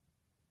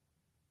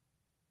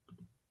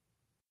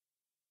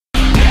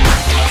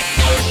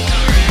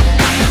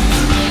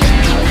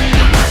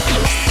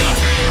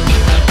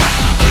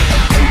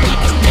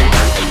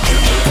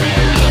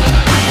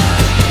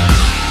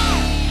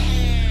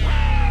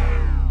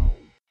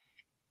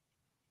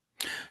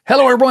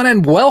Hello, everyone,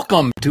 and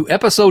welcome to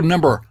episode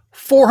number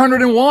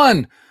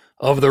 401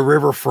 of The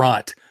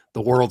Riverfront,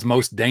 the world's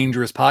most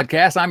dangerous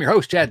podcast. I'm your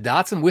host, Chad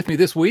Dotson. With me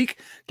this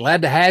week,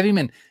 glad to have him,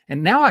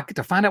 and now I get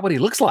to find out what he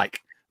looks like.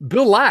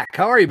 Bill Lack,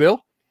 how are you,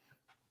 Bill?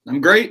 I'm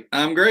great.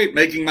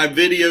 Making my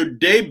video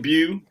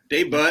debut,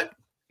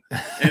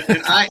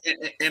 and I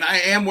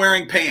am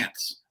wearing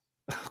pants.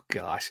 Oh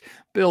gosh,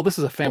 Bill, this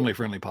is a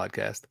family-friendly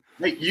podcast.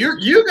 Hey,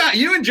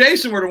 you and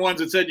Jason were the ones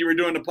that said you were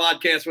doing the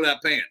podcast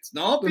without pants.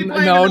 No.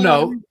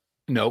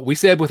 We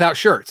said without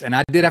shirts, and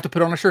I did have to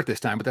put on a shirt this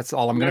time, but that's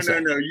all I'm going to say.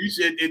 No. You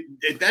said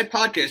at that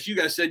podcast, you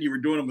guys said you were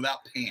doing them without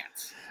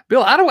pants.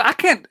 Bill, I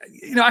can't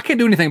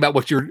do anything about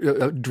what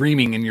you're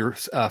dreaming in your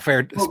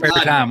spare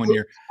time when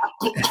you're.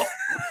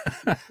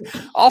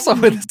 Also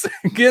with us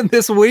again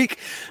this week,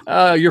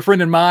 your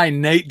friend and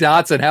mine, Nate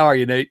Dotson. How are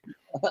you, Nate?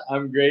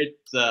 I'm great.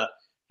 It's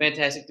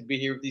fantastic to be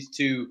here with these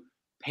two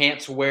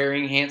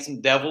pants-wearing handsome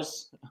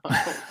devils.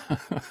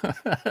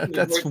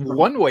 That's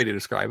one way to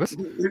describe us.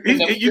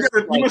 You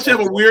must have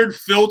a weird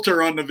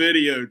filter on the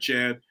video,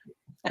 Chad.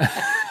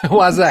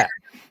 Why's that?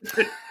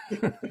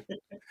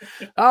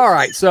 All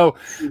right, so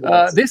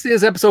this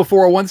is episode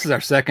 401. This is our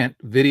second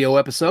video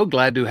episode.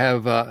 Glad to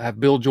have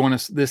Bill join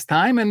us this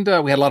time, and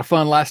we had a lot of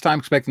fun last time.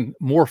 Expecting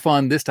more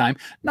fun this time.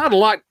 Not a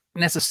lot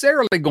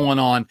necessarily going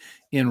on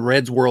in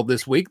Reds world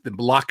this week. The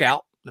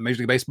lockout. The Major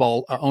League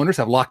Baseball owners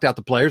have locked out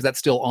the players. That's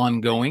still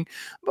ongoing.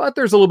 But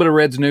there's a little bit of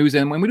Reds news,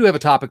 and we do have a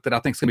topic that I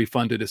think is going to be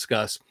fun to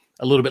discuss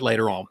a little bit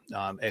later on.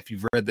 If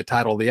you've read the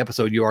title of the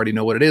episode, you already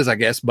know what it is, I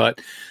guess, but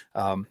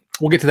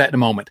we'll get to that in a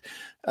moment.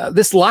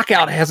 This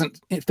lockout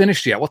hasn't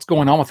finished yet. What's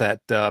going on with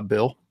that,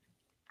 Bill?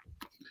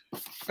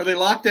 Are they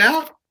locked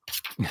out?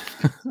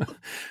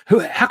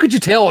 How could you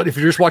tell if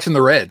you're just watching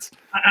the Reds?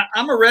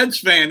 I'm a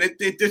Reds fan.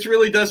 This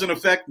really doesn't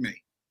affect me.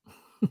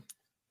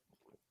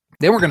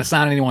 They weren't going to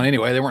sign anyone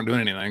anyway. They weren't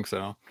doing anything.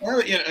 So,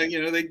 well, they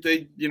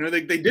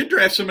did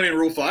draft somebody in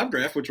Rule 5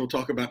 draft, which we'll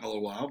talk about in a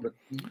little while. But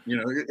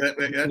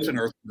that's an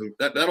earth move.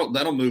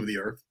 That'll move the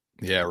earth.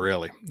 Yeah,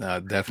 really,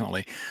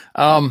 definitely.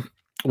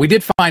 We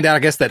did find out, I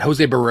guess, that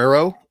Jose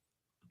Barrero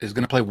is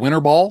going to play winter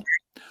ball.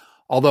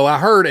 Although I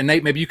heard, and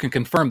Nate, maybe you can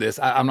confirm this.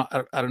 I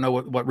don't know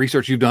what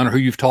research you've done or who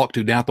you've talked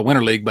to down at the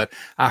Winter League, but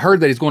I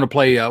heard that he's going to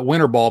play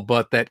winter ball,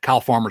 but that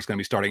Kyle Farmer is going to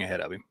be starting ahead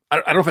of him. I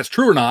don't know if that's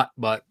true or not,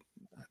 but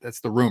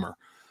that's the rumor.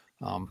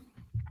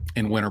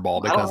 In winter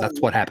ball, because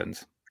that's what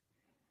happens.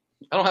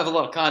 I don't have a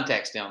lot of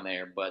contacts down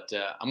there, but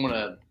I'm going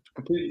to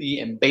completely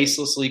and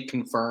baselessly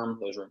confirm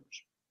those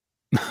rumors.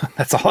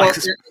 That's all.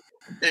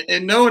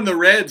 And knowing the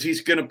Reds, he's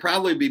going to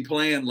probably be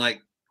playing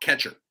like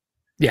catcher.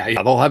 Yeah,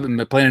 they'll have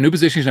him playing a new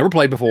position he's never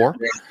played before.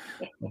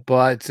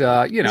 But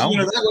that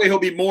way he'll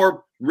be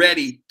more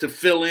ready to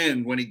fill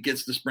in when he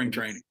gets to spring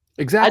training.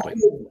 Exactly.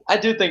 I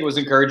do think it was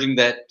encouraging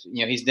that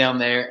he's down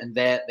there and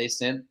that they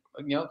sent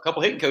a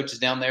couple hitting coaches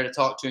down there to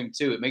talk to him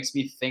too. It makes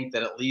me think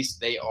that at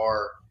least they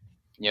are,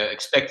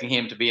 expecting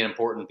him to be an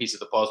important piece of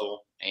the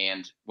puzzle.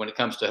 And when it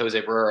comes to Jose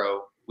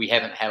Barrero, we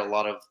haven't had a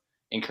lot of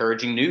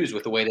encouraging news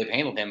with the way they've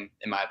handled him,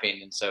 in my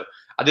opinion. So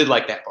I did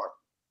like that part.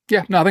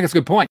 Yeah, no, I think it's a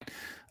good point.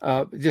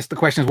 Just the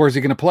question is, where's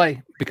he going to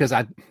play? Because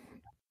I'll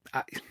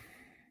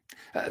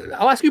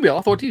ask you, Bill.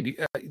 I'll throw it to you.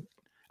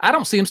 I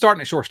don't see him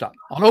starting at shortstop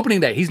on opening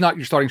day. He's not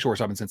your starting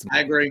shortstop in Cincinnati.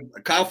 I agree.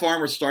 Kyle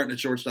Farmer's starting at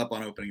shortstop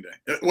on opening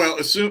day.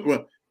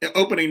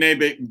 Opening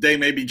day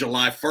may be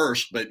July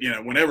 1st, but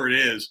whenever it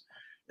is,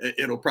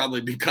 it'll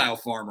probably be Kyle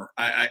Farmer.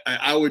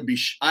 I would be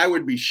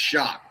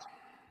shocked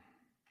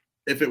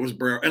if it was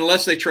Barrero,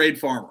 unless they trade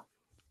Farmer.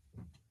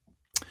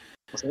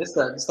 It's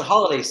the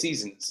holiday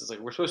season. It's like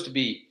we're supposed to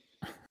be,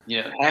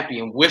 happy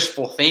and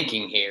wishful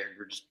thinking here.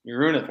 You're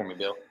ruining it for me,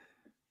 Bill.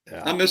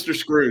 Yeah. I'm Mr.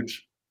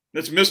 Scrooge.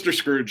 That's Mr.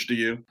 Scrooge to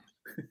you.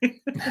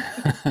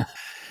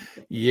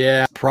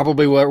 Yeah,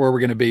 probably where we're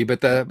going to be,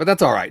 but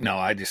that's all right. No,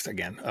 I just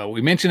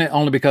we mention it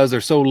only because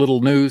there's so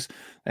little news,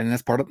 and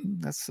that's we're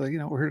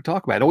here to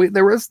talk about it.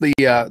 There was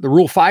the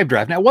Rule 5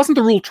 draft. Now, it wasn't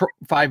the Rule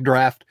 5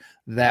 draft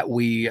that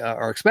we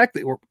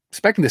we're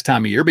expecting this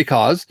time of year,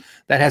 because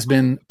that has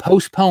been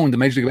postponed, the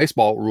Major League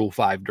Baseball Rule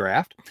 5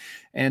 draft,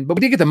 but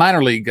we did get the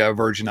minor league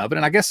version of it,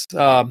 and I guess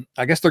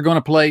they're going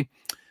to play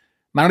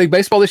minor league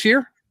baseball this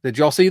year. Did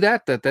y'all see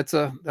that?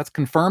 That's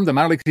confirmed. The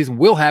minor league season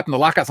will happen. The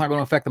lockout's not going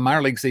to affect the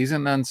minor league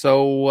season, and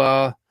so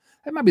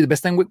that might be the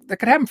best thing that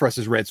could happen for us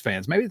as Reds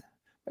fans. Maybe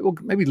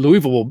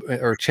Louisville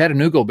or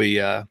Chattanooga will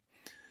be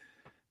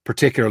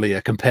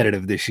particularly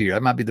competitive this year.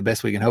 That might be the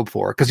best we can hope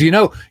for, because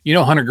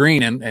Hunter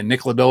Green and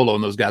Nick Lodolo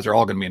and those guys are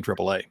all going to be in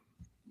AAA.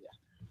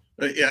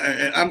 Yeah,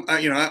 and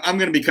I'm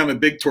going to become a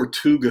big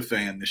Tortuga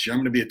fan this year. I'm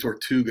going to be a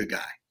Tortuga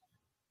guy.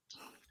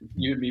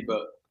 You and me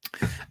both.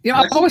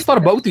 I've always thought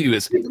of both of you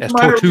as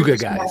Tortuga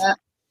guys.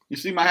 You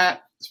see my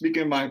hat?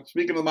 Speaking of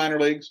the minor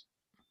leagues.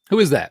 Who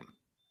is that?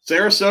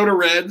 Sarasota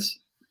Reds.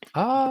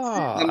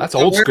 That's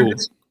old school.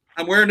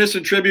 I'm wearing this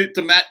in tribute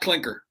to Matt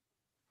Klinker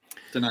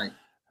tonight.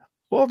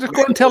 Well, just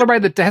go ahead and tell everybody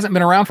that hasn't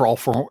been around for all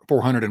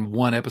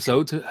 401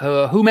 episodes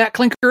who Matt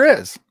Klinker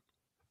is.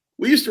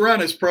 We used to run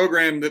this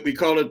program that we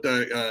called it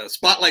the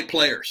Spotlight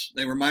Players.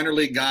 They were minor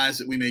league guys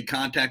that we made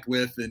contact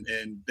with,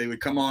 and they would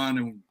come on.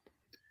 And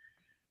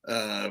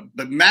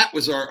but Matt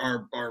was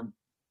the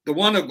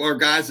one of our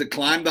guys that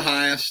climbed the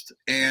highest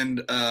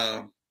and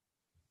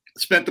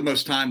spent the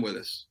most time with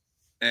us.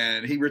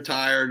 And he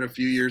retired a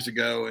few years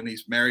ago, and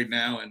he's married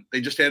now. And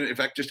they just had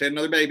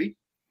another baby.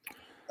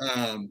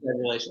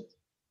 Congratulations.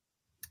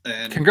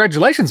 And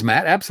Congratulations,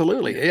 Matt.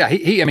 Absolutely. Yeah.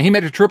 He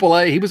made it to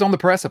AAA. He was on the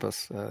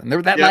precipice. And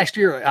last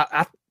year,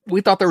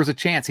 we thought there was a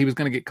chance he was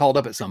going to get called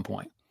up at some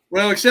point.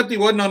 Well, except he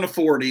wasn't on the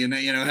 40, and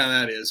you know how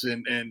that is,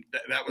 and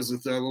that was the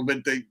trouble. But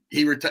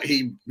he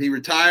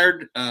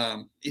retired.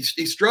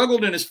 He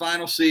struggled in his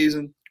final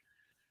season.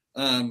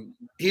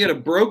 He had a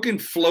broken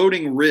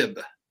floating rib.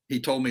 He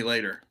told me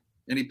later,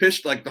 and he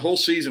pitched like the whole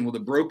season with a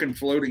broken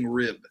floating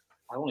rib.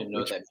 I don't even know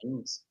what that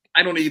means.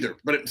 I don't either,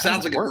 but it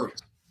sounds like it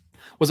works.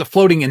 Was it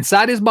floating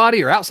inside his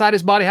body or outside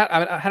his body?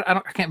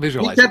 I can't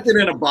visualize. He kept it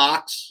in a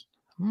box.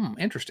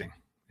 Interesting.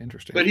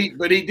 But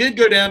he did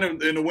go down in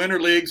the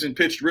winter leagues and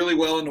pitched really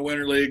well in the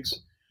winter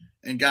leagues,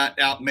 and got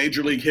out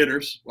major league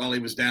hitters while he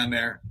was down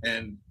there.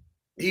 And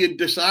he had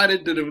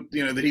decided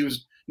that he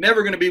was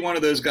never going to be one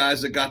of those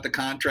guys that got the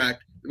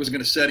contract that was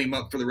going to set him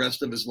up for the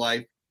rest of his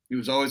life. He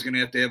was always going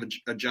to have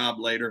a job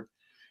later,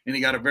 and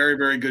he got a very,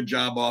 very good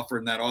job offer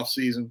in that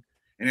offseason.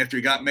 And after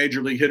he got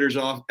major league hitters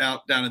out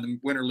down in the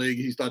winter league,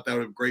 he thought that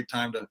would be a great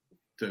time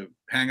to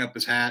hang up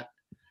his hat.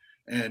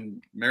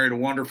 And married a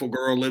wonderful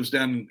girl, lives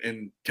down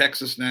in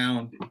Texas now,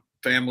 and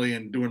family,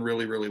 and doing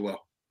really, really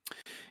well.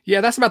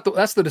 Yeah, that's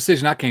the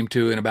decision I came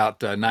to in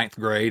about ninth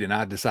grade, and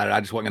I decided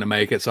I just wasn't going to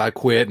make it, so I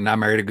quit, and I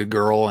married a good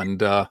girl,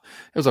 and it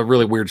was a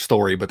really weird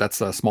story, but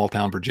that's a small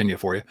town Virginia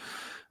for you.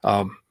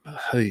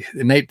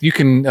 Nate, you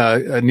can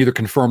neither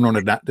confirm nor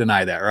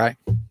deny that, right?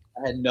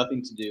 I had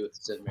nothing to do with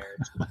said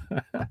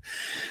marriage.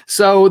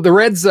 So the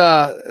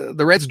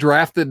Reds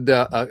drafted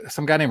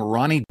some guy named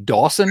Ronnie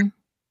Dawson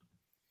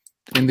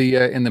in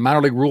the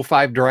minor league Rule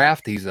 5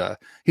 draft. He's an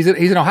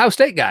Ohio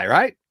State guy,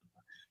 right?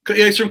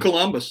 Yeah, he's from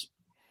Columbus,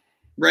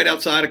 right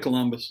outside of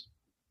Columbus.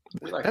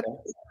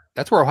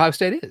 That's where Ohio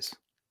State is.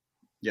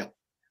 Yeah.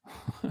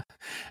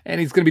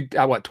 And he's going to be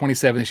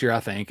 27 this year,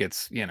 I think.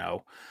 It's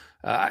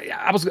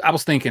I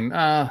was thinking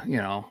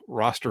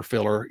roster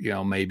filler,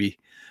 maybe.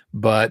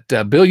 But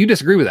Bill, you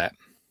disagree with that?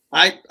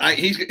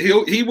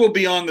 He will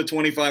be on the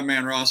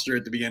 25-man roster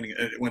at the beginning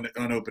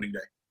on opening day.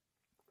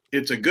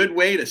 It's a good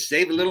way to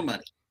save a little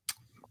money.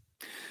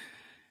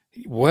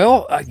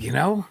 Well,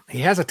 he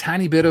has a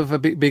tiny bit of a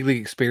big league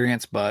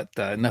experience, but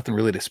nothing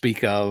really to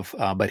speak of.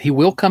 But he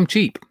will come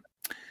cheap.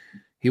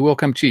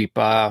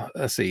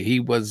 Let's see. He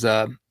was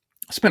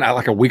spent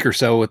like a week or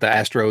so with the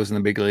Astros in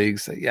the big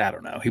leagues. Yeah, I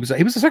don't know. He was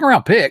a second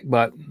round pick,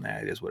 but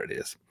it is what it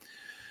is.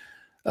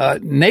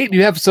 Nate, do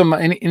you have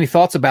any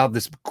thoughts about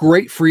this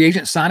great free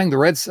agent signing? The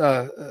Reds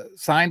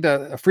signed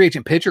a free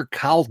agent pitcher,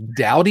 Kyle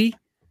Dowdy.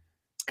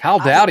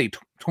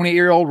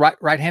 28-year-old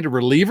right-handed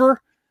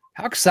reliever.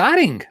 How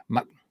exciting!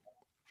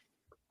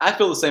 I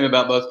feel the same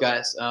about both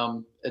guys.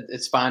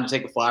 It's fine to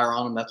take a flyer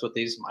on them. That's what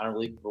these minor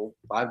league Rule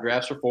 5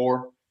 drafts are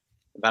for.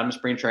 About them in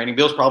spring training.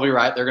 Bill's probably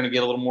right. They're going to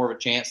get a little more of a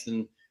chance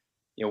than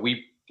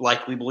we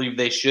likely believe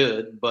they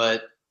should.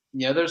 But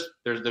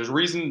there's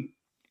reason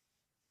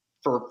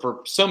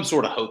for some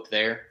sort of hope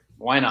there.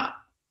 Why not?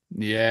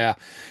 Yeah,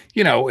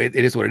 it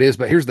is what it is.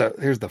 But here's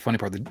the funny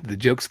part. The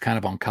joke's kind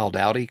of on Kyle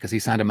Dowdy because he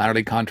signed a minor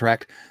league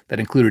contract that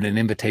included an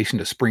invitation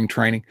to spring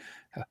training.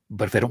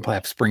 But if they don't play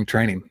up spring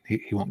training,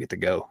 he won't get to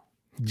go.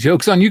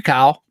 Joke's on you,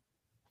 Kyle.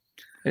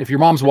 If your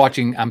mom's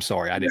watching, I'm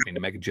sorry. I didn't mean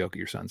to make a joke at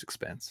your son's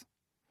expense.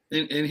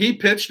 And he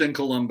pitched in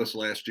Columbus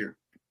last year.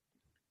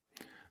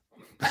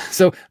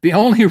 So the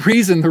only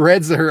reason the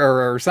Reds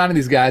are signing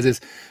these guys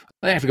is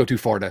they have to go too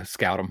far to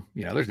scout them.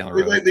 There's no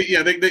road.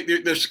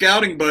 Their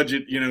scouting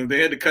budget.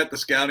 They had to cut the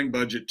scouting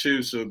budget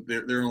too, so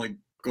they're only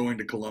going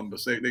to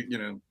Columbus.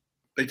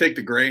 They take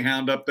the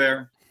Greyhound up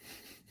there.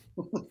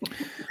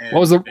 What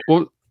was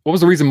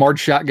the reason Marge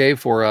Schott gave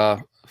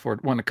for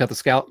wanting to cut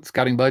the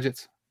scouting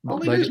budgets? All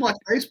they do is watch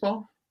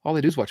baseball. All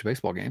they do is watch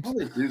baseball games. All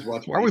they do is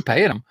watch. Why are we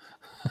paying them?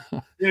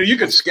 You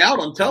could scout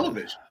on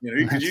television.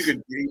 You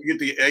could get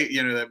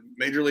the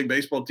Major League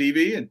Baseball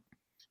TV and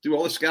do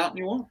all the scouting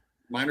you want.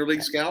 Minor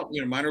league scout,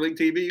 minor league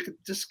TV. You could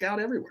just scout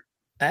everywhere.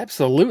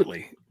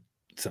 Absolutely.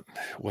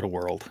 What a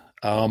world.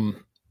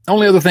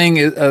 Only other thing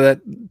is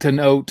to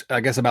note, I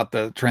guess, about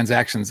the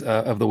transactions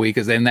of the week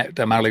is in that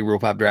minor league Rule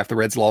 5 draft, the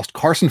Reds lost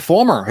Carson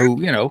Fulmer,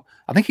 who,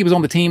 I think he was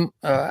on the team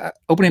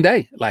opening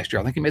day last year.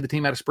 I think he made the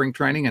team out of spring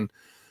training. And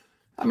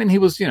I mean, he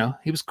was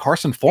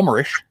Carson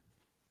Fulmer-ish.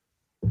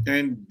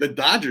 And the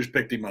Dodgers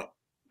picked him up.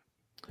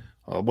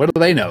 What do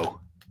they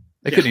know?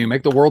 They couldn't even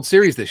make the World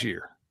Series this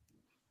year.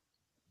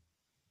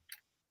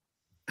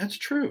 That's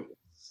true.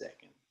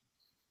 Second.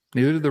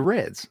 Neither did the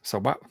Reds. So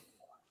what?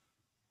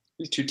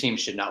 These two teams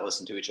should not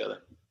listen to each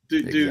other.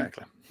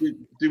 Exactly.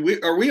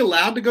 Are we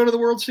allowed to go to the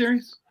World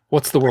Series?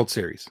 What's the World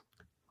Series?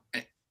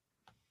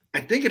 I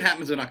think it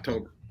happens in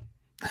October.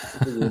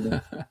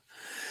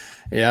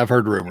 Yeah, I've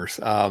heard rumors.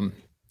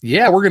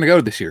 Yeah, we're going to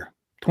go this year,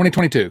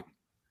 2022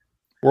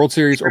 World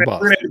Series or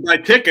bust. We're going to buy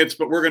tickets,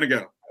 but we're going to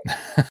go.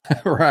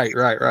 Right.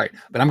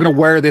 But I'm going to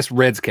wear this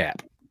Reds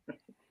cap.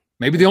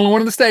 Maybe the only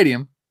one in the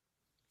stadium.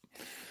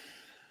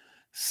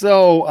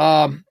 So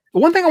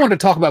one thing I wanted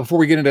to talk about before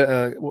we get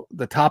into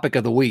the topic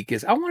of the week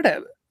is I wanted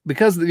to,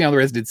 because the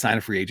Reds did sign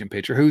a free agent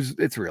pitcher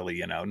it's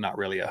really, not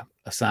really a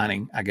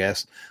signing, I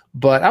guess.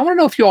 But I want to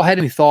know if you all had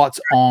any thoughts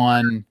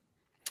on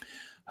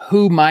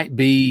who might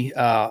be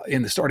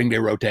in the starting day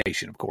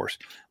rotation. Of course,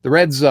 the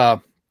Reds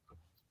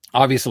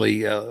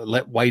obviously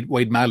let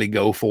Wade Miley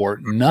go for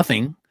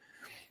nothing.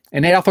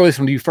 And Nate, I'll throw this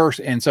one to you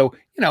first. And so,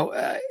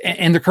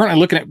 and they're currently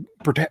looking at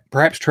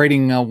perhaps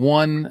trading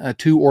 1,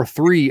 2, or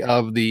 3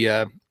 of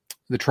the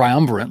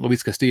triumvirate: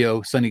 Luis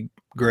Castillo, Sonny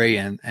Gray,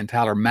 and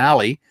Tyler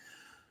Mahle.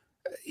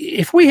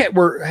 If we had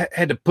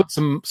to put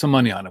some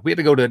money on it, we had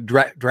to go to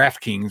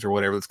DraftKings or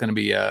whatever that's going to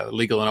be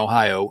legal in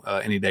Ohio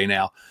any day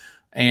now,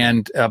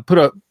 and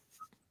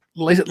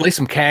lay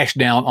some cash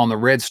down on the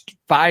Reds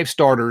 5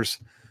 starters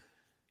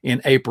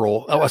in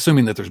April. Oh,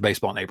 assuming that there's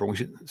baseball in April, we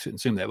shouldn't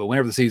assume that. But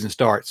whenever the season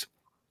starts,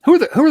 who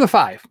are the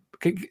 5?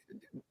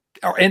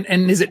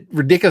 And is it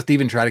ridiculous to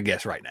even try to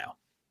guess right now?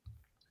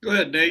 Go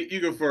ahead, Nate. You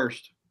go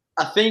first.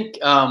 I think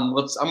I'm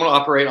going to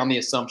operate on the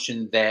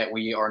assumption that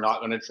we are not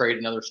going to trade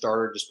another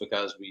starter just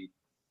because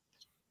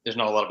there's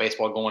not a lot of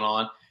baseball going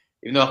on.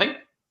 Even though I think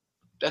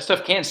that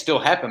stuff can still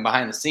happen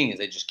behind the scenes,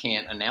 they just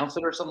can't announce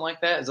it or something like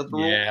that. Is that the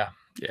rule? Yeah.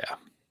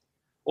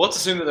 Well, let's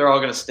assume that they're all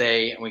going to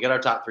stay, and we got our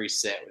top 3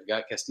 set. We've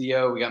got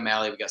Castillo, we got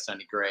Mahle, we got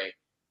Sonny Gray.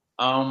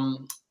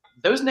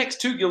 Those next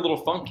 2 get a little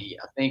funky.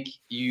 I think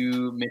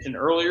you mentioned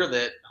earlier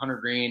that Hunter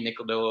Green, Nick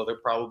Lodolo, they're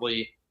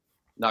probably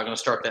not going to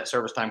start that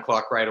service time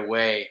clock right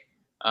away.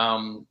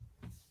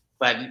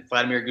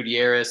 Vladimir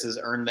Gutierrez has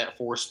earned that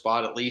 4th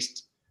spot, at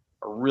least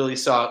a really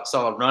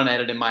solid run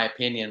at it, in my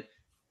opinion.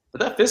 But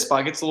that 5th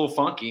spot gets a little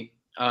funky.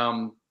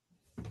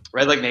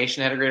 Red Leg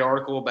Nation had a great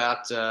article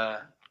about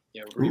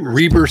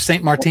Reber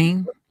St.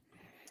 Martin.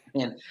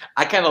 And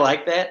I kind of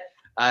like that.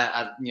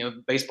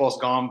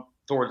 Baseball's gone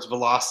towards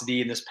velocity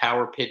and this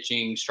power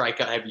pitching,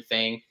 strikeout heavy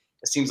thing.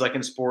 It seems like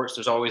in sports,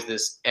 there's always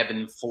this ebb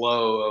and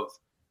flow of,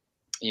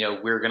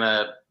 we're going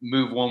to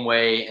move one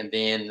way and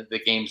then the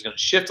game's going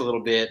to shift a little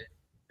bit.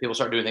 People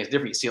start doing things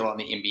different. You see a lot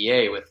in the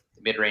NBA with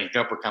the mid-range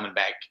jumper coming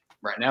back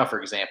right now,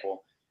 for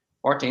example.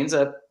 Martin's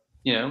not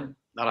a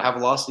high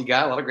velocity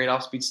guy, a lot of great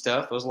off-speed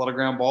stuff. There's a lot of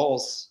ground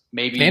balls,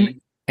 maybe.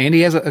 And he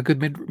has a good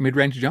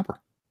mid-range jumper.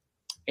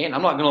 And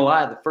I'm not going to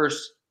lie, the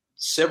first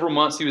several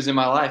months he was in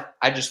my life,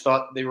 I just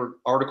thought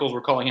articles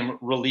were calling him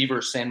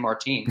reliever San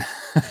Martin.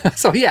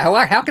 So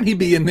yeah, how can he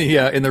be in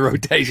the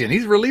rotation?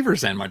 He's reliever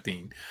San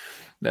Martin.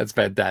 That's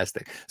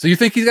fantastic. So you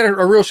think he's got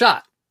a real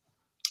shot?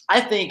 I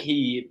think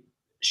he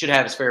should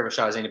have as fair of a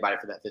shot as anybody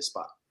for that 5th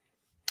spot.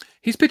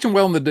 He's pitching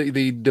well in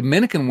the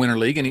Dominican Winter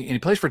League, and he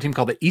plays for a team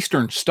called the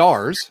Eastern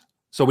Stars.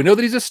 So we know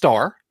that he's a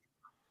star.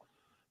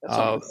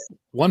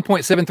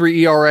 1.73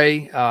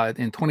 ERA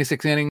in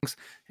 26 innings,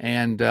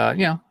 and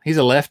he's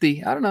a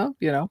lefty. I don't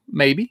know,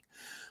 maybe.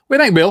 What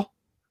do you think, Bill?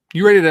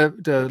 You ready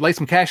to lay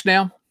some cash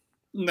down?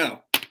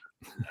 No,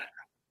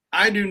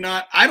 I do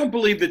not. I don't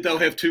believe that they'll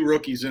have 2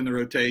 rookies in the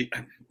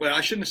rotation. Well,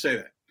 I shouldn't say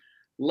that.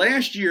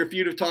 Last year, if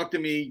you'd have talked to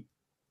me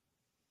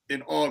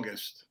in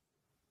August,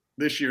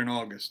 this year in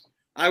August,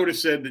 I would have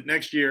said that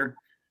next year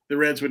the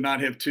Reds would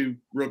not have 2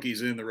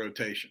 rookies in the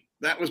rotation.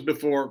 That was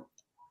before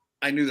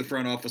I knew the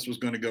front office was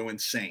going to go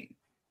insane.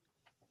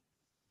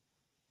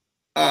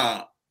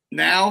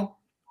 Now,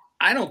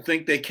 I don't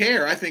think they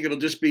care. I think it'll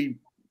just be,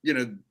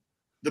 the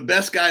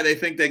best guy they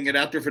think they can get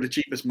out there for the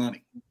cheapest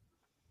money.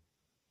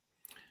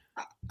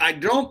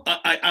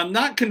 I'm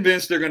not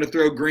convinced they're going to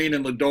throw Green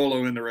and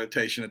Lodolo in the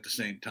rotation at the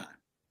same time.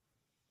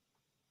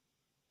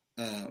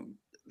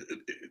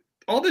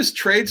 All this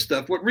trade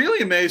stuff, what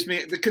really amazed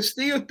me, the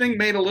Castillo thing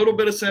made a little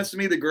bit of sense to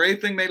me. The Gray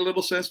thing made a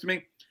little sense to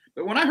me.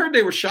 But when I heard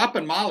they were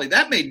shopping Mahle,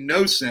 that made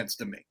no sense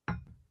to me.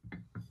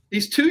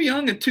 He's too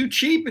young and too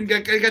cheap and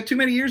got too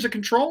many years of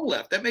control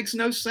left. That makes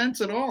no sense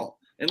at all.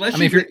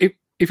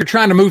 If you're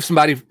trying to move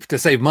somebody to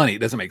save money, it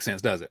doesn't make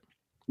sense, does it?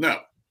 No.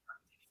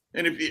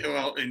 And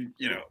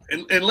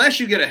unless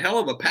you get a hell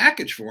of a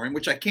package for him,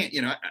 which I can't,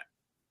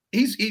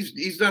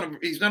 he's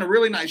done a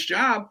really nice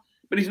job,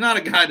 but he's not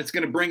a guy that's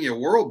going to bring you a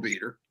world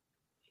beater.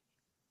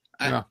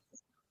 I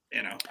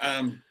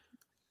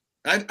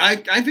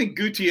think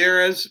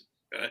Gutierrez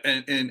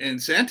and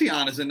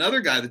Santillan is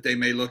another guy that they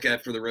may look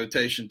at for the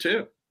rotation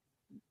too.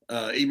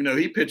 Even though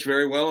he pitched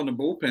very well in the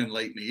bullpen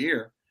late in the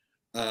year.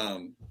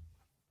 And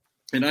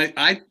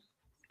I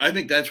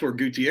think that's where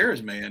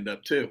Gutierrez may end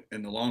up too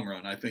in the long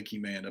run. I think he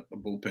may end up a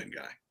bullpen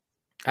guy.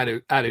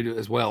 I do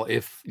as well.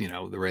 If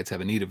the Reds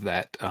have a need of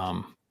that,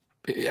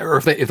 or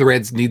if the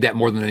Reds need that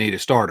more than they need a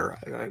starter,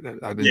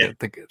 I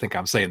think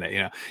I'm saying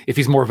that. If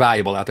he's more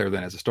valuable out there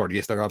than as a starter,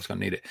 yes, they're obviously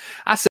going to need it.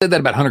 I said that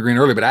about Hunter Green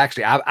earlier, but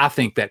actually, I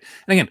think that,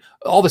 and again,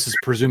 all this is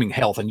presuming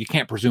health, and you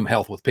can't presume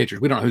health with pitchers.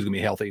 We don't know who's going to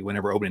be healthy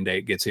whenever opening day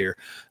gets here,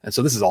 and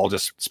so this is all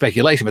just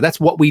speculation. But that's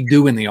what we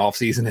do in the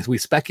offseason is we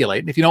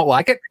speculate, and if you don't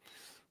like it,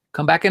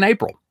 come back in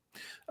April.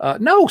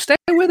 No, stay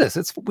with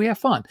us. We have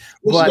fun.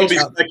 We'll still be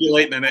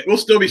speculating in it. We'll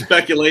still be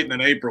speculating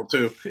in April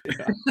too.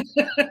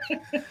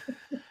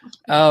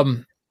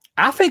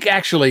 I think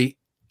actually,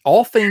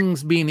 all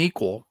things being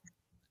equal,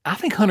 I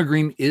think Hunter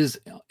Green is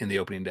in the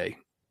opening day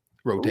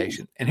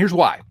rotation. And here's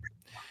why.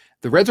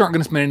 The Reds aren't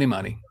going to spend any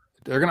money.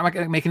 They're not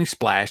going to make any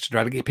splash to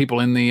try to get people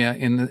in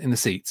the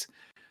seats.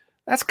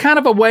 That's kind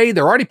of a way.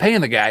 They're already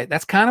paying the guy.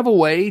 That's kind of a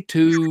way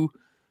to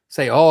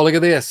say, "Oh, look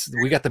at this.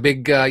 We got the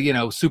big,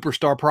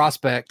 superstar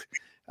prospect,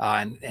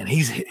 and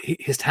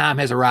his time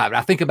has arrived."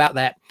 I think about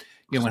that.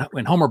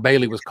 When Homer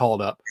Bailey was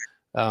called up.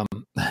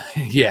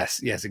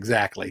 Yes,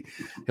 exactly.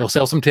 He'll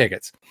sell some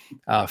tickets.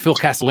 Phil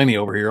Castellini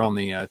over here on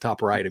the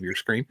top right of your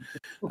screen,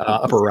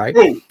 upper right.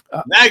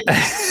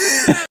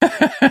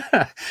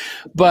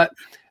 But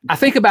I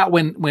think about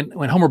when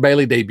Homer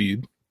Bailey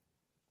debuted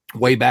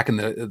way back in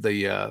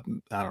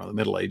the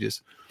Middle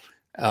Ages.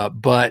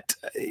 But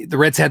the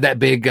Reds had that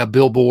big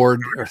billboard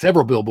or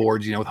several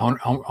billboards, with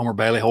Homer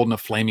Bailey holding a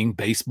flaming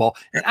baseball.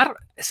 And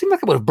it seemed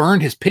like it would have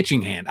burned his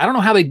pitching hand. I don't know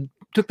how they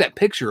took that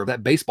picture of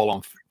that baseball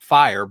on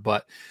fire,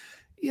 but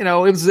he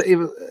was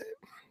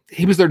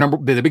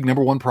the big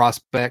number one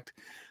prospect.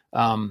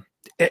 By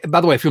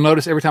the way, if you'll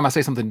notice, every time I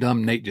say something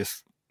dumb, Nate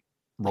just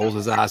rolls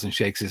his eyes and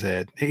shakes his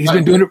head. He's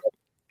been doing it.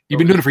 You've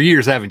been doing it for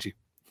years, haven't you?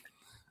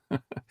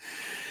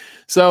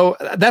 So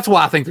that's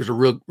why I think there's a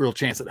real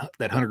chance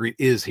that Hunter Green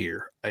is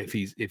here if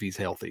he's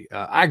healthy.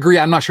 I agree.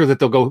 I'm not sure that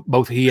they'll go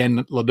both he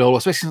and Lodolo,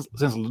 especially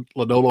since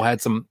Lodolo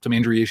had some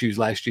injury issues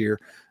last year.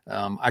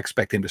 I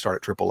expect him to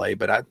start at AAA.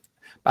 But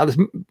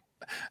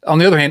on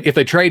the other hand, if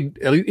they trade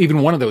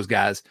even one of those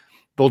guys,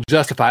 they'll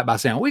justify it by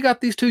saying, "We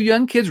got these two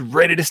young kids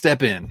ready to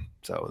step in."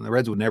 So the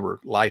Reds would never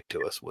lie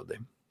to us, would they?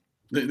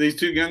 These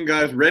two young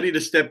guys ready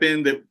to step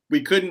in that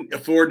we couldn't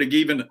afford to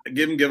give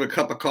a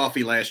cup of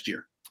coffee last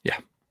year.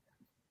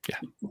 Yeah,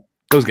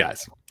 those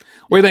guys.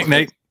 What do you think,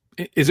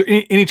 Nate? Is there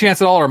any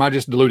chance at all, or am I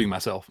just deluding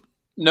myself?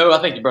 No,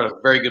 I think you brought up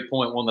a very good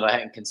point. One that I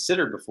hadn't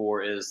considered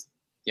before is,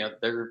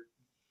 there's going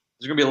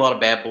to be a lot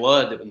of bad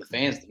blood in the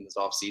fans in this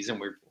offseason.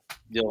 We're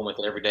dealing with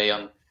it every day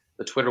on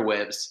the Twitter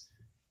webs,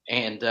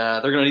 and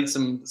they're going to need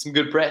some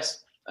good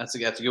press. That's a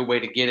good way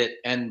to get it.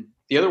 And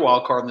the other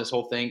wild card in this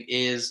whole thing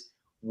is,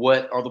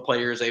 what are the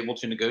players able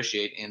to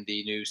negotiate in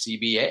the new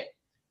CBA?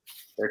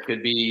 There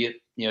could be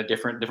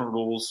different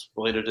rules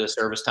related to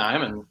service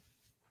time, and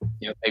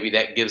maybe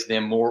that gives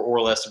them more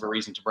or less of a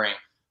reason to bring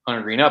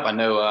Hunter Green up. I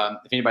know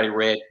if anybody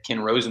read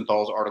Ken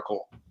Rosenthal's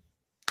article,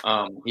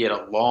 he had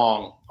a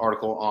long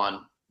article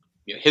on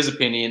his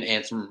opinion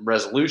and some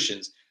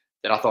resolutions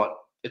that I thought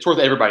it's worth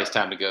everybody's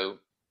time to go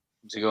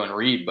and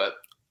read. But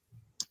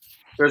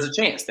there's a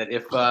chance that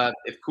if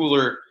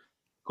cooler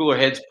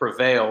heads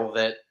prevail,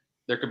 that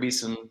there could be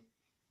some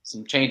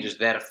changes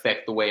that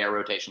affect the way our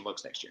rotation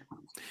looks next year.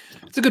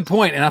 It's a good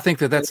point, and I think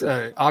that's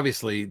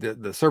obviously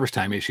the service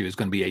time issue is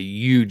going to be a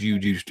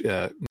huge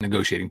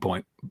negotiating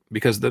point,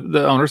 because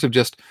the owners have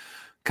just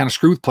kind of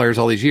screwed players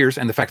all these years,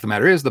 and the fact of the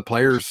matter is the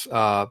players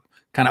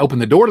kind of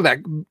opened the door to that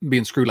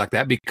being screwed like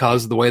that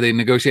because of the way they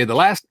negotiated the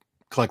last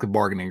collective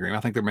bargaining agreement.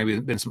 I think there may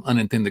have been some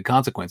unintended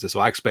consequences. So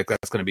I expect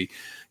that's going to be,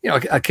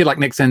 a kid like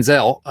Nick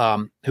Senzel,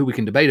 who we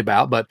can debate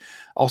about, but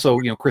also,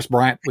 Chris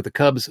Bryant with the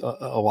Cubs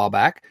a while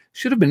back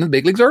should have been in the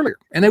big leagues earlier,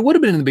 and they would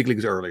have been in the big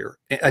leagues earlier.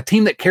 A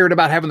team that cared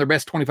about having their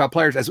best 25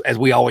 players, as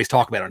we always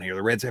talk about on here.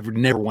 The Reds have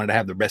never wanted to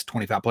have their best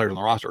 25 players on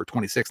the roster, or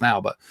 26 now,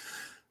 but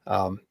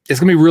it's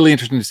going to be really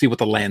interesting to see what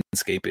the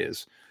landscape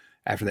is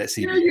after that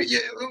season.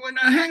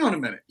 Hang on a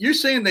minute. You're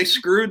saying they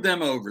screwed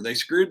them over.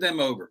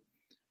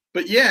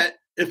 But yet,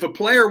 if a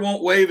player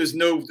won't waive his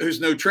no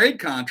trade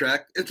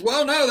contract, it's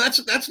no,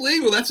 that's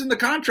legal. That's in the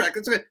contract.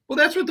 That's okay. Well,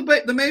 that's what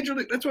the major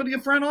league, that's what the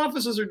front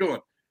offices are doing.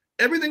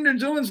 Everything they're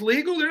doing is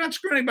legal. They're not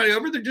screwing anybody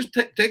over. They're just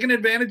taking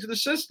advantage of the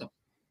system.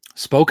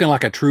 Spoken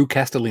like a true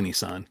Castellini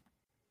son.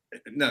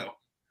 No,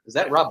 is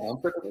that Rob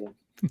Mumford?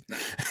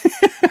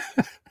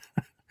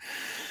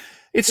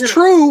 It's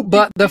true,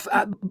 but do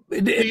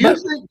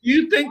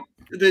you think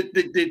that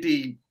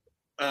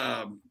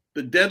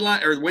the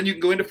deadline, or when you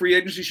can go into free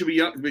agency, should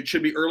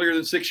be earlier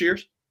than 6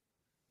 years?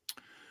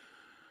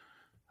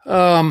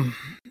 I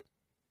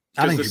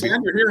think the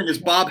sound you're hearing is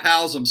Bob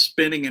Howsam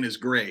spinning in his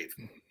grave.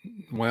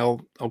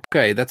 Well,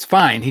 okay, that's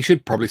fine. He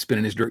should probably spin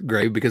in his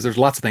grave, because there's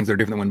lots of things that are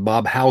different than when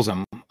Bob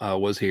Howsam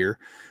was here.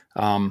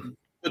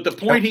 But the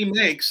point he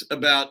makes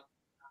about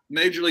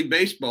Major League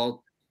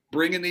Baseball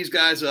bringing these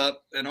guys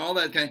up and all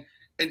that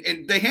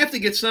and they have to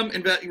get some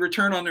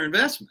return on their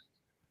investment.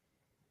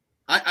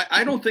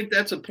 I don't think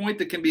that's a point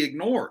that can be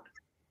ignored.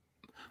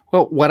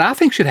 Well, what I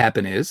think should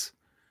happen is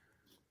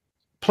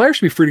players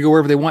should be free to go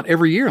wherever they want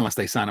every year, unless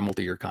they sign a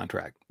multi-year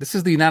contract. This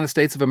is the United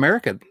States of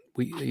America.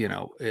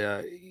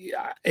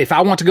 If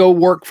I want to go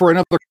work for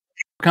another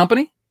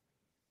company,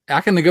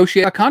 I can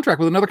negotiate a contract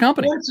with another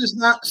company.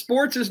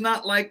 Sports is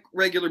not like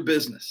regular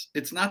business.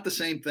 It's not the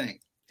same thing.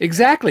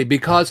 Exactly,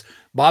 because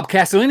Bob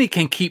Castellini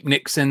can keep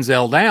Nick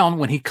Senzel down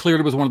when he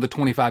clearly was one of the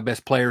 25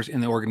 best players in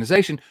the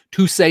organization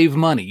to save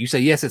money. You say,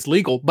 yes, it's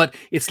legal, but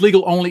it's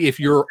legal only if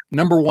your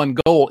number one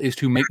goal is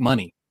to make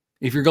money.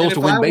 if your goal is to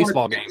win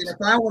baseball games. If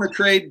I want to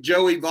trade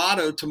Joey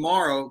Votto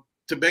tomorrow,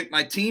 to make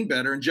my team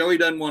better, and if I want to trade Joey Votto tomorrow to make my team better, and Joey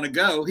doesn't want to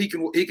go, he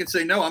can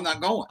say no, I'm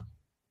not going.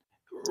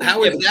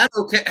 How is that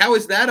okay? How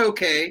is that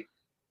okay?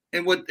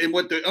 And what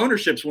the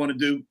ownerships want to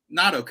do,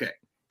 not okay.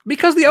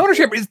 Because the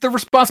ownership is the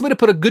responsibility to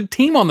put a good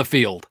team on the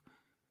field.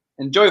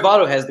 And Joey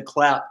Votto has the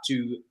clout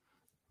to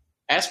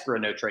ask for a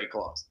no trade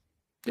clause.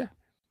 Yeah,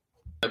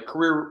 a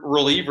career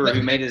reliever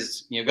who made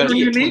his you don't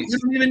even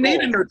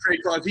need a no trade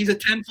clause. He's a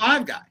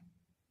 10-5 guy.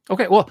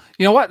 Okay, well,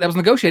 you know what? That was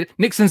negotiated.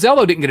 Nick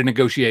Senzello didn't get to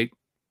negotiate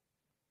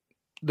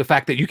the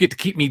fact that you get to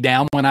keep me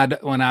down when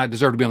I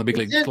deserve to be on the big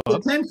league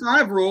club. The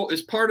 10-5 rule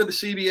is part of the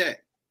CBA.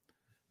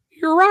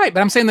 You're right, but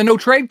I'm saying the no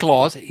trade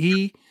clause,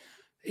 he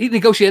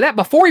negotiated that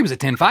before he was a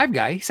 10-5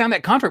 guy. He signed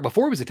that contract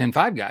before he was a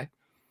 10-5 guy.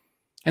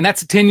 And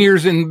that's 10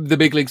 years in the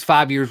big leagues,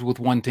 5 years with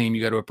one team.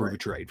 You got to approve a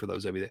trade, for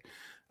those of you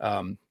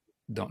that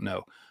don't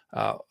know.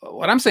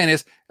 What I'm saying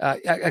is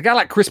a guy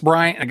like Chris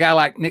Bryant, a guy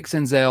like Nick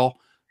Senzel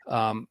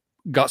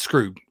got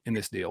screwed in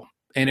this deal.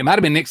 And it might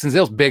have been Nick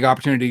Senzel's big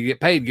opportunity to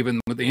get paid, given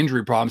with the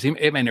injury problems.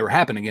 It may never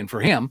happen again for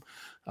him.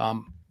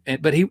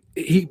 But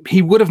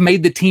he would have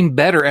made the team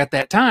better at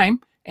that time.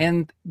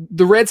 And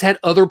the Reds had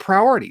other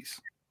priorities.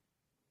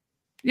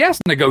 Yes,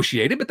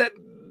 negotiated, but that,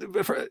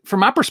 from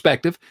my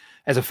perspective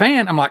as a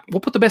fan, I'm like,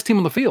 we'll put the best team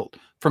on the field.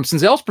 From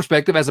Senzel's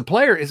perspective as a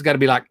player, it's got to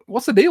be like,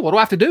 what's the deal? What do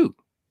I have to do?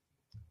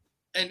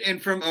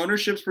 And from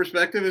ownership's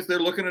perspective, is they're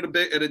looking at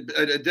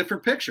a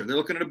different picture. They're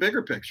looking at a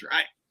bigger picture.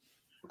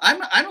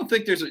 I don't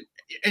think there's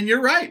and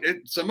you're right.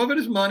 Some of it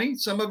is money.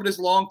 Some of it is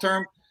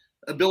long-term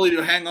ability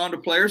to hang on to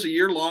players a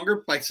year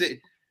longer. Like,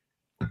 say,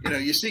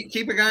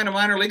 keep a guy in the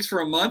minor leagues for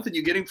a month and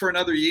you get him for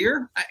another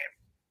year.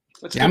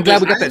 I'm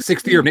glad we got that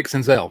 6th year of Nick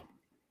Senzel.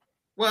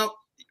 Well,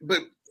 but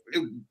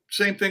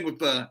same thing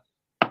with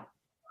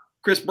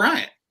Chris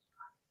Bryant.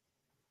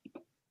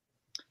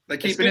 By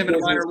keeping him in the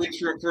minor leagues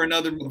for an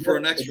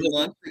extra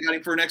month, they got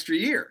him for an extra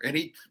year, and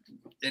he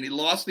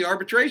lost the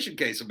arbitration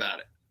case about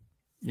it.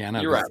 Yeah,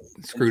 no, you're right.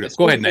 Screwed up.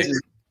 Go ahead, Nate.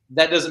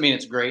 That doesn't mean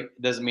it's great.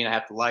 It doesn't mean I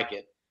have to like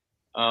it.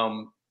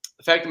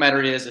 The fact of the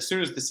matter is, as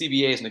soon as the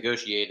CBA is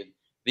negotiated,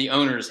 the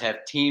owners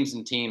have teams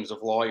and teams of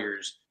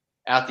lawyers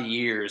out the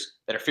years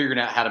that are figuring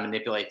out how to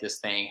manipulate this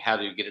thing, how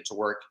to get it to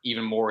work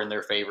even more in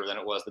their favor than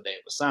it was the day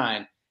it was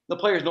signed. The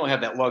players don't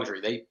have that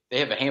luxury. They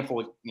have a handful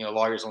of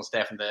lawyers on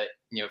staff and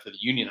for the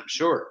union, I'm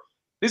sure.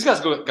 These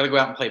guys got to go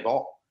out and play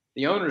ball.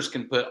 The owners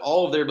can put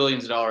all of their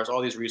billions of dollars,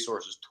 all these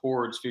resources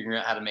towards figuring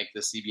out how to make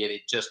this CBA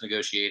they just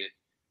negotiated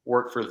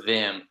work for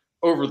them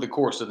over the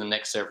course of the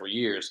next several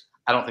years.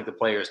 I don't think the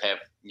players have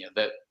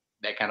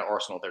that kind of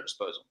arsenal at their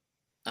disposal.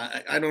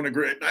 I don't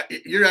agree.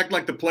 You act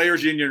like the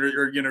players union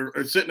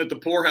are sitting at the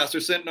poorhouse.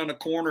 They're sitting on a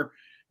corner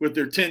with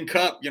their tin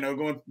cup,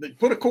 going,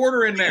 put a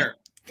quarter in there.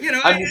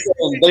 I'm just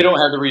saying they don't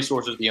have the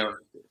resources the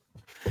owners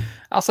do.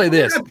 I'll say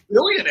this: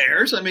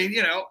 billionaires. I mean,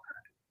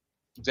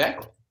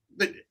 exactly.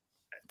 But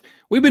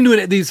we've been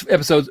doing these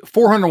episodes,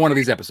 401 of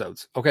these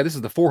episodes. Okay, this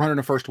is the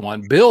 401st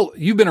one. Bill,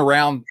 you've been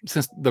around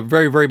since the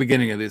very, very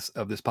beginning of this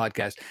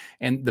podcast,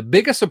 and the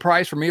biggest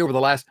surprise for me over the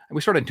last,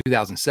 we started in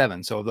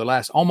 2007, so the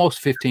last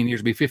almost 15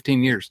 years, be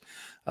 15 years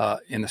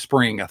in the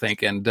spring, I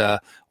think. And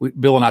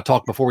Bill and I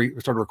talked before we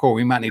started recording.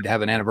 We might need to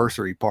have an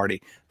anniversary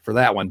party for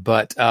that one,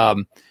 but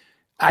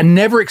I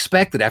never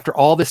expected, after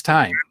all this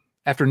time,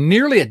 after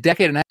nearly a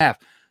decade and a half,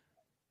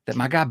 that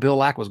my guy Bill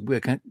Lack was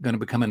going to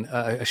become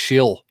a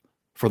shill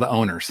for the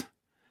owners.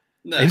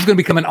 No. He's going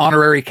to become an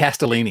honorary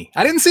Castellini.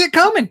 I didn't see it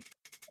coming.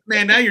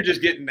 Man, now you're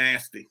just getting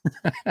nasty.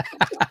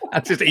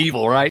 That's just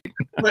evil, right?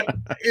 But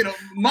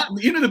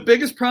the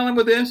biggest problem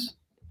with this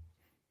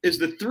is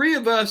the three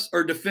of us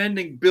are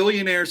defending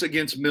billionaires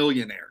against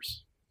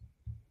millionaires.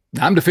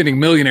 I'm defending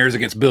millionaires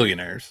against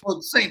billionaires. Well,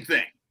 the same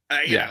thing.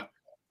 Yeah.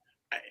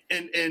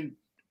 And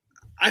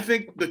I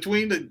think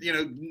between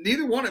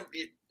neither one of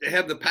you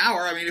have the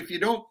power. I mean, if you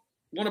don't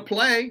want to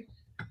play,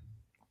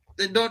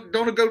 then don't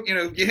go.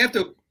 You have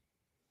to.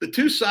 The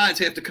two sides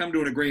have to come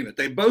to an agreement.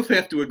 They both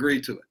have to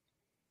agree to it.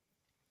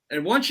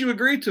 And once you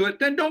agree to it,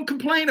 then don't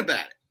complain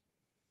about it.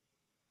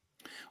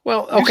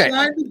 Well, okay.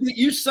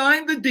 You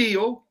signed the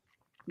deal.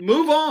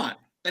 Move on.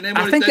 And then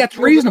I think that's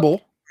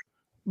reasonable.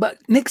 But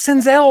Nick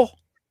Senzel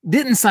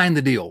didn't sign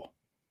the deal.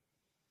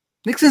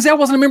 Nick Senzel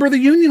wasn't a member of the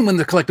union when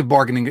the collective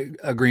bargaining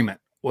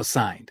agreement was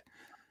signed.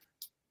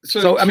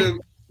 So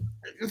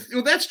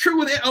well, that's true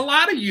with a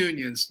lot of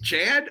unions,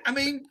 Chad. I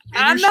mean,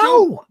 I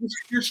know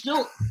you're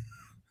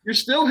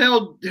still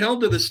held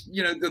to this,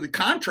 to the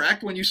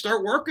contract when you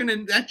start working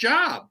in that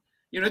job.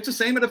 It's the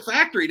same at a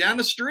factory down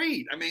the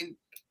street. I mean,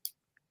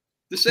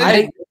 the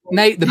same.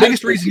 Nate, the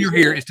biggest reason you're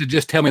here is to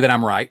just tell me that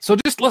I'm right. So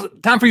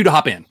time for you to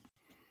hop in.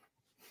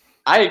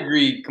 I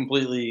agree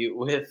completely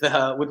with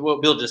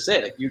what Bill just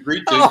said. Like, you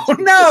agreed to. Oh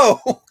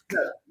no!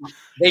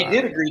 They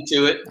did agree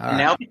to it. Right.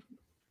 Now,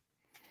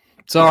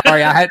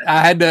 sorry, I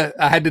had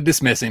to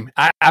dismiss him.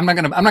 I'm not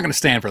gonna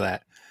stand for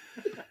that.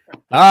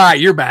 All right,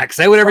 you're back.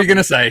 Say whatever you're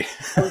gonna say.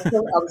 I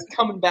was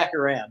coming back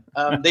around.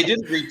 They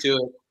did agree to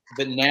it,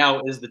 but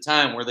now is the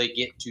time where they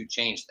get to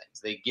change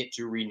things. They get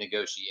to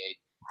renegotiate.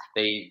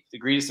 They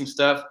agreed to some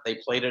stuff. They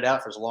played it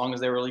out for as long as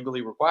they were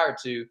legally required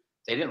to.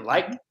 They didn't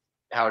like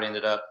how it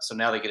ended up, so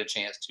now they get a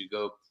chance to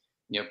go,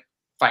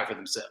 fight for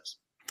themselves.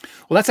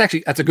 Well, that's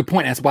a good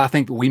point. That's why I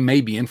think we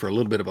may be in for a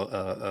little bit of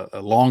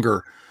a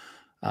longer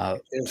a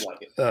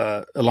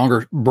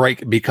longer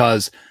break,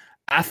 because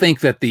I think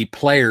that the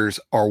players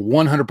are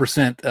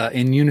 100%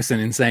 in unison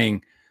in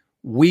saying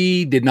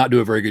we did not do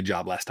a very good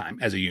job last time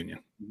as a union.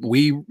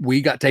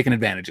 We got taken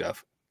advantage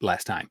of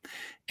last time,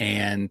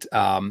 and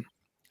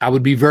I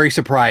would be very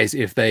surprised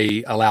if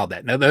they allowed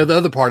that. Now, the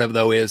other part of it,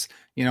 though, is,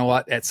 you know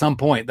what? At some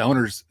point, the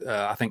owners,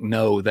 I think,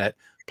 know that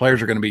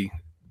players are going to be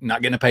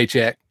not getting a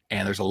paycheck,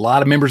 and there's a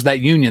lot of members of that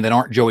union that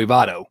aren't Joey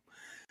Votto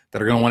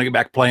that are going to want to get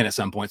back playing at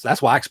some point. So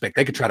that's why I expect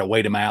they could try to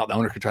wait him out. The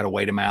owner could try to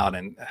wait him out,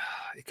 and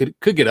it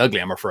could get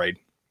ugly, I'm afraid.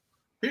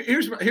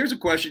 Here's a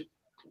question.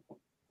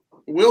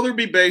 Will there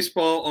be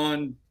baseball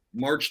on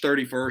March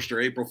 31st or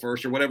April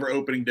 1st or whatever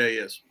opening day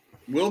is?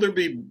 Will there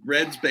be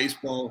Reds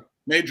baseball,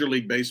 Major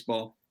League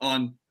Baseball,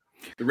 on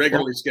the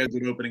regularly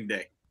scheduled opening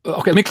day?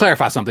 Okay, let me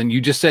clarify something.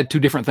 You just said two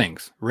different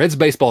things. Reds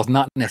baseball is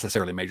not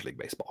necessarily Major League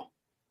Baseball.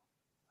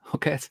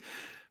 Okay,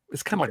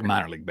 it's kind of like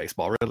minor league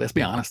baseball, really. Let's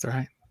be honest, all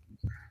right?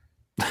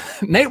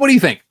 Nate, what do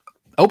you think?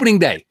 Opening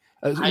day.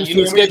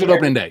 Scheduled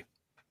opening day.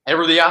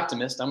 Ever the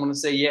optimist. I'm going to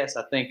say yes.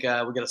 I think we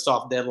got a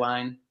soft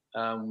deadline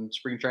when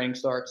spring training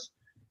starts.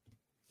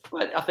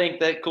 But I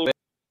think that cool.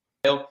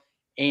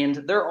 And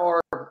there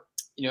are,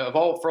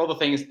 for all the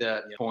things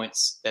that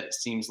points that it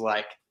seems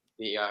like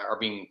they are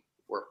being,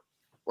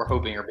 we're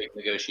hoping are being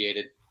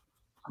negotiated,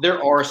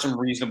 there are some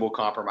reasonable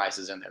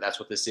compromises in there. That's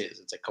what this is.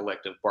 It's a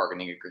collective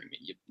bargaining agreement.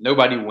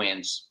 Nobody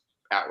wins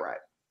outright.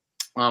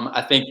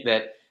 I think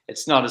that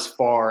it's not as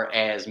far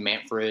as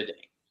Manfred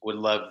would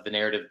love the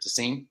narrative to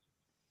seem.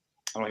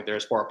 I don't think they're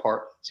as far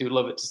apart as he would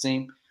love it to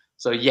seem.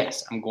 So,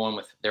 yes, I'm going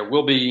with there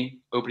will be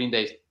opening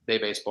day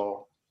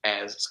baseball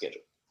as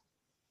scheduled.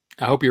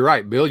 I hope you're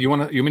right. Bill, you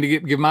want me to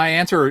give my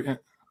answer?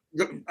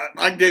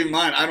 I gave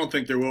mine. I don't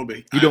think there will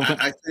be. You don't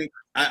think?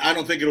 I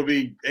don't think it'll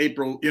be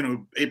April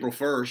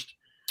 1st.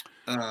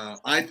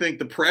 I think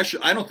the pressure.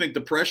 I don't think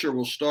the pressure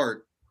will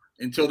start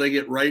until they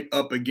get right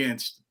up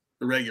against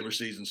the regular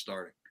season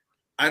starting.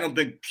 I don't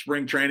think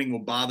spring training will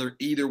bother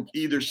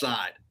either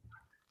side.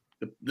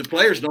 The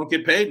players don't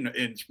get paid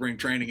in spring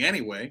training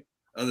anyway,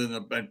 other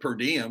than per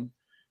diem,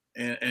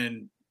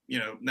 and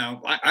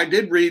now I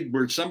did read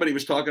where somebody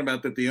was talking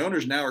about that the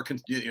owners now are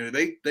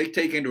they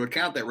take into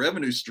account that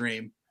revenue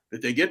stream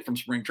that they get from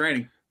spring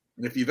training.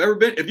 And if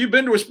you've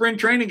been to a spring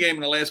training game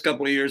in the last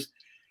couple of years,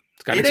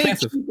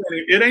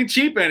 it ain't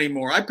cheap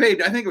anymore. I think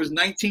it was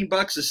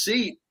 $19 a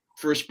seat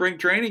for a spring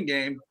training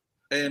game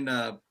in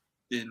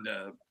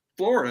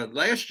Florida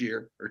last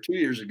year or 2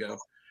 years ago.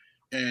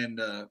 And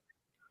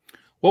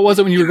what was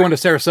it when you were going to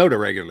Sarasota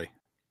regularly?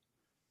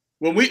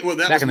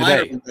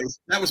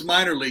 That was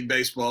minor league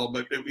baseball,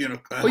 but you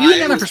went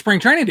down there for spring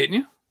training, didn't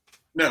you?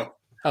 No.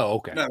 Oh,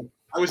 okay. No,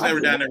 I was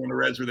never down there when the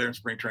Reds were there in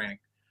spring training.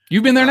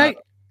 You've been there, Nate?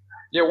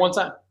 Yeah, one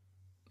time.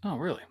 Oh,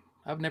 really?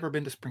 I've never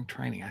been to spring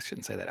training. I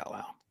shouldn't say that out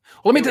loud.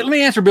 Well, let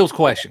me answer Bill's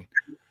question.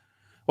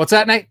 What's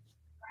that, Nate?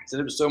 I said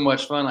it was so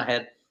much fun. I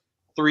had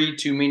 3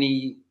 too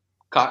many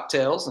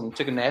cocktails and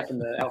took a nap in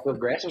the outfield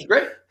grass. It was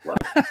great.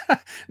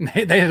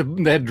 They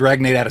had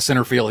dragged Nate out of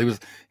center field. He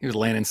was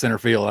laying in center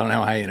field. I don't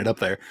know how he ended up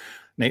there.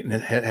 Nate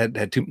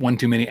had one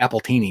too many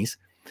Appletinis.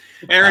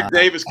 Eric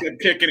Davis kept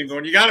kicking him,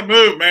 going, "You got to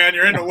move, man.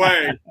 You're in the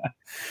way."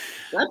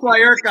 That's why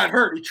Eric got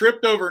hurt. He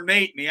tripped over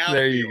Nate in the outfield.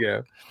 There you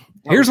go.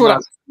 Here's what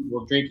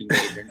I'm drinking.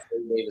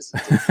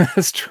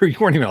 That's true. You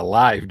weren't even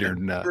alive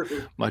during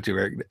much of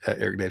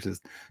Eric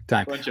Davis's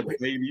time. Bunch of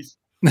babies.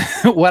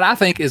 What I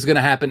think is going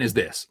to happen is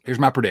this. Here's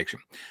my prediction.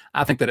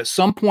 I think that at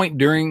some point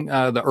during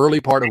the early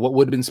part of what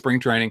would have been spring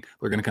training,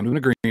 we're going to come to an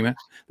agreement.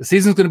 The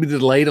season's going to be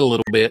delayed a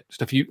little bit,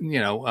 just a few,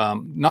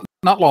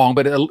 not long,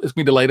 but it's going to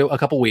be delayed a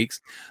couple weeks.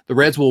 The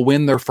Reds will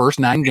win their first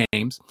 9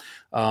 games.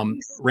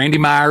 Randy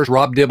Myers,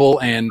 Rob Dibble,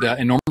 and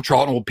Norman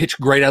Charlton will pitch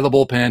great out of the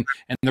bullpen,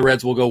 and the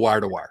Reds will go wire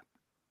to wire.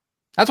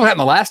 That's what happened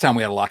the last time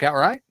we had a lockout,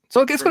 right?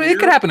 So it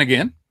could happen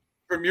again.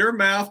 From your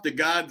mouth to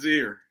God's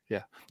ear.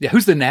 Yeah,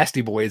 who's the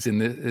nasty boys in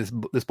this?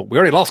 We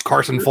already lost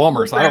Carson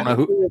Fulmer, so I don't know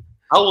who.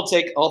 I will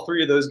take all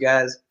 3 of those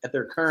guys at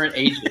their current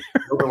ages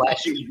over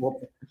last year's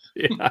bullpen.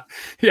 Yeah.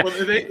 Well,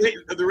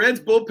 the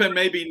Reds bullpen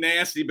may be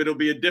nasty, but it'll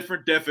be a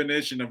different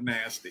definition of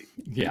nasty.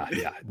 Yeah,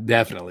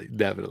 definitely.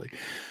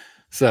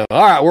 So,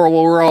 all right,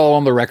 we're all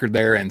on the record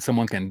there, and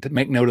someone can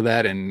make note of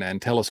that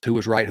and tell us who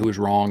was right, who was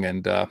wrong,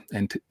 and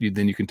then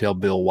you can tell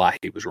Bill why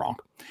he was wrong.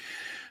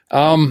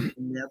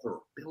 Never.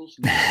 Bill's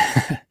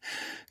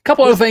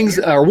couple other things,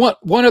 or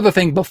one other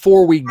thing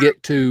before we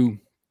get to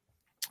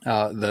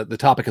the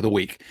topic of the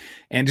week,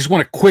 and just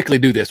want to quickly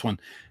do this one.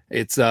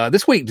 It's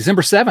this week,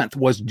 December 7th,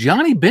 was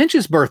Johnny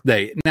Bench's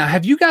birthday. Now,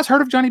 have you guys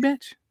heard of Johnny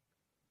Bench?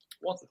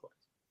 Once or twice.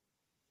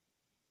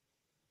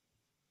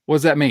 What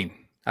does that mean?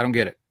 I don't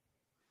get it.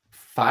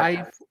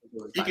 5?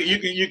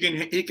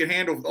 He can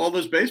handle all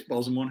those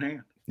baseballs in one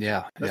hand.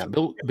 Yeah.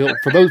 Bill.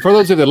 For those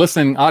of you that are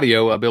listening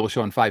audio, Bill was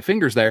showing 5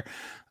 fingers there.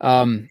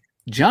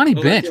 Johnny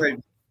Bench. Right.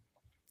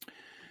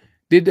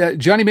 Did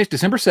Johnny Bench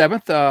December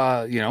 7th,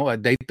 a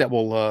date that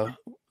will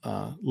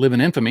live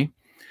in infamy.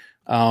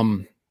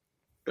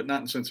 But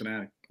not in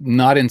Cincinnati.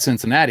 Not in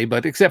Cincinnati,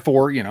 but except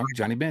for,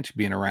 Johnny Bench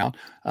being around.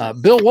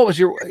 Bill, what was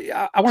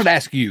I wanted to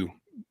ask you,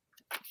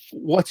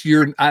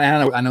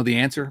 I know the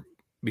answer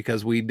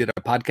because we did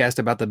a podcast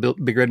about the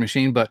Big Red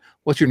Machine, but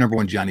what's your number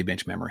one Johnny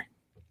Bench memory?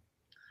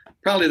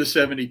 Probably the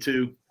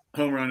 72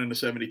 home run in the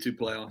 72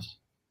 playoffs.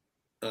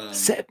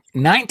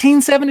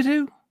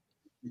 1972?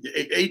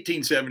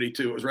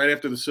 1872. It was right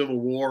after the Civil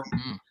War.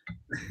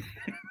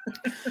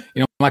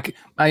 My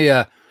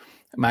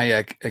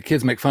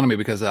kids make fun of me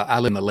because I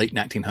live in the late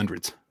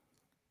 1900s.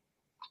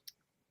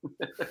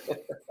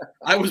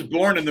 I was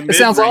born in the. It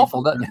sounds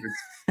awful, doesn't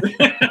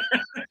it?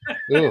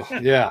 Oh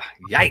yeah!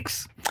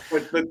 Yikes!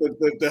 But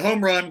the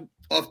home run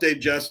off Dave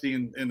Justy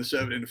in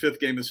the fifth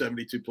game of the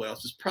 72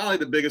 playoffs is probably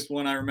the biggest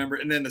one I remember,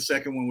 and then the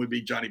second one would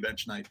be Johnny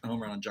Bench night, the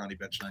home run on Johnny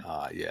Bench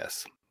night.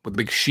 Yes, with the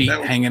big sheet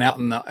hanging out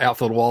in the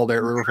outfield wall there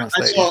at Riverfront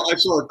Stadium. I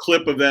saw a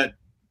clip of that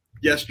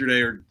yesterday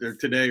or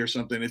today or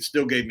something. It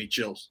still gave me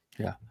chills.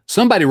 Yeah,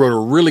 somebody wrote a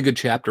really good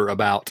chapter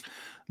about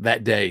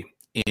that day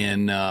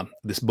in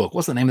this book.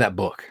 What's the name of that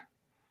book?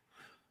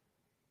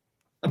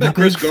 I bet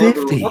Chris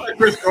Garber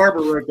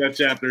wrote that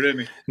chapter,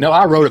 didn't he? No,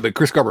 I wrote it, but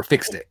Chris Garber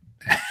fixed it.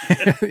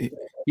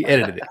 He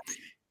edited it.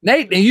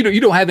 Nate, you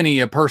don't have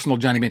any personal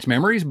Johnny Bench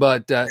memories,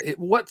 but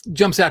what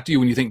jumps out to you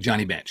when you think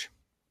Johnny Bench?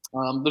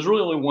 There's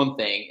really only one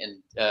thing,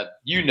 and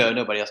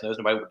nobody else knows.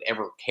 Nobody would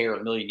ever care in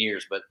a million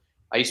years, but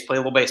I used to play a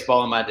little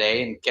baseball in my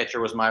day, and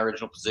catcher was my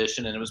original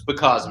position, and it was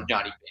because of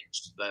Johnny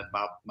Bench.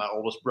 My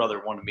oldest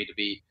brother wanted me to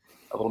be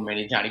a little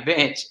mini Johnny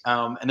Bench.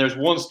 And there's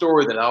one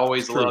story that I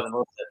always love and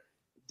love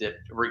to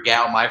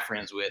regale my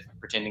friends with,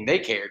 pretending they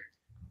cared,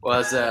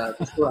 was I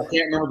can't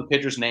remember the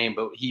pitcher's name,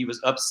 but he was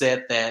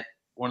upset that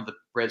one of the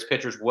Reds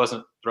pitchers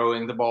wasn't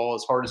throwing the ball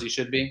as hard as he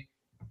should be,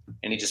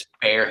 and he just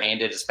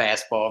barehanded his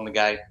fastball, and the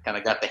guy kind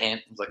of got the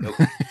hint. He was like,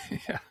 okay.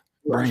 Yeah,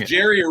 bring it.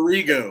 Jerry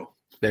Arrigo.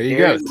 There you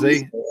go.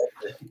 See?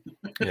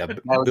 Yeah,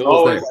 I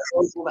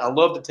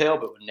love to tell,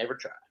 but would never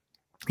try.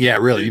 Yeah,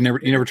 really. You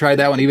never tried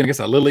that one, even against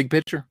a little league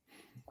pitcher?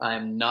 I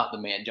am not the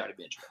man Johnny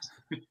Bench was.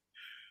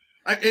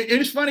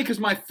 It's funny because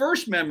my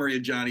first memory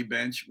of Johnny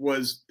Bench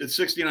was the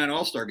 '69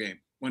 All-Star game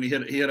when he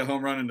hit a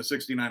home run in the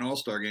 '69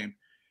 All-Star game,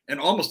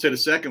 and almost hit a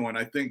second one.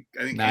 I think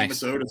nice.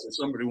 Amos Otis or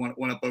somebody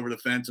went up over the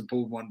fence and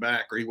pulled one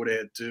back, or he would have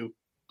had two.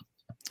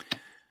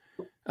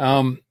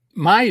 I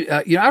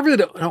really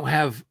don't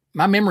have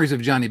my memories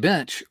of Johnny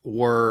Bench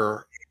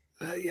were.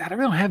 I really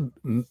don't have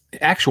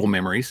actual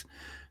memories,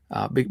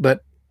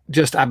 but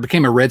just I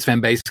became a Reds fan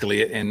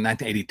basically in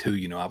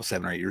 1982. I was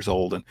 7 or 8 years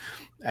old,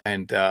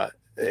 and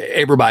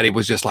everybody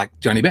was just like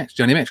Johnny Bench,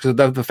 because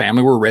the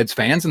family were Reds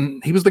fans,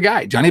 and he was the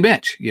guy, Johnny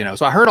Bench.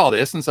 So I heard all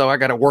this, and so I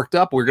got it worked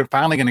up. We were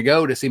finally going to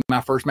go to see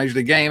my first major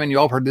league game, and you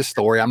all heard this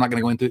story. I'm not going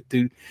to go into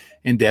too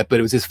in depth, but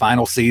it was his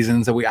final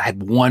season, so I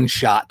had one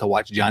shot to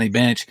watch Johnny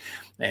Bench,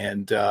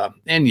 and so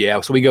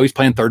we go. He's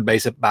playing third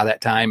base by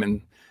that time,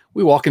 and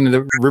we walk into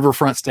the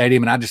Riverfront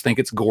Stadium, and I just think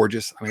it's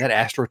gorgeous. I mean, that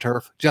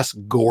AstroTurf, just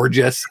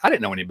gorgeous. I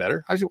didn't know any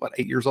better. I was,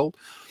 8 years old?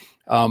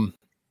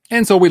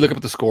 And so we look up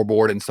at the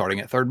scoreboard, and starting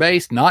at third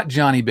base, not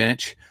Johnny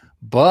Bench,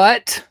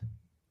 but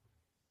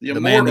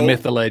the man, the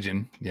myth, the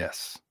legend.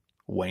 Yes,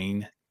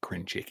 Wayne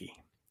Krynchicki.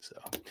 So,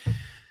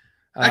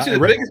 actually,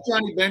 the biggest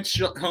Johnny Bench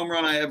home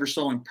run I ever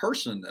saw in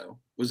person, though,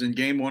 was in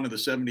Game 1 of the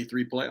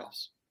 '73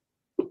 playoffs.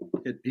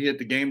 He hit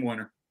the game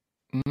winner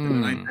in the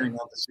ninth inning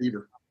off the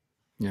Seaver.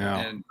 Yeah,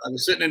 and I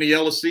was sitting in the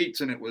yellow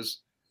seats, and it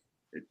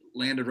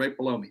landed right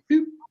below me.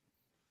 Boop.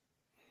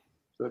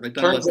 So it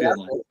turns out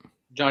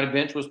Johnny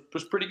Bench was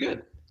pretty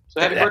good. So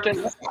happy birthday!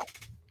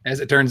 As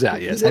it turns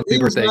out, yes. Happy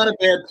birthday! He's not a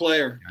bad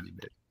player.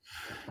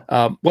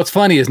 What's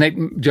funny is Nate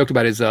joked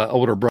about his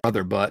older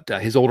brother, but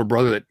his older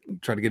brother that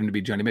tried to get him to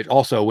be Johnny Bench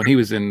also, when he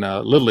was in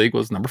Little League,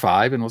 was number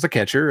 5 and was a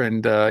catcher,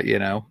 and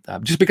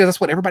just because that's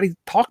what everybody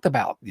talked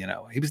about.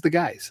 He was the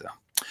guy. So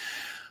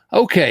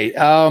okay.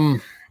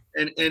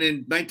 And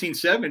in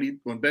 1970,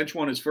 when Bench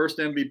won his first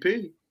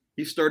MVP,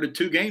 he started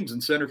 2 games in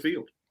center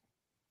field.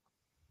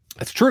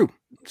 That's true.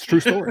 It's a true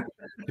story,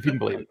 if you can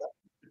believe it.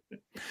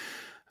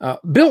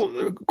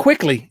 Bill,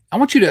 quickly, I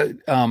want you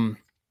to,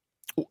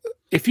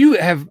 if you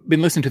have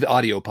been listening to the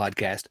audio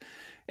podcast,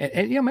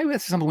 and maybe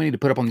that's something we need to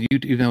put up on the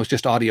YouTube, even though it's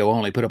just audio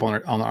only, put up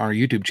on our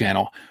YouTube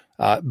channel.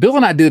 Bill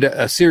and I did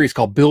a series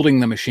called Building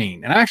the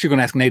Machine, and I'm actually going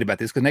to ask Nate about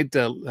this because Nate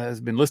has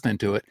been listening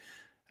to it.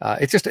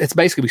 It's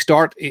basically we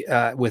start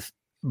with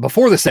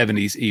before the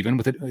 70s, even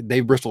with the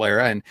Dave Bristol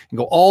era, and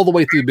go all the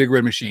way through the Big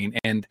Red Machine.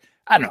 And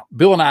I don't know,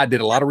 Bill and I did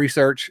a lot of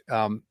research.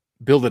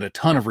 Bill did a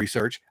ton of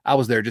research. I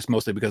was there just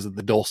mostly because of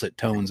the dulcet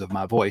tones of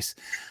my voice.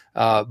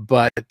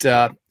 But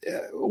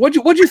what'd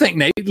you think,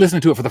 Nate,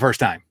 listening to it for the first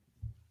time?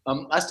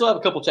 I still have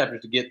a couple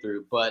chapters to get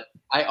through, but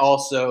I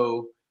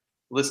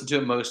listened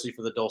to it mostly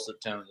for the dulcet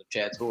tones of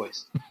Chad's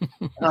voice.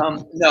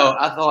 No,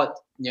 I thought.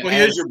 He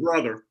is your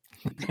brother.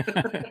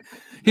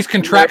 He's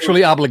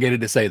contractually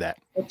obligated to say that.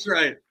 That's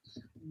right.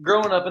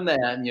 Growing up in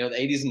that, the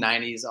 80s and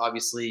 90s,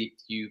 obviously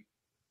you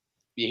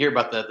you hear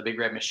about the Big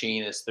Red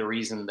Machine. It's the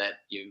reason that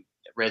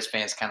Reds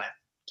fans kind of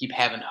keep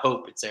having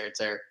hope. It's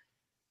their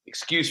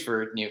excuse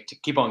for to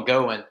keep on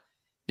going.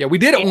 Yeah, we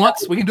did it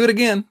once. We can do it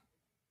again.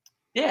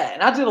 Yeah,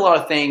 and I did a lot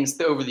of things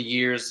over the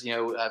years.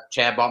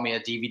 Chad bought me a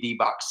DVD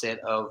box set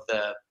of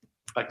the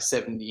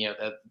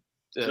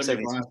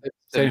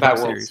 75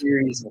 World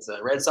Series with the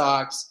Red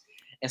Sox,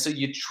 and so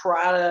you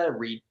try to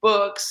read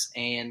books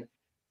and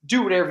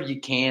do whatever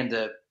you can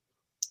to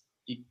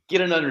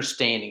get an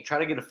understanding, try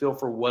to get a feel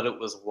for what it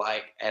was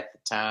like at the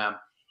time.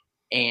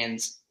 And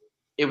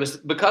it was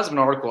because of an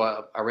article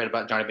I read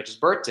about Johnny Bench's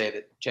birthday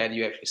that, Chad,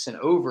 you actually sent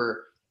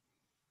over.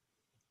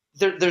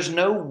 There's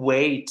no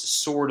way to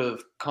sort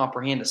of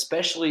comprehend,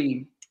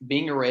 especially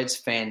being a Reds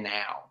fan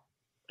now.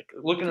 Like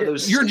looking at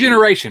those your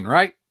generation,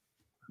 right?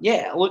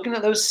 Yeah, looking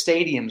at those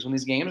stadiums when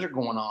these games are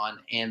going on,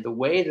 and the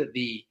way that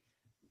the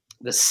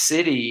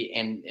city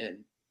and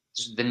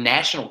the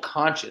national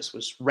conscience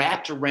was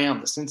wrapped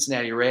around the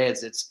Cincinnati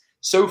Reds. It's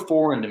so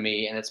foreign to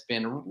me, and it's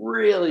been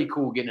really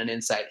cool getting an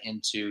insight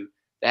into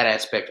that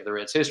aspect of the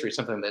Reds' history,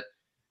 something that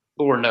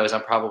Lord knows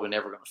I'm probably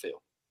never going to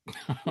feel.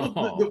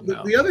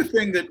 The other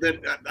thing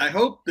that I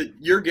hope that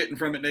you're getting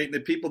from it, Nate, and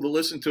the people that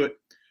listen to it,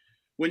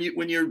 when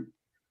you're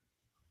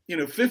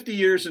 50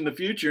 years in the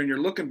future and you're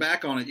looking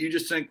back on it, you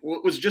just think, well,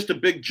 it was just a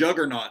big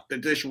juggernaut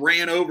that just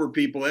ran over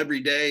people every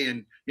day,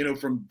 and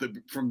from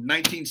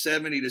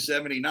 1970 to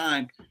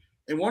 79.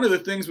 And one of the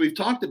things we've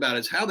talked about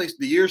is how the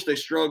years they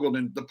struggled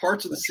and the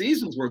parts of the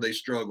seasons where they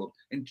struggled,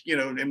 and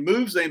and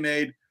moves they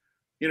made.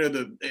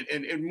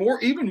 And more,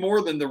 even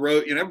more than the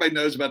Rose. Everybody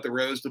knows about the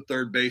Rose, the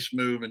third base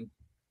move, and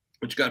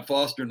which got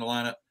Foster in the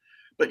lineup.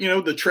 But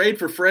the trade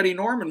for Freddie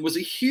Norman was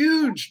a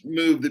huge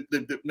move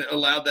that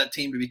allowed that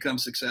team to become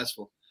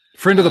successful.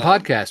 Friend of the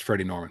podcast,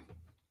 Freddie Norman.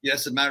 Yes,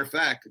 as a matter of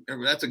fact,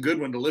 that's a good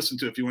one to listen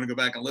to if you want to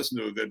go back and listen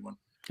to a good one.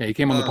 Yeah, he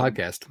came on the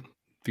podcast a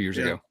few years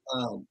ago.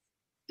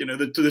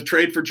 The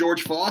trade for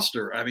George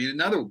Foster. I mean,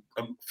 another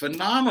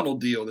phenomenal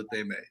deal that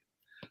they made.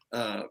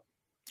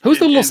 Who's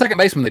the little second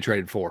baseman they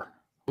traded for?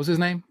 What's his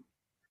name?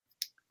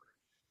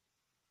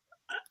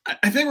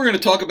 I think we're going to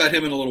talk about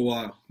him in a little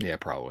while. Yeah,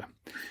 probably.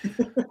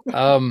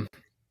 But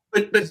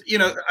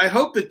I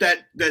hope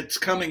that's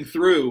coming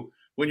through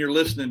when you're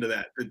listening to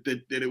that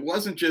it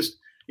wasn't just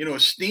a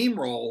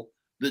steamroll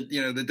that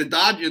the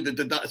Dodgers,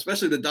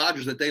 especially the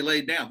Dodgers, that they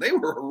laid down. They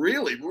were a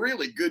really,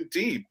 really good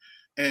team,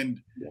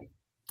 and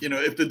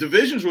if the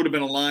divisions would have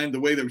been aligned the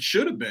way they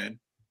should have been,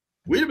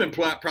 we'd have been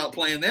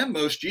playing them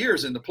most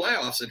years in the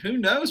playoffs, and who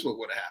knows what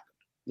would have happened.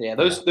 Yeah,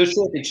 those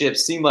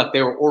championships seemed like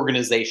they were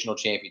organizational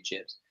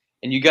championships.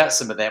 And you got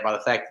some of that by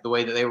the fact that the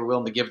way that they were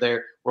willing to give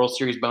their World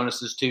Series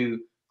bonuses to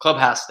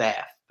clubhouse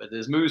staff. But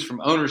there's moves from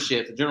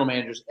ownership, the general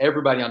managers,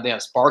 everybody on down,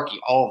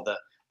 Sparky, all of the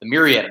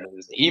myriad of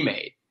moves that he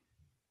made,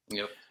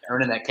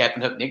 earning that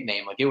Captain Hook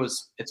nickname. Like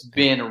it's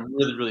been a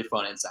really, really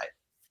fun insight.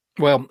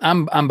 Well,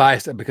 I'm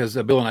biased because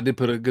Bill and I did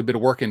put a good bit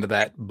of work into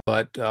that,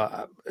 but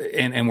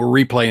and we're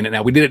replaying it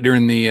now. We did it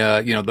during the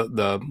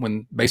the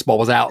when baseball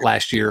was out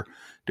last year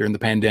during the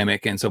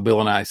pandemic, and so Bill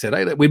and I said,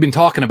 hey, we've been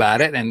talking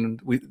about it, and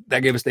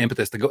that gave us the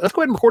impetus to go. Let's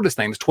go ahead and record this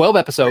thing. It's 12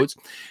 episodes,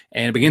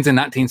 and it begins in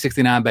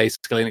 1969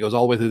 basically, and it goes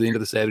all the way through the end of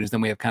the 70s. Then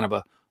we have kind of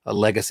a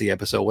legacy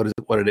episode.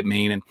 What did it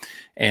mean?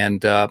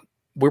 And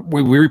we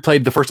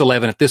replayed the first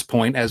 11 at this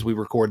point as we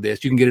record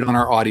this. You can get it on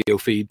our audio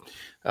feed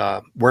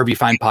wherever you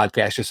find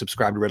podcasts. Just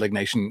subscribe to Red Leg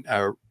Nation.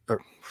 I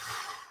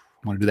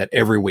want to do that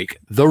every week.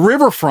 The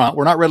Riverfront.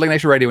 We're not Red Leg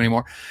Nation Radio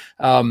anymore,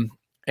 and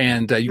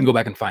you can go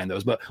back and find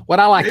those. But what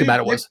I liked about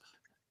it was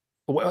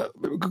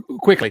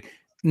quickly.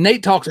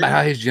 Nate talks about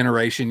how his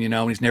generation,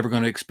 and he's never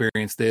going to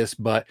experience this.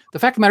 But the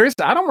fact of the matter is,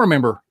 I don't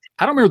remember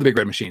the Big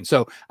Red Machine.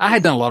 So I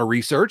had done a lot of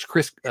research,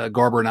 Chris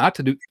Garber and I,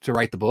 to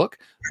write the book.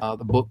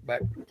 The book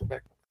back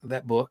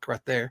that book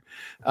right there,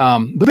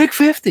 the Big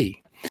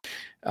 50.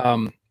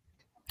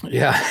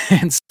 Yeah,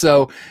 and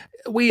so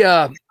we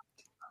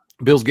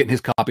Bill's getting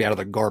his copy out of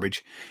the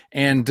garbage,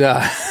 and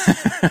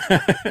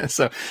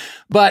so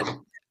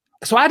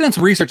I done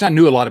some research. I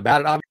knew a lot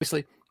about it,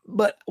 obviously.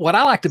 But what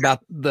I liked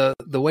about the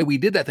way we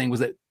did that thing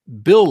was that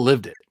Bill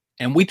lived it,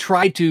 and we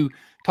tried to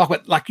talk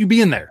about like you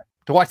being there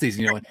to watch these,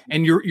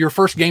 and your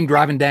first game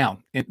driving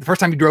down, and the first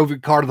time you drove your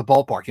car to the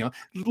ballpark,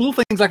 little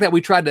things like that. We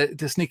tried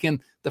to sneak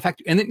in the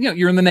fact, and then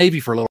you're in the Navy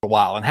for a little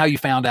while, and how you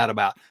found out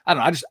about. I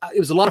don't know. It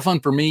was a lot of fun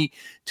for me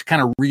to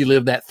kind of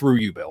relive that through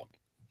you, Bill.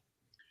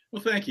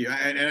 Well, thank you,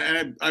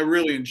 and I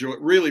really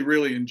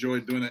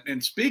enjoyed doing it.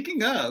 And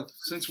speaking of,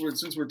 since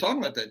we're talking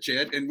about that,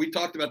 Chad, and we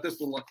talked about this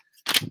a lot.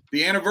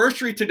 The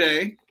anniversary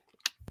today,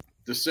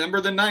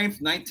 December the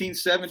 9th,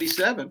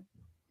 1977,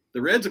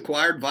 the Reds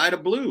acquired Vida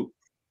Blue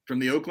from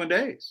the Oakland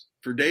A's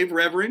for Dave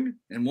Revering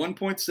and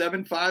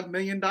 $1.75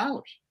 million.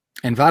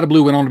 And Vida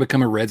Blue went on to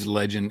become a Reds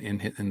legend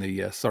in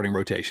the starting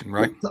rotation,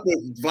 right?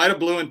 Vida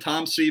Blue and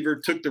Tom Seaver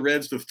took the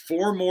Reds to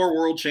 4 more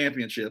World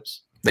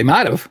Championships. They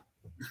might have,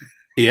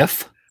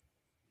 if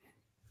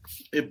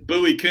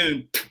Bowie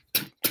Kuhn.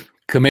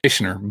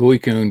 Commissioner Bowie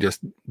Kuhn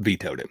just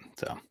vetoed it.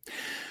 So.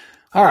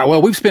 All right.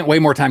 Well, we've spent way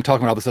more time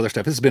talking about all this other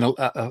stuff. This has been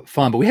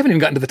fun, but we haven't even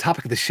gotten to the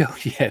topic of the show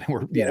yet.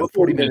 We're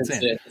 40 minutes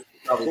in.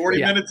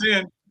 40 minutes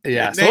in.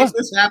 Yeah. Nate,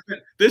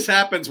 this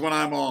happens when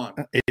I'm on.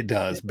 It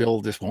does.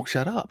 Bill just won't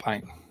shut up.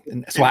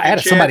 So I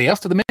added somebody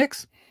else to the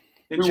mix.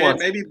 And Chad,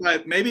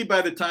 maybe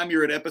by the time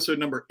you're at episode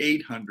number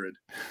 800,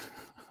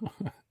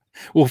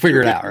 we'll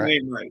figure it out.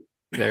 Right? Right.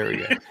 There we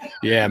go.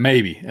 Yeah,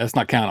 maybe. Let's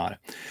not count on it.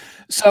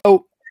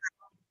 So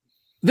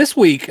this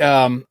week,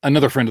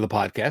 another friend of the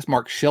podcast,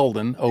 Mark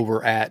Sheldon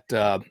over at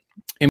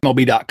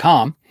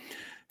MLB.com,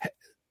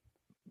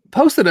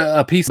 posted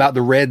a piece about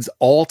the Reds'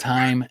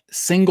 all-time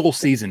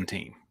single-season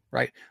team,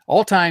 right?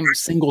 All-time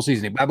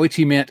single-season team, by which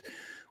he meant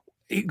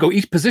go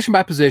each position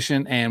by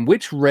position and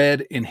which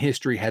Red in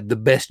history had the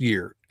best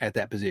year at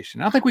that position.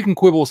 And I think we can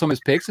quibble with some of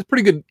his picks. It's a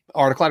pretty good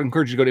article. I'd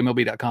encourage you to go to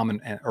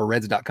MLB.com or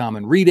Reds.com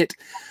and read it.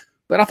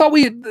 But I thought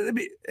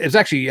it was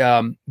actually,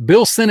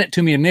 Bill sent it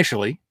to me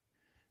initially.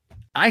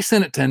 I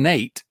sent it to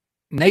Nate.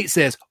 Nate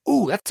says,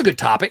 "Ooh, that's a good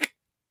topic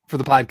for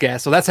the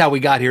podcast." So that's how we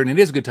got here. And it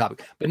is a good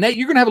topic. But Nate,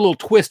 you're going to have a little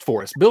twist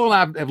for us. Bill and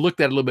I have looked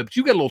at it a little bit, but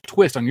you got a little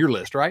twist on your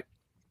list, right?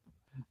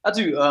 I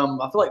do.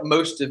 I feel like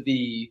most of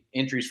the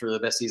entries for the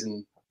best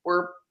season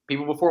were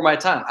people before my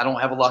time. I don't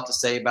have a lot to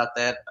say about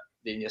that,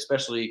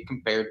 especially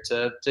compared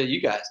to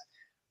you guys.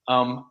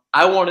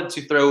 I wanted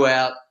to throw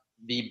out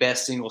the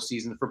best single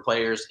season for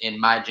players in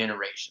my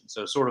generation.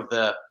 So sort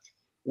of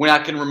when I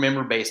can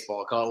remember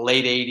baseball, call it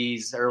late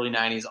 80s, early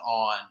 90s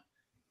on.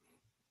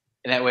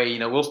 And that way,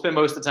 we'll spend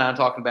most of the time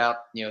talking about,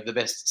 the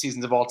best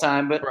seasons of all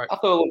time. But right. I'll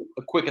throw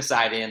a quick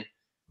aside in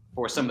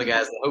for some of the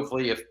guys that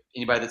hopefully if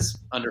anybody that's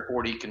under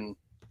 40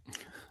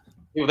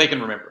 they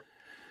can remember.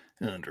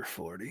 Under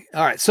 40.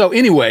 All right. So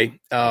anyway,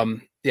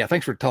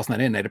 thanks for tossing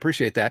that in, Nate.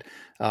 Appreciate that.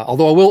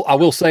 Although I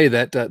will say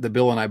that the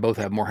Bill and I both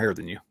have more hair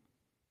than you.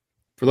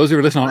 For those who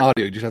are listening on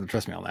audio, you just have to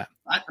trust me on that.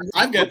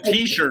 I've got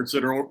T-shirts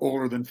that are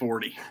older than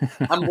 40.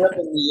 I'm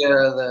repping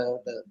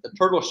the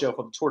turtle shell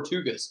from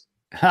Tortugas.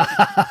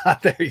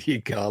 There you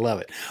go. I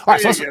love it. All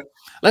right, so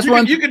let's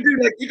run. You can do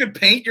like you can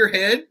paint your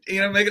head,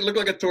 make it look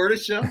like a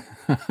tortoise shell.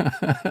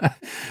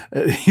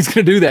 He's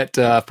going to do that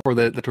for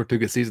the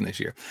Tortuga season this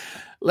year.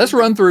 Let's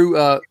run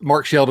through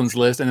Mark Sheldon's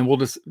list, and then we'll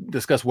just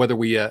discuss whether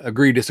we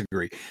agree or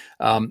disagree.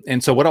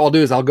 And so what I'll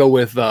do is I'll go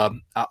with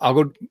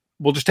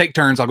we'll just take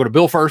turns. I'll go to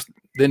Bill first,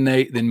 then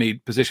Nate, then me,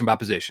 position by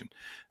position.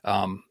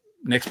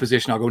 Next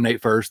position, I'll go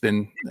Nate first,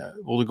 then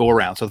we'll go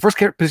around. So the first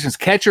position is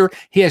catcher.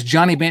 He has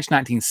Johnny Bench,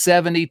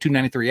 1970,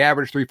 293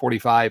 average,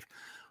 345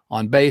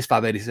 on base,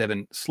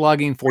 587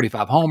 slugging,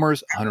 45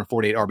 homers,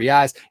 148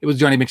 RBIs. It was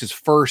Johnny Bench's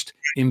first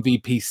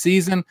MVP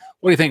season.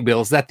 What do you think,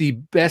 Bill? Is that the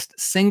best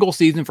single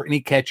season for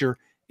any catcher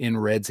in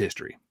Reds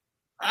history?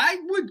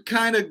 I would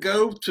kind of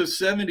go to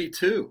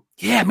 72.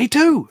 Yeah, me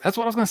too. That's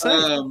what I was going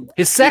to say.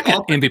 His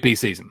second MVP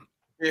season.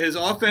 His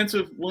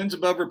offensive wins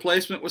above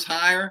replacement was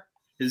higher.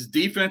 His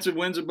defensive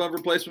wins above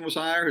replacement was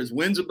higher. His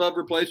wins above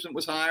replacement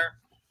was higher.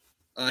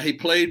 He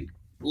played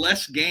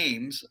less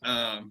games,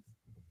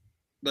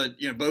 but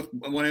both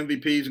won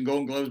MVPs and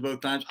Golden Gloves both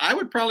times. I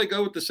would probably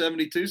go with the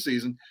 72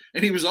 season,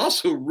 and he was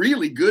also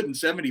really good in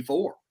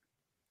 74.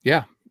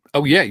 Yeah.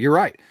 Oh, yeah, you're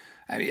right.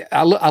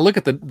 I look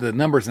at the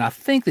numbers, and I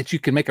think that you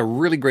can make a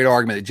really great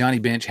argument that Johnny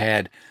Bench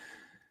had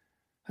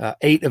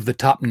 8 of the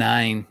top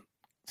 9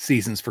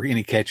 seasons for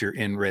any catcher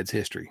in Reds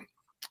history.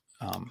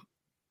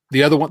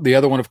 The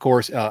other one, of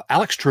course,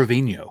 Alex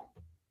Trevino.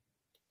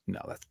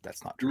 No,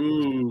 that's not true.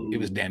 Ooh. It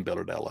was Dan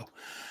Bildordello.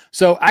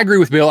 So I agree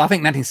with Bill. I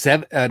think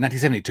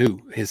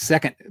 1972,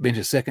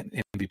 Bench's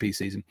second MVP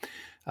season.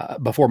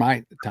 Before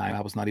my time,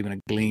 I was not even a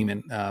gleam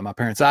in my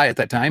parents' eye at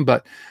that time.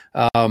 But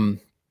I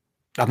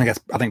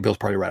think Bill's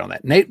probably right on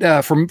that.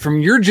 Nate, from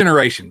your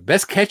generation,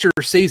 best catcher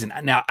season.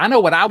 Now I know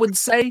what I would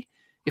say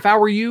if I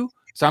were you.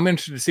 So I'm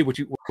interested to see what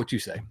you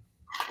say.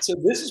 So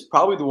this is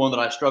probably the one that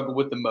I struggle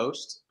with the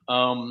most.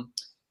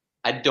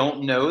 I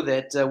don't know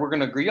that we're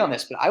going to agree on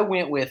this, but I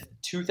went with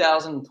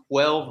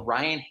 2012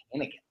 Ryan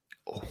Hanigan.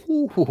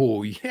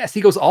 Oh, yes.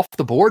 He goes off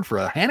the board for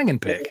a Hanigan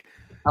pick.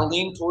 I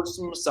lean towards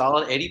some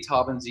solid Eddie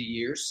Taubensee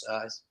years.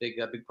 It's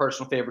a big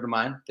personal favorite of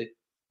mine. That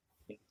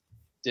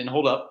didn't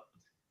hold up.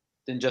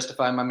 Didn't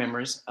justify my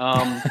memories.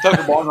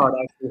 Tucker Barnhart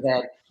actually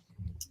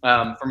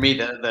had, for me,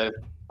 the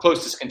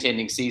closest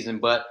contending season,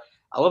 but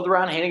I love the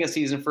Ryan Hanigan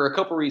season for a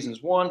couple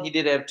reasons. One, he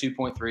did have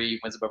 2.3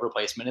 wins above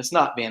replacement. It's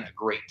not been a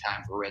great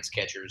time for Reds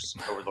catchers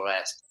over the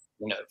last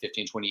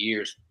 15, 20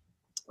 years.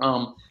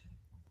 But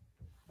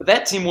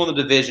that team won the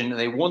division, and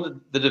they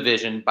won the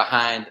division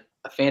behind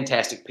a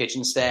fantastic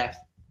pitching staff.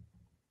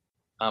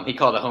 He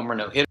caught a home run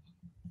no-hitter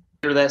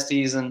that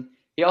season.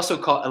 He also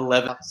caught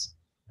 11 outs.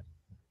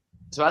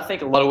 So I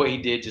think a lot of what he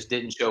did just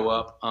didn't show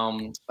up.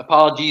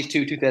 Apologies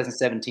to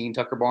 2017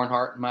 Tucker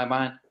Barnhart in my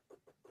mind.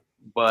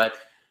 But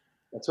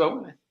that's what I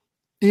went with.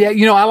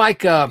 Yeah, I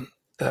like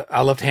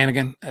I loved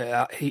Hanigan.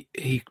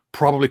 He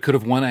probably could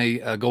have won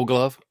a Gold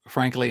Glove,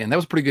 frankly, and that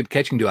was a pretty good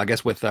catching duo, I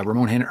guess, with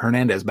Ramon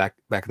Hernandez back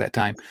at that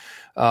time.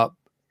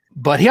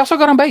 But he also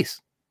got on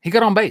base. He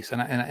got on base,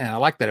 and I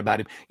like that about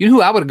him. You know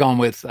who I would have gone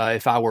with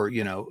if I were,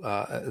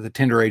 the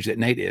tender age that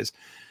Nate is?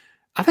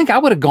 I think I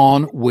would have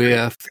gone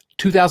with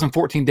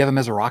 2014 Devin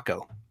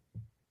Mesoraco.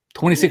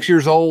 26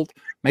 years old,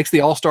 makes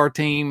the All-Star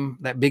team.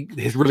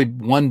 His really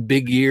one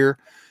big year.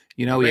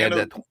 He had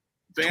that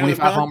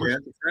 25 homers.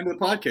 Friend of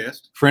the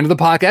podcast. Friend of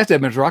the podcast.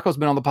 Devin Mesoraco's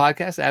been on the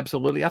podcast.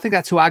 Absolutely. I think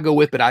that's who I go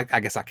with, but I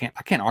guess I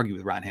can't argue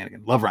with Ryan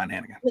Hanigan. Love Ryan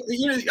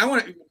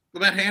Hanigan.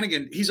 About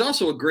Hanigan, he's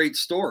also a great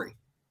story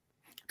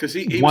because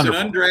he was an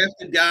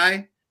undrafted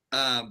guy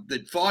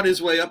that fought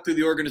his way up through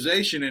the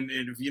organization. And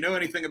if you know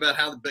anything about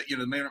how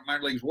the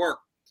minor leagues work,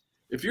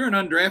 if you're an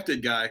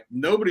undrafted guy,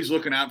 nobody's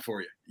looking out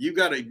for you. You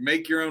got to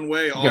make your own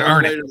way all the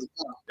way to the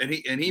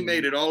top. And he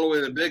made it all the way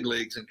to the big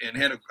leagues and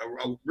had a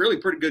really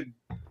pretty good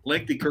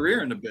lengthy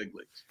career in the big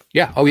leagues.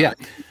 Yeah. Oh yeah.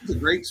 It's a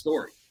great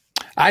story.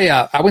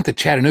 I went to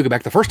Chattanooga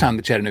back the first time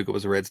that Chattanooga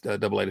was a Reds AA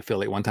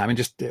affiliate one time, and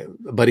just a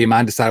buddy of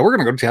mine decided we're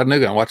going to go to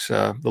Chattanooga and watch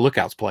the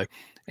Lookouts play.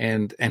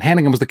 And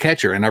Hanigan was the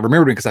catcher, and I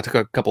remembered him because I took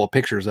a couple of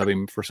pictures of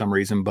him for some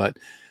reason. But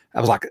I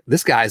was like,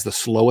 this guy is the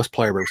slowest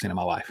player I've ever seen in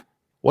my life.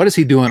 What is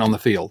he doing on the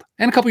field?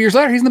 And a couple of years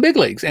later, he's in the big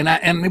leagues, and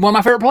one of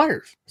my favorite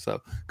players.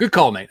 So good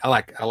call, Nate. I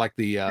like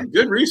the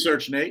good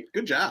research, Nate.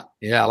 Good job.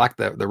 Yeah, I like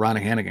the Ryan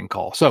Hanigan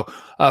call. So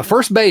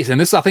first base,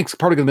 and this I think is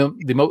probably going to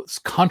be the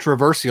most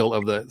controversial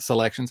of the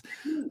selections.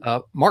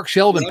 Mark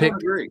Sheldon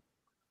picked. Agree.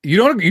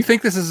 You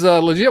think this is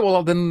legit?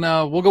 Well, then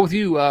we'll go with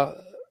you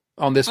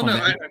on this one.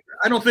 No,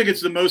 I don't think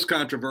it's the most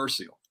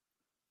controversial.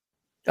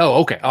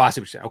 Oh, okay. Oh, I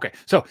see what you're saying. Okay.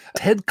 So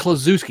Ted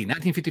Kluszewski,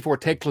 1954,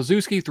 Ted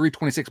Kluszewski,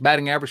 326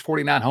 batting average,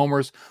 49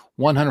 homers,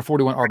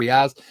 141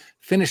 RBIs.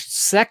 Finished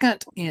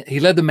second. He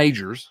led the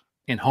majors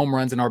in home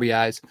runs and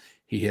RBIs.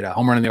 He hit a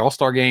home run in the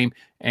All-Star game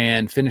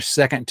and finished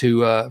second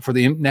for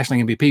the National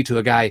MVP to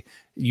a guy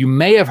you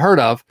may have heard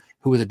of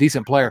who was a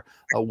decent player,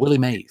 Willie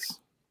Mays.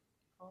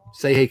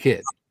 Say hey,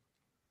 kid.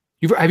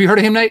 Have you heard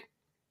of him, Nate?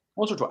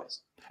 Once or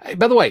twice. Hey,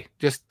 by the way,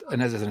 just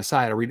as an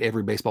aside, I read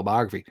every baseball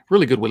biography.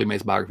 Really good Willie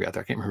Mays biography out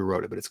there. I can't remember who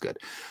wrote it, but it's good.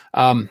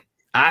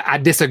 I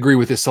disagree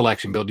with this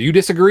selection, Bill. Do you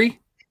disagree?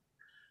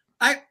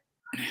 I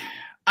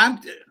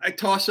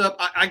toss up.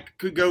 I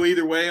could go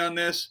either way on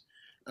this.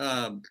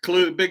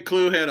 Big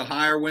Clue had a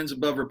higher wins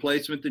above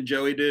replacement than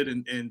Joey did,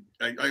 and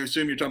I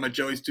assume you're talking about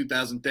Joey's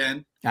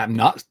 2010. I'm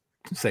not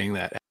saying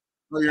that.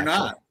 Oh, you're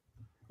not.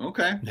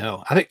 Okay.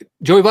 No, I think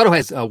Joey Votto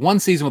has one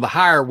season with a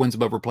higher wins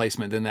above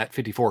replacement than that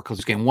 54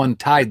 Kluszewski game. One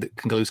tied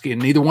Kluszewski, and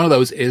neither one of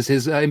those is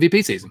his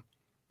MVP season.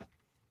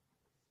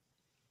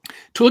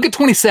 To look at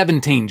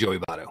 2017, Joey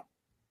Votto,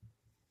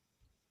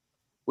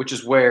 which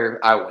is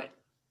where I went.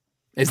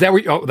 Is that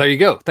where? Oh, there you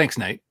go. Thanks,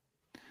 Nate.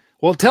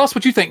 Well, tell us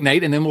what you think,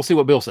 Nate, and then we'll see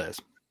what Bill says.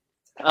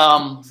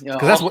 Because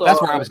that's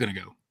where I was going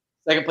to go.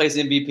 Second place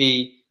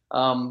MVP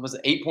was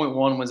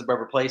 8.1 wins above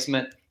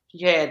replacement.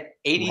 He had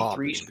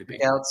 83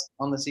 strikeouts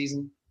on the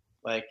season.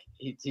 Like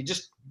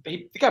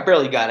the guy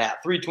barely got out.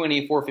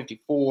 320,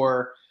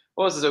 454.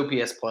 What was his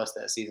OPS plus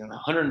that season?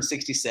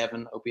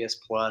 167 OPS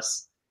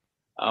plus.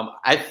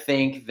 I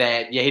think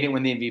that he didn't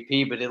win the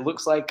MVP, but it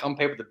looks like on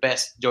paper the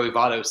best Joey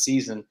Votto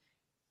season.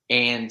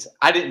 And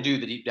I didn't do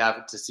the deep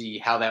dive to see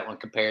how that one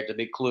compared to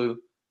Big Clue.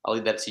 I'll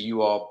leave that to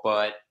you all,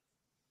 but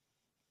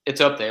it's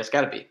up there. It's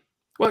got to be.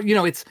 Well,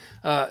 it's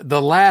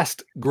the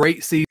last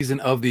great season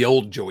of the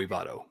old Joey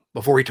Votto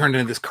before he turned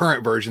into this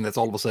current version that's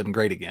all of a sudden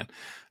great again.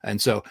 And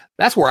so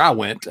that's where I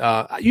went.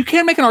 You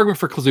can make an argument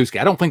for Kluszewski.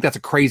 I don't think that's a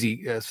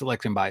crazy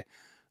selection by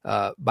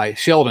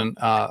Sheldon.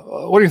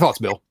 What are your thoughts,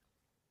 Bill?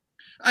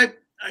 I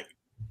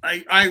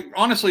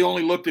honestly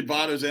only looked at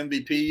Votto's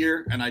MVP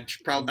year, and I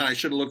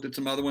should have looked at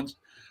some other ones.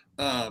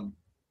 The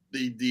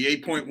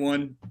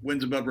 8.1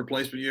 wins above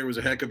replacement year was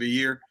a heck of a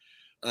year.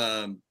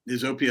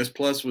 His OPS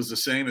plus was the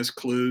same as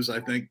Clue's, I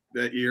think,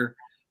 that year.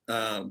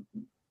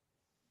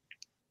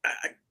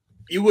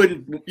 You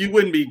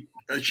wouldn't be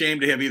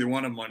ashamed to have either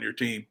one of them on your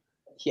team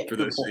for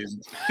those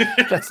seasons.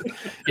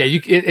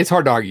 It's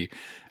hard to argue.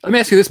 Let me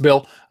ask you this,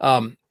 Bill.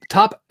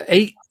 Top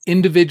 8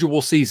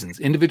 individual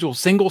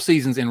single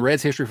seasons in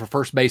Reds history for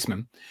first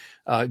baseman.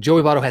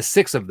 Joey Votto has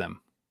 6 of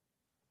them.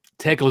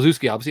 Ted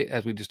Kluszewski, obviously,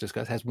 as we just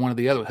discussed, has one of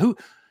the other.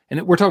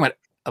 And we're talking about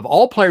of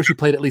all players who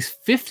played at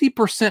least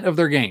 50% of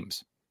their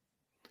games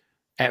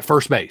at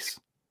first base.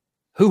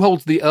 Who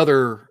holds the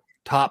other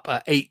top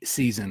 8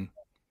 season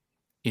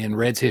in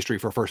Reds history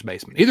for first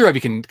baseman? Either of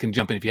you can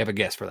jump in if you have a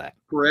guess for that.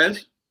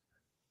 Perez?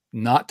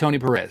 Not Tony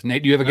Perez.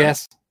 Nate, do you have a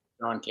guess?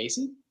 Sean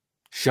Casey?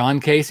 Sean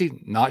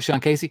Casey? Not Sean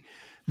Casey.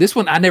 This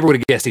one I never would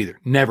have guessed either.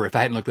 Never, if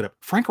I hadn't looked it up.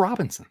 Frank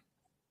Robinson.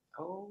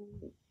 Oh.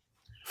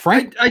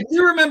 Frank. I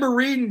do remember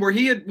reading where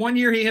he had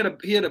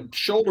a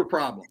shoulder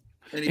problem.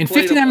 And in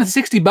 59 and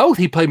 60 both,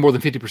 he played more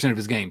than 50% of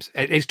his games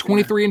at age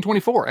 23 and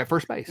 24 at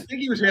first base. I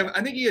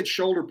think he had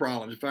shoulder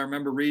problems, if I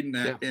remember reading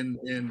that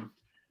in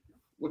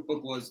what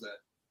book was that?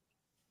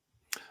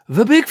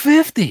 The Big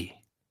 50.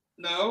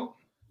 No,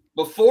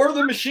 Before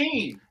the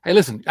Machine. Hey,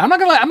 listen, I'm not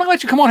gonna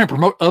let you come on here and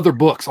promote other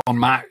books on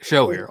my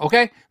show here.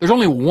 Okay, there's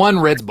only one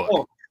Reds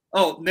book.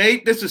 Oh,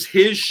 Nate, this is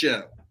his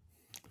show.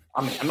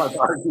 I mean, I'm not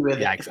arguing with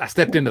it. Yeah, I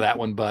stepped into that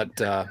one,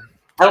 but I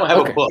don't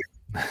have a book.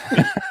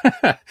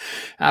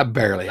 I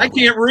barely. I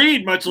can't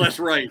read, much less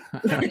write.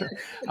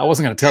 I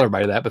wasn't going to tell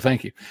everybody that, but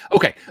thank you.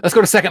 Okay, let's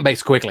go to second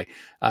base quickly.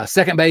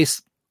 Second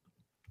base,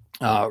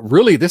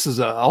 really, this is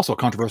also a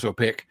controversial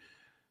pick.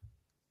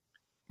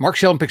 Mark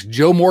Sheldon picks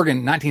Joe Morgan,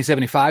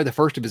 1975, the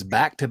first of his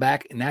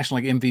back-to-back National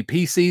League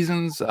MVP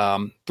seasons.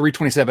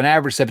 327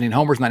 average, 17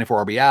 homers,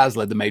 94 RBIs,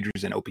 led the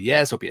majors in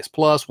OPS, OPS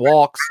plus,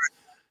 walks,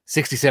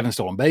 67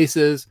 stolen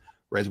bases.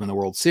 Reds win the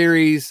World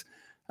Series.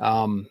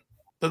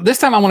 This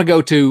time I want to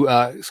go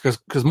to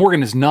because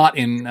Morgan is not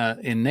in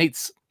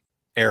Nate's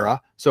era.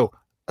 So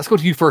let's go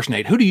to you first,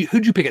 Nate.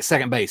 Who'd you pick at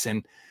second base?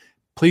 And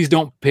please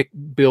don't pick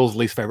Bill's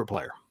least favorite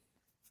player.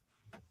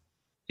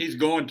 He's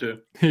going to.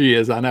 He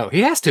is. I know. He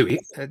has to.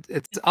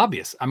 It's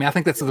obvious. I mean, I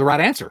think that's the right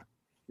answer.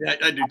 Yeah,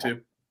 I do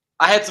too.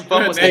 I had some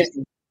fun with it,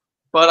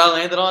 but I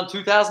landed on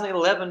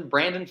 2011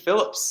 Brandon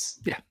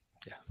Phillips. Yeah.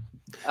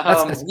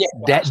 That's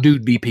that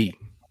dude BP.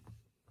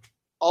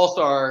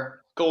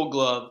 All-Star, Gold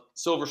Glove,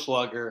 Silver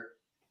Slugger.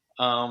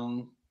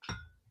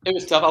 It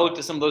was tough. I looked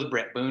at some of those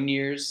Brett Boone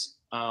years.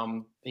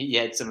 He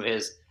had some of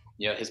his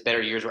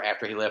better years were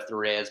after he left the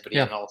Reds, but he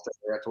had an All-Star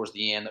there towards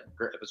the end.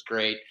 It was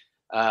great.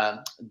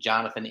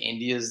 Jonathan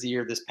India's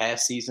year this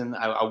past season,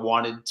 I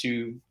wanted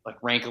to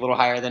rank a little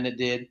higher than it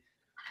did,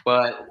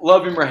 but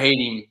love him or hate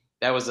him,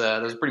 that was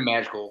a pretty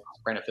magical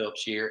Brandon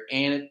Phillips year,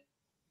 and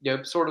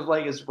it sort of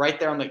is right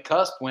there on the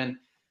cusp when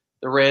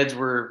the Reds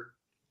were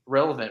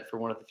relevant for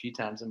one of the few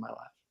times in my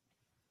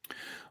life.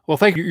 Well,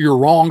 thank you. You're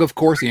wrong, of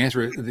course.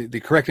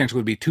 The correct answer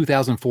would be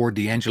 2004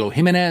 D'Angelo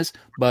Jimenez.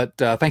 But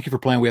thank you for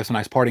playing. We have some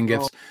nice parting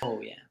gifts.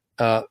 Oh yeah.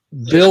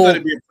 Bill,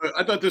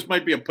 I thought this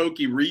might be a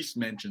Pokey Reese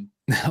mention.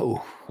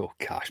 Oh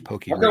gosh,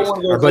 Pokey Reese.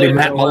 Our buddy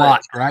Matt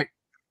Malott, right?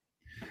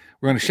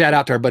 We're going to shout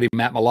out to our buddy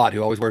Matt Malott,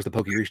 who always wears the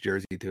Pokey Reese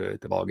jersey to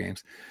the ball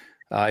games.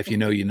 If you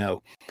know, you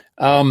know.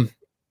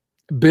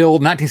 Bill,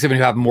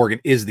 1975 Morgan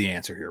is the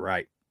answer here,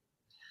 right?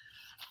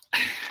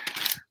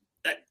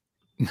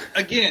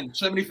 Again,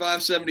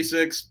 75,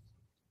 76,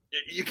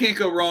 you can't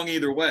go wrong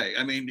either way.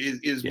 I mean,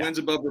 his wins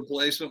above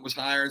replacement was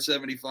higher in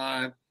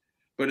 75,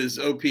 but his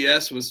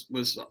OPS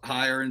was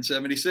higher in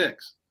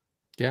 76.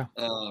 Yeah.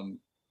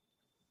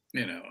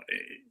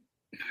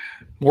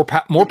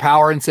 More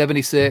power in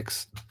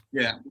 76.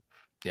 Yeah.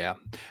 Yeah.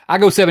 I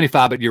go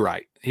 75, but you're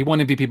right. He won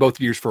MVP both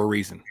years for a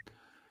reason.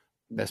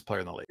 Best player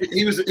in the league.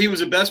 He was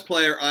the best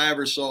player I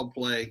ever saw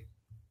play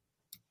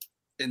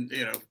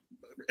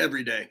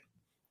every day.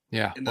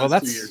 Yeah, well,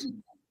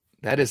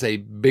 that is a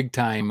big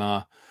time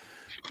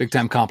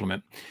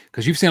compliment,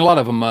 because you've seen a lot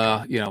of them.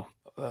 A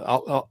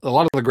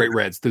lot of the great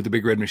Reds through the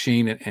Big Red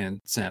Machine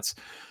and since.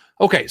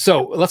 Okay,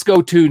 so let's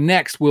go to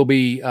next. Will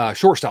be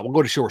shortstop. We'll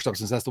go to shortstop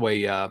since that's the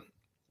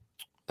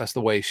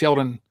way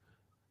Sheldon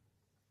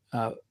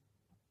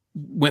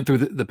went through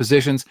the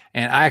positions,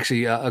 and I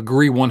actually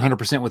agree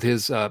 100% with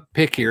his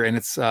pick here, and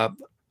it's a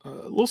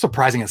little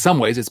surprising in some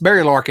ways. It's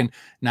Barry Larkin,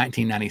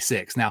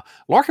 1996. Now,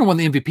 Larkin won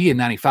the MVP in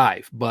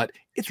 95, but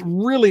it's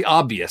really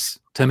obvious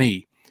to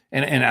me,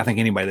 and I think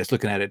anybody that's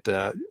looking at it,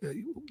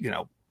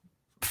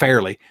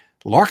 fairly,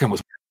 Larkin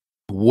was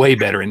way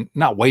better, and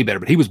not way better,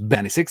 but he was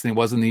 96 than he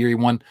was in the year he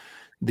won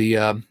the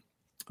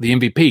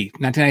MVP.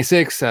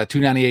 1996,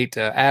 298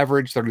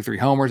 average, 33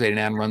 homers,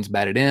 89 runs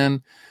batted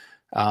in.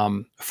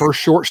 First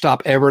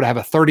shortstop ever to have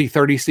a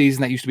 30-30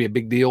 season. That used to be a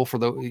big deal for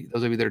those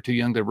of you that are too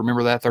young to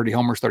remember that. 30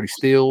 homers, 30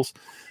 steals.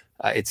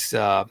 I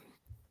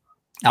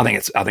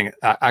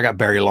got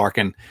Barry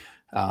Larkin,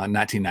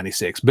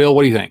 1996. Bill,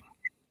 what do you think?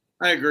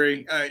 I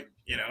agree.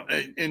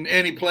 And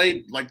he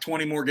played like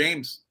 20 more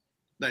games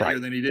that year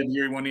than he did the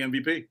year he won the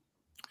MVP.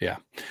 Yeah.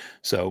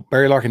 So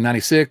Barry Larkin,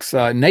 96.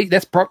 Nate,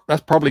 that's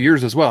probably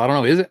yours as well. I don't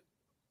know. Is it?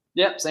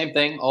 Yep. Same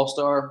thing.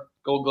 All-Star,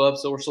 Gold Glove,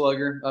 Silver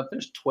Slugger.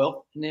 Finished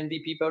 12th in the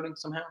MVP voting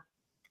somehow.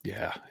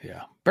 Yeah.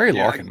 Barry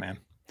Larkin, man.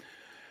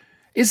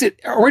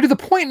 Are we to the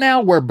point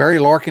now where Barry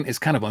Larkin is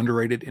kind of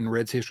underrated in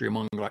Reds history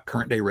among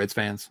current day Reds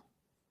fans?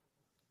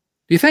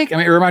 Do you think? I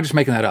mean, or am I just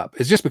making that up?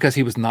 It's just because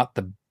he was not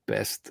the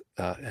best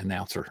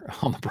announcer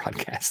on the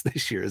broadcast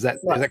this year. Is that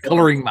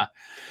coloring my?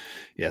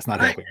 Yeah, it's not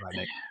helping right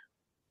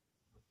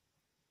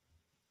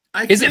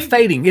now. Is it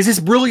fading? Is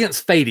his brilliance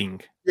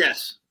fading?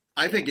 Yes,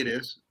 I think it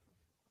is.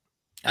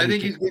 I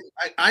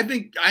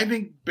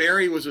think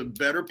Barry was a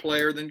better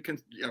player than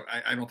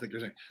I don't think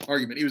there's any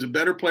argument. He was a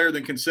better player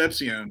than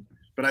Concepcion,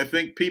 but I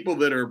think people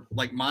that are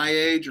like my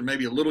age or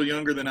maybe a little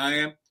younger than I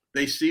am,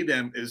 they see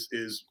them as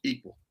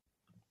equal.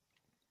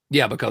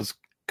 Yeah, because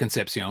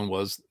Concepcion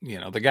was,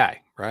 the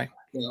guy, right?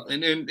 Well,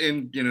 and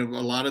a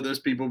lot of those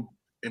people,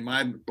 in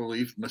my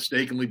belief,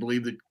 mistakenly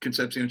believe that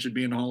Concepcion should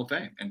be in the Hall of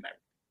Fame, and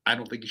I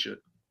don't think he should.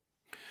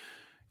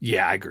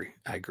 Yeah, I agree.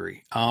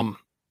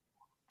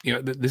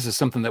 This is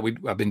something that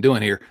I've been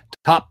doing here.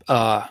 Top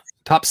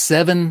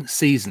 7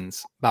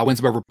 seasons by wins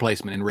above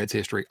replacement in Reds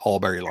history, all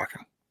Barry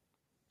Larkin.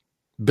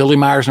 Billy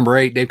Myers, number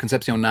 8, Dave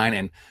Concepcion, 9,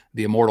 and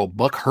the immortal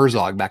Buck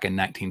Herzog back in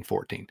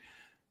 1914.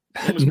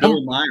 That was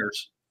Billy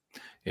Myers.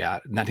 Yeah,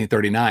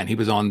 1939. He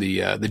was on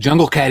the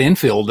Jungle Cat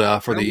infield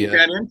for the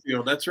Cat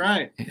infield. That's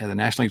right. The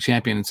National League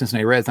champion in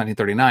Cincinnati Reds,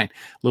 1939, a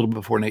little bit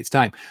before Nate's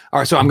time. All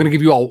right, so I'm going to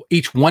give you all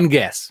each one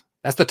guess.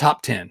 That's the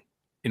top 10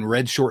 in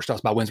Reds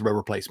shortstops by wins above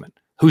replacement.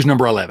 Who's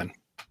number 11?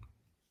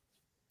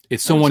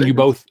 It's someone you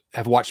both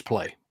have watched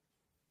play.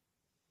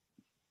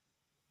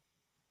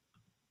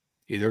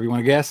 Either of you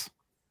want to guess?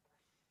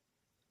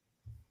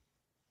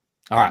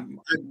 All right.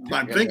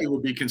 I'm thinking it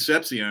would be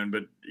Concepcion,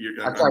 but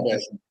I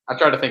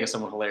tried to think of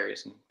someone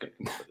hilarious.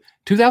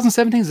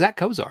 2017, Zach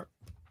Cozart.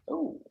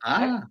 Oh,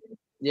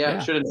 Yeah.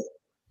 should have.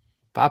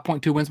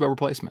 5.2 wins by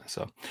replacement.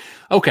 So,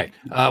 okay,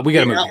 we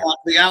got to move here.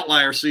 The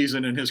outlier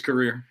season in his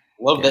career.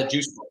 Love that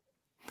juice.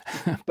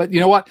 But you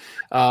know what?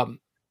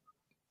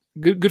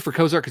 Good for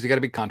Cozart because he got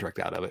a big contract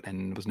out of it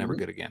and was never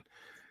good again.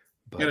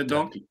 But, Get a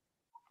donkey.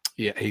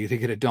 Yeah, he did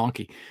get a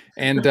donkey.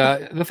 And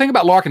the thing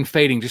about Larkin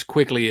fading just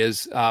quickly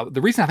is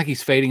the reason I think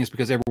he's fading is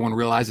because everyone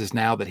realizes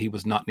now that he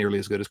was not nearly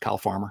as good as Kyle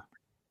Farmer.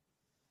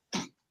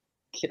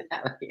 Get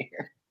out of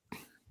here.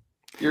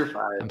 You're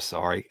fired. I'm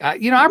sorry. I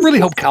really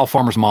hope Kyle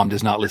Farmer's mom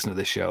does not listen to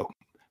this show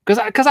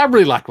because I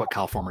really liked what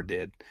Kyle Farmer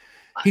did.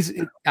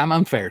 I'm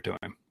unfair to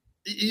him.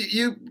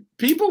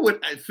 People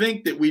would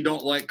think that we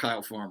don't like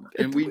Kyle Farmer,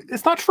 and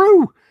it's not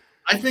true.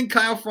 I think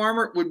Kyle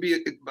Farmer would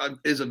be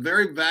is a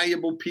very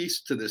valuable piece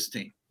to this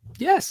team.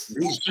 Yes,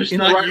 he's just in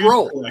not the right used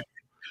role. correctly.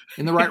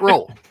 In the right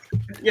role.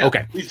 Yeah,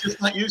 okay. He's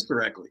just not used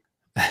correctly.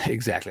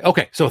 Exactly.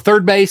 Okay, so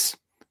third base,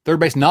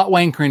 not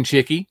Wayne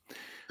Krenchicki.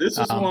 This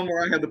is the one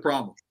where I had the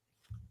problem.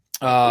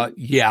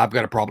 Yeah, I've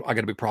got a problem. I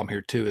got a big problem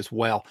here too as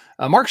well.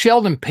 Mark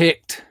Sheldon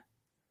picked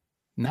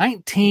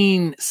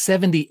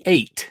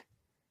 1978.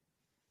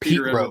 Pete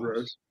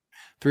Rose,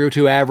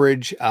 302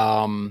 average. He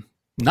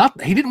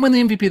didn't win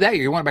the MVP that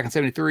year. He won it back in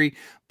 73,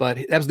 but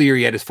that was the year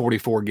he had his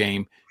 44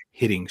 game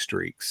hitting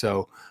streak.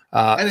 So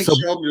I think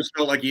Sheldon just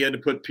felt like he had to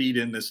put Pete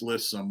in this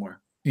list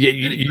somewhere. Yeah,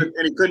 and he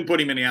couldn't put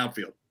him in the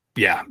outfield.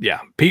 Yeah.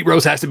 Pete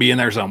Rose has to be in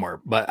there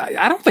somewhere, but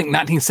I don't think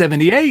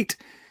 1978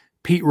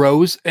 Pete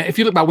Rose. If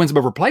you look by wins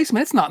above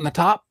replacement, it's not in the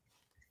top.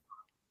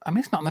 I mean,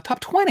 it's not in the top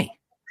 20.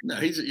 No,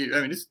 it's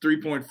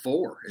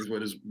 3.4 is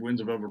what his wins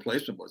above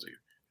replacement was here.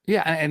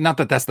 Yeah, and not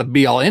that that's the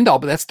be-all, end-all,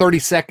 but that's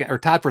 32nd or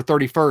tied for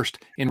 31st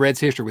in Reds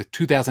history with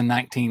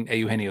 2019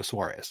 Eugenio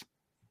Suarez.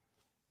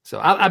 So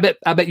I bet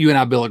you and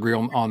I, Bill, agree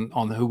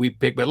on who we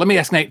pick. But let me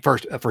ask Nate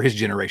first for his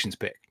generation's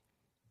pick.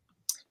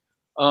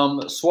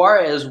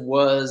 Suarez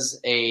was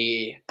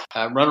a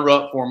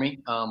runner-up for me.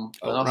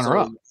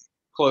 Runner-up.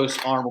 Close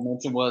honorable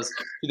mention was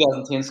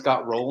 2010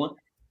 Scott Rowland,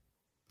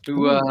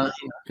 who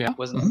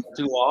wasn't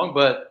too long,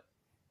 but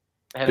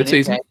had good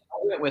season. I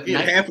went with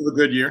half of a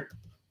good year.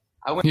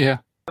 I went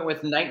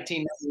with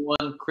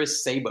 1991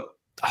 Chris Sabo.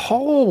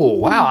 Oh,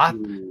 wow.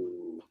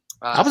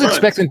 I was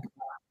expecting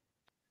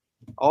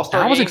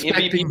All-Star game,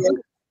 MVP.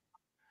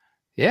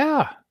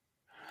 Yeah.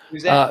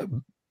 Who's that?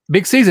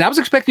 Big season. I was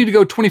expecting you to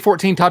go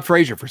 2014 Todd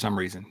Frazier for some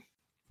reason.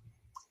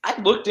 I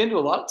looked into a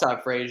lot of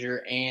Todd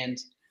Frazier, and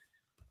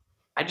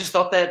I just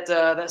thought that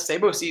that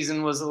Sabo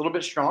season was a little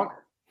bit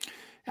stronger.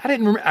 I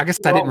didn't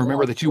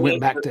remember that you went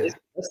back to.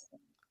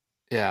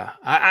 Yeah,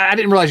 I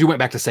didn't realize you went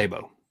back to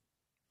Sabo,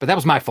 but that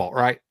was my fault,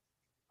 right?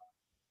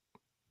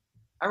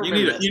 You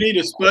need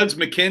a Spuds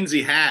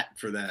McKenzie hat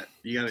for that.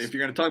 If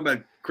you're gonna talk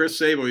about Chris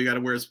Sabo, you got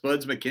to wear a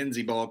Spuds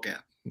McKenzie ball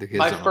cap.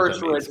 My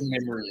first Reds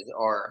memories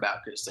are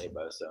about Chris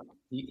Sabo, so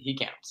he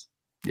counts.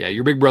 Yeah,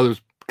 your big brother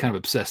was kind of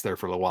obsessed there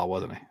for a little while,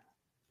 wasn't he?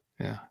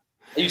 Yeah.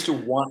 I used to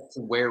want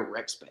to wear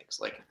rec specs,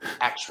 like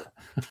actually,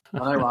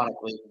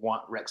 unironically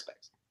want rec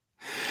specs.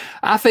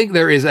 I think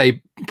there is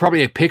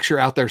probably a picture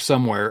out there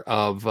somewhere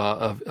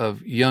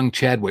of young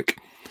Chadwick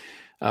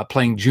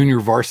playing junior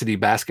varsity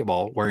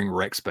basketball wearing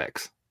rec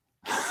specs.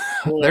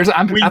 We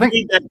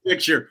need that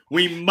picture.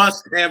 We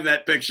must have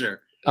that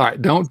picture. All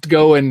right, don't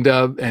go and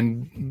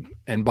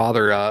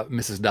bother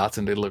Mrs.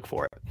 Dotson to look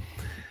for it.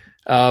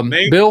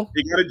 Bill,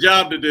 you got a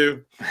job to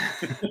do.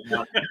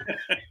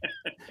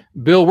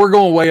 Bill, we're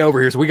going way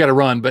over here, so we got to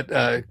run.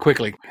 But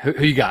quickly,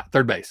 who you got?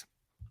 Third base.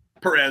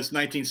 Perez,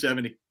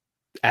 1970.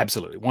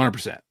 Absolutely,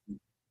 100%.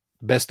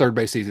 Best third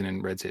base season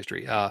in Reds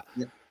history.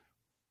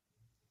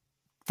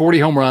 40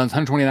 home runs,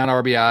 129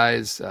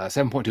 RBIs,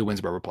 7.2 wins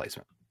above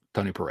replacement.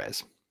 Tony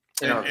Perez.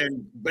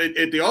 But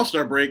at the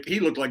All-Star break, he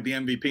looked like the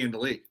MVP in the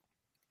league.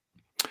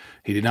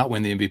 He did not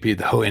win the MVP,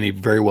 though, and he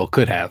very well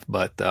could have.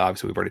 But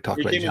obviously, we've already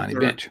talked about Johnny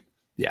Bench.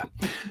 Yeah.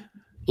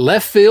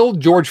 Left field,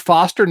 George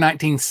Foster,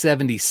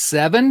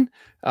 1977.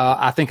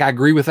 I think I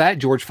agree with that.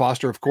 George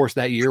Foster, of course,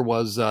 that year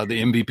was the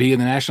MVP in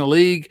the National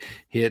League.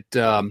 Hit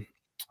 50?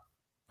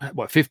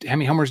 How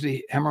many homers did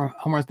he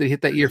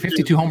hit that year?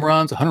 52 home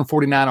runs,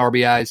 149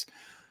 RBIs.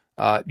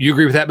 You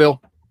agree with that,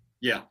 Bill?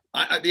 Yeah.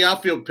 The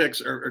outfield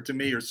picks are to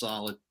me are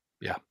solid.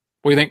 Yeah.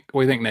 What do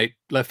you think, Nate?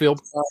 Left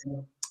field?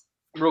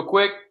 Real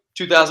quick,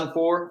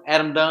 2004,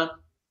 Adam Dunn.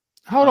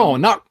 Hold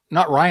on,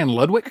 not Ryan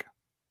Ludwig.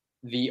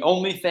 The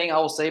only thing I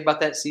will say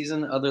about that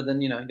season, other than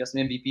he got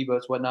some MVP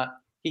votes, whatnot,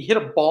 he hit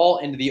a ball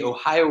into the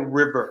Ohio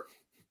River.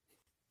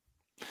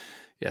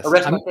 Yes,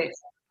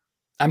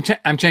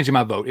 I'm changing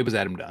my vote. It was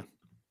Adam Dunn.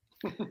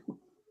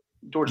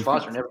 George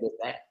Foster never did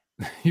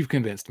that. You've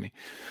convinced me.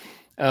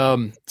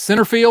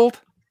 Center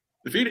field.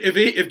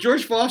 If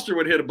George Foster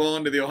would hit a ball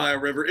into the Ohio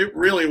River, it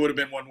really would have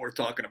been one worth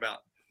talking about.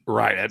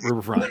 Right, at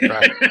Riverfront.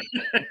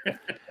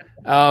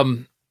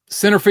 Right.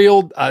 Center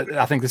field.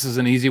 I think this is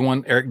an easy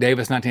one. Eric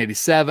Davis,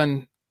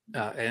 1987.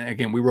 And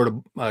again, we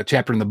wrote a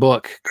chapter in the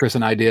book, Chris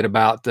and I did,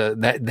 about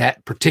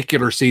that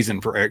particular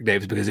season for Eric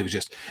Davis, because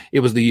it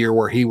was the year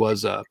where he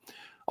was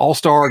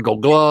All-Star,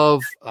 Gold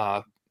Glove,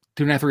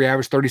 2.93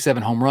 average,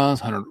 37 home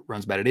runs, 100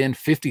 runs batted in,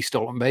 50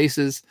 stolen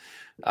bases.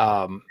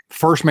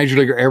 First major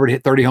leaguer ever to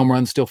hit 30 home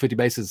runs, still 50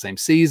 bases the same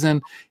season.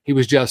 He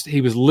was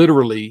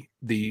literally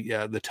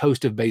the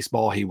toast of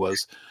baseball. He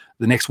was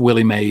the next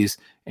Willie Mays,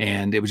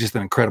 and it was just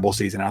an incredible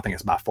season. I think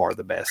it's by far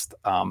the best.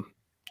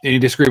 Any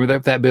disagreement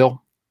with that,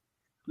 Bill?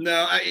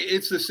 No,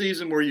 it's the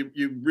season where you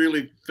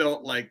really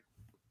felt like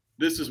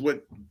this is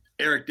what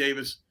Eric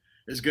Davis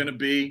is going to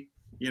be.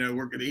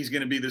 He's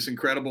going to be this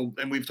incredible,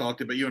 and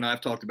you and I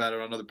have talked about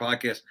it on other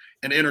podcasts,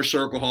 an inner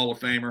circle Hall of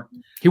Famer.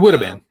 He would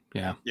have been,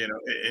 yeah.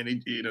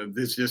 And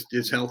this just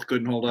his health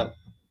couldn't hold up.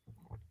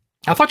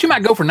 I thought you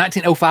might go for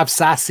 1905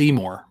 Cy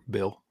Seymour,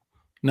 Bill.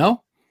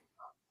 No?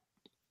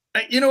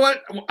 You know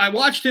what? I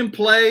watched him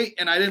play,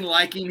 and I didn't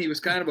like him. He was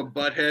kind of a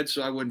butthead,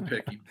 so I wouldn't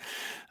pick him.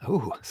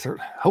 Oh,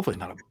 hopefully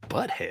not a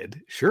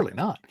butthead. Surely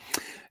not.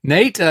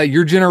 Nate,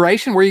 your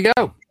generation, where you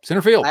go?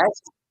 Center field.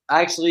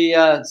 I actually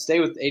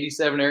stay with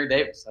 87 Eric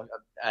Davis.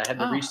 I had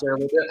to reach there a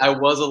little bit. I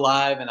was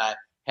alive, and I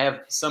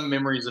have some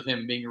memories of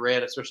him being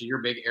red, especially your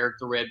big Eric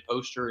the Red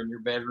poster in your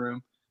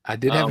bedroom. I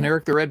did have an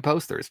Eric the Red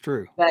poster. It's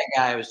true. That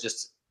guy was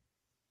just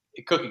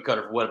a cookie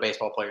cutter for what a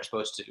baseball player is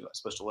supposed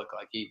to look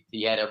like.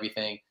 He had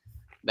everything.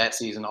 That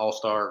season,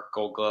 All-Star,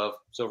 Gold Glove,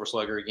 Silver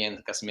Slugger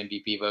again, got some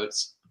MVP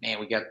votes. Man,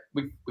 we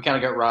kind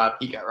of got robbed.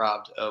 He got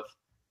robbed of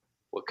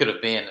what could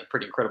have been a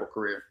pretty incredible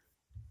career.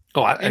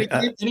 Oh,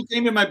 he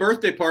came to my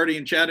birthday party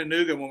in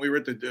Chattanooga when we were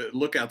at the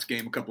Lookouts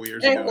game a couple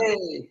years ago.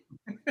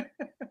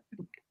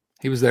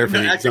 He was there for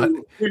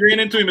we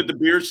ran into him at the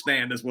beer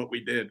stand is what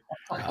we did.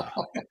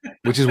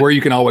 Which is where you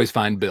can always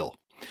find Bill.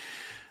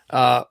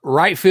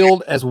 Right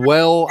field as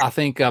well. I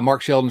think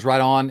Mark Sheldon's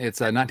right on. It's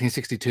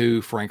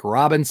 1962 Frank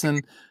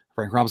Robinson.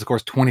 Frank Robinson, of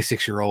course,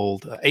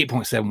 26-year-old,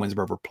 8.7 wins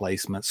above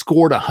replacement,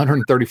 scored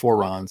 134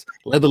 runs,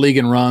 led the league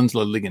in runs,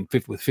 led the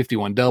league with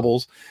 51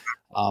 doubles,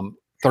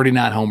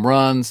 39 home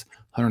runs,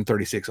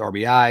 136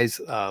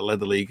 RBIs, led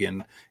the league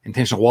in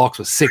intentional walks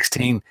with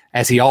 16,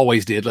 as he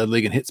always did, led the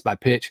league in hits by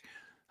pitch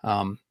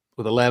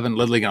with 11,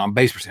 led the league in on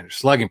base percentage,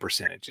 slugging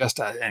percentage, just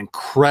an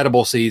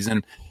incredible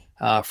season.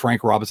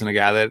 Frank Robinson, a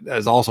guy that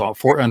is also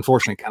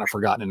unfortunately kind of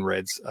forgotten in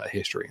Reds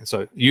history. And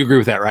so you agree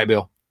with that, right,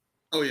 Bill?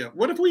 Oh, yeah.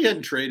 What if we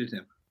hadn't traded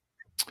him?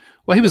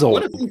 Well, he was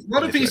old.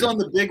 What if he's on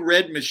the big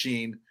red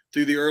machine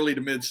through the early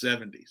to mid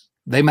 70s?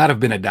 They might have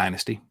been a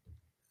dynasty.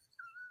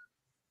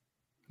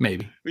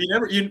 Maybe.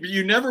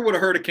 You never would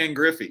have heard of Ken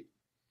Griffey.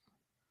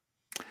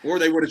 Or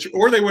they would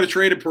have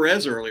traded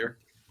Perez earlier.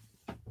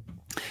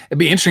 It'd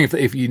be interesting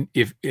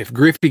if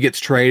Griffey gets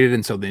traded,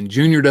 and so then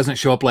Junior doesn't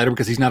show up later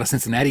because he's not a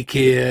Cincinnati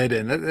kid,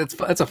 and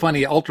that's a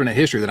funny alternate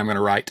history that I'm going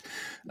to write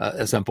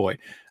at some point.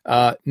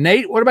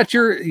 Nate, what about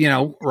your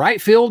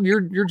right field,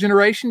 your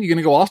generation? You going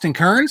to go Austin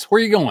Kearns?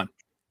 Where are you going?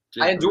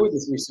 I enjoyed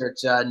this research.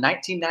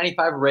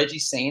 1995 Reggie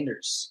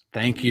Sanders.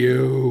 Thank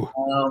you.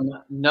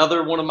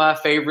 Another one of my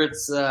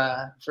favorites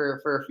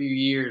for a few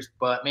years,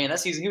 but man, that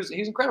season he was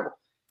incredible.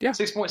 Yeah,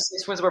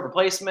 6.6 wins above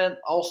replacement,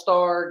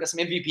 All-Star, got some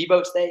MVP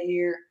votes that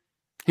year.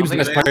 He was the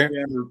best player.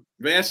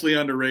 Vastly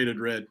underrated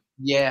Red.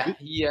 Yeah,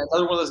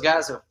 another one of those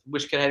guys I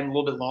wish could have had him a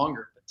little bit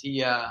longer. But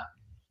he talk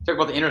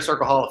about the Inner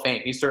Circle Hall of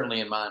Fame. He's certainly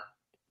in mine.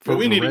 But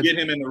we need to get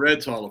him in the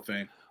Reds Hall of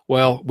Fame.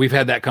 Well, we've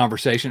had that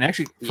conversation.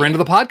 Actually, friend of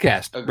the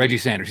podcast, Reggie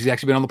Sanders. He's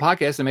actually been on the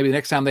podcast, and maybe the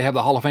next time they have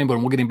the Hall of Fame, but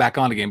we'll get him back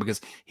on again because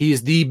he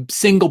is the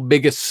single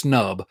biggest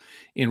snub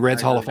in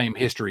Reds Hall of Fame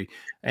history.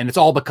 And it's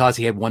all because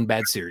he had one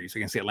bad series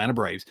against the Atlanta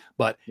Braves.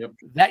 But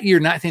that year,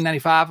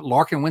 1995,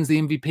 Larkin wins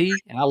the MVP,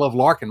 and I love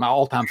Larkin, my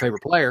all-time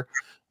favorite player.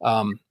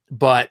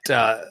 But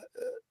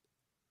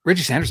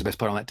Reggie Sanders is the best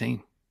player on that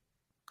team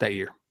that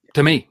year,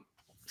 to me.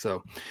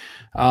 So,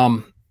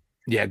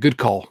 good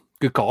call.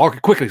 Good call. Okay,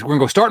 quickly, so we're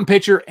gonna go starting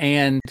pitcher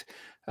and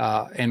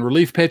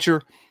relief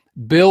pitcher.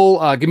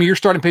 Bill, give me your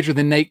starting pitcher,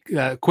 then Nate,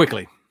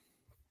 quickly.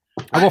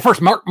 Well,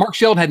 first, Mark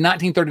Sheldon had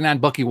 1939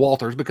 Bucky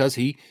Walters because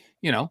he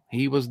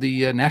was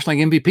the National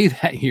League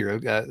MVP that year.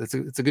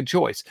 It's a good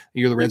choice.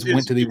 The year the Reds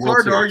went to the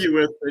World Series. It's hard to argue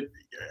with,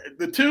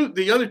 but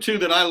the other two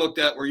that I looked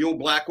at were Yul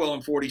Blackwell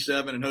in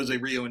 47 and Jose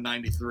Rio in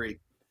 93,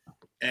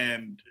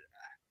 and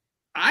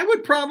I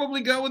would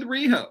probably go with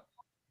Rio.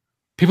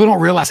 People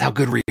don't realize how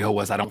good Rio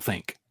was. I don't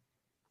think.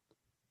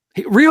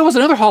 Rio was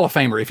another Hall of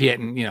Famer if he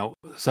hadn't,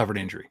 suffered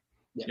injury.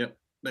 Yep.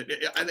 But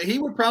he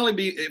would probably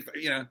be,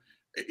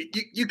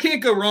 you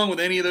can't go wrong with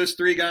any of those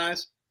three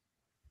guys.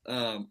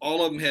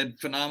 All of them had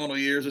phenomenal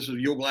years. This was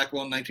Yul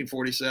Blackwell in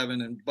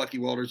 1947 and Bucky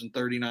Walters in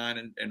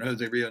 39 and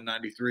Jose Rio in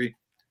 93.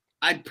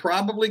 I'd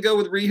probably go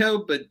with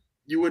Rio, but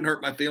you wouldn't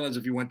hurt my feelings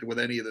if you went with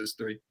any of those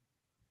three.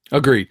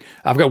 Agreed.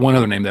 I've got one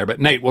other name there, but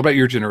Nate, what about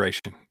your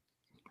generation?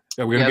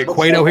 Are we going to get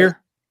Cueto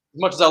here?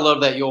 As much as I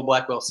love that Ewell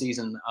Blackwell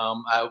season,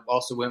 I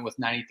also went with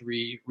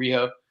 93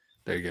 Rijo.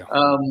 There you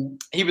go.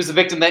 He was the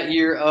victim that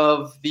year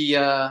of the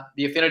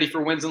affinity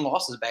for wins and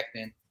losses back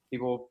then.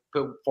 People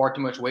put far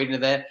too much weight into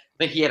that. I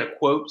think he had a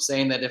quote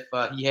saying that if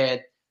he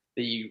had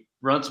the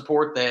run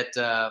support that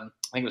I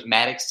think it was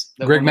Maddox.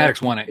 Greg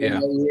Maddox won it, yeah.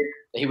 Year,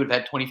 he would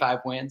have had 25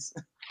 wins.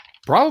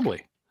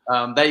 Probably.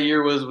 That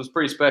year was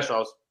pretty special. I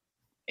was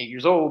 8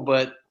 years old,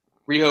 but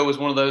Rijo was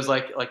one of those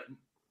like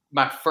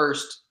my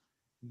first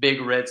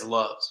big Reds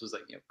loves was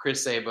like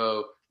Chris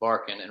Sabo,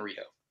 Larkin, and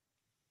Rijo.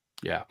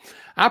 Yeah,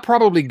 I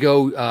probably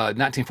go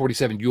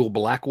 1947 Ewell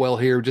Blackwell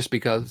here, just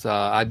because we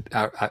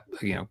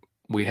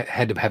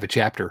had to have a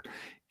chapter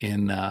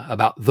in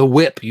about the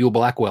Whip Ewell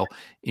Blackwell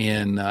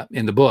in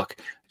the book,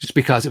 just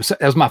because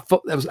I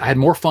had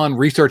more fun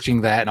researching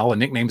that and all the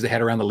nicknames they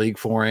had around the league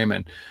for him,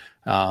 and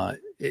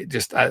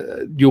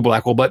Ewell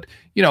Blackwell. But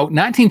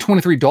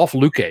 1923 Dolph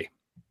Luque,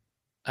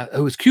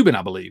 who was Cuban,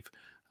 I believe,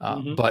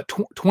 but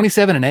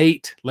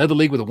 27-8, led the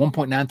league with a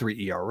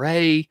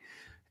 1.93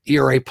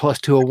 ERA plus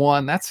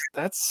 201.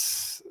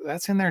 That's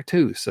in there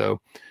too. So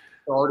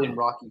started in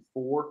Rocky IV.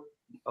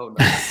 Oh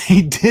no,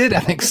 he did. I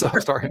think so.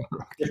 Starting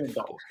Rocky IV.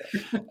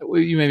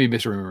 You may be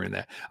misremembering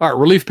that. All right,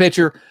 relief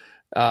pitcher.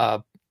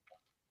 Mark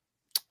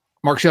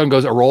Sheldon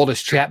goes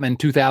Aroldis Chapman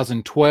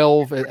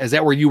 2012. Is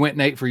that where you went,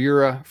 Nate, for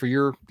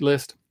your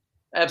list?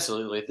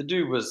 Absolutely. The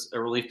dude was a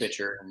relief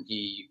pitcher and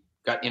he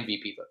got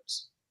MVP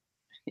votes.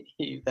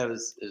 That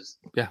was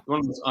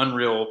one of those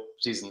unreal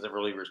seasons that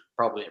relievers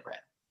probably ever had.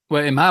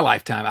 Well, in my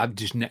lifetime,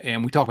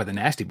 and we talk about the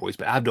Nasty Boys,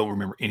 but I don't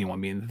remember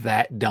anyone being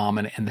that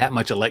dominant and that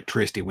much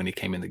electricity when he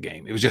came in the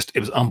game. It was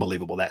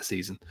unbelievable that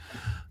season.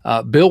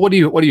 Bill, what do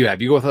you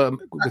have? You go with Chapman?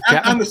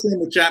 I'm the same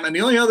with Chapman. The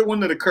only other one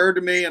that occurred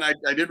to me, and I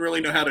didn't really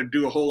know how to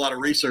do a whole lot of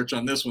research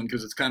on this one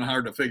because it's kind of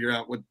hard to figure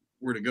out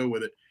where to go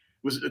with it,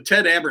 was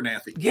Ted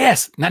Abernathy.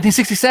 Yes,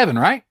 1967,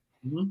 right?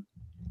 Mm-hmm.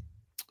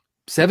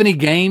 70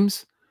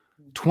 games,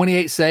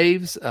 28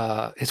 saves.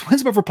 His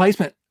wins above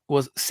replacement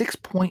was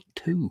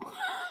 6.2.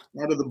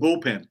 Out of the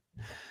bullpen.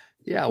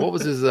 Yeah, what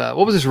was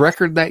his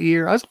record that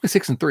year? I was only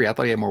 6-3. I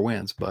thought he had more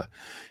wins, but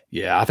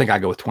yeah, I think I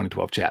go with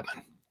 2012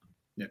 Chapman.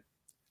 Yeah,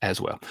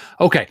 as well.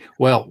 Okay,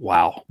 well,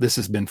 wow, this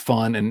has been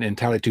fun and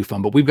entirely too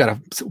fun. But we're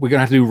gonna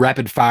have to do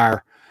rapid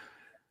fire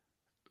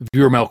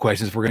viewer mail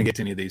questions if we're gonna get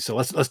to any of these. So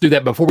let's do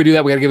that. Before we do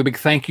that, we got to give a big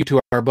thank you to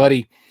our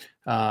buddy.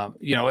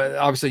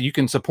 Obviously, you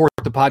can support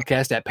the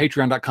podcast at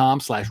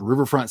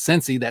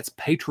patreon.com/riverfrontcincy. That's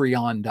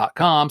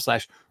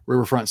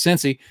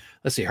patreon.com/riverfrontcincy.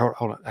 Let's see. Hold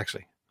on.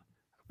 Actually,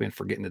 been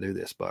forgetting to do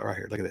this, but right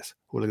here, look at this.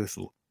 Look at this.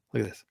 Look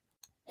at this.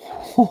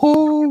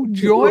 Oh,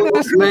 join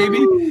us,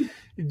 baby.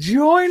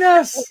 Join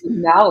us.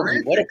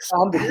 Technology. What a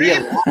time to be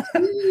alive.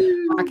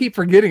 I keep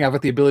forgetting I've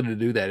got the ability to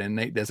do that, and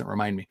Nate doesn't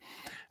remind me.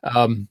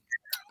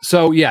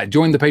 So yeah,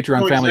 join the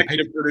Patreon family.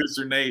 Executive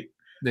producer Nate.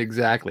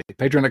 Exactly.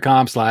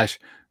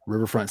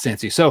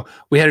 Patreon.com/RiverfrontCincy. So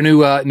we had a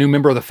new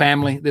member of the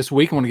family this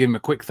week. I want to give him a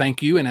quick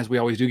thank you, and as we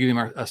always do, give him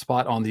a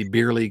spot on the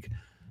beer league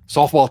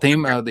softball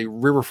team, the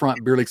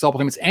Riverfront Beer League softball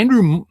team. It's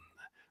Andrew.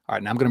 All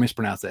right, now I'm going to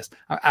mispronounce this.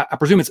 I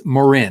presume it's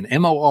Morin,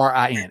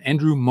 Morin,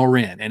 Andrew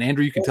Morin. And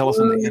Andrew, you can tell us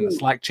in the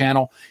Slack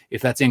channel if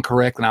that's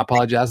incorrect, and I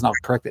apologize, and I'll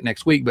correct it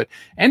next week. But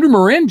Andrew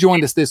Morin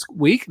joined us this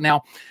week.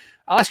 Now,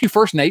 I'll ask you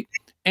first, Nate.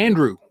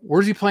 Andrew,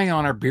 where's he playing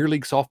on our beer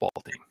league softball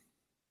team?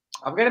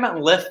 I've got him out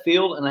in left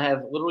field, and I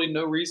have literally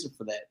no reason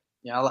for that.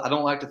 I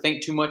don't like to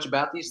think too much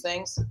about these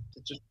things.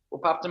 It just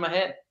what popped in my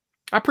head.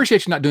 I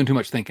appreciate you not doing too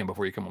much thinking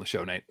before you come on the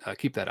show, Nate.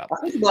 Keep that up. I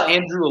think about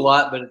Andrew a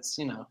lot, but it's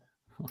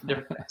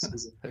different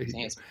things.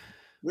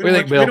 We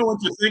don't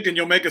want you thinking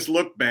you'll make us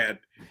look bad.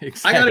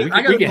 Exactly.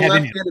 I got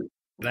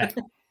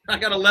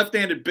a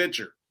left-handed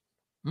pitcher.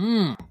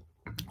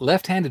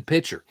 Left-handed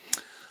pitcher.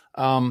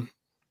 You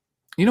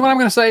know what I'm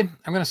going to say?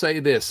 I'm going to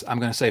say this. I'm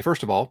going to say,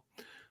 first of all,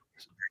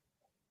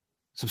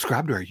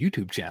 subscribe to our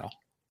YouTube channel.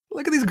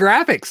 Look at these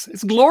graphics.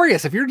 It's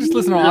glorious. If you're just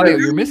listening to audio,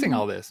 you're missing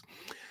all this.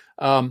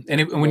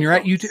 When you're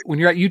at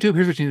YouTube,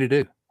 here's what you need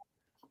to do.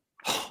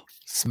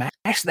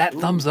 Smash that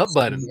thumbs up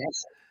button,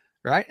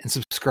 right? And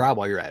subscribe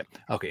while you're at it.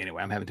 Okay,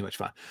 anyway, I'm having too much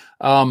fun.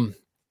 I'm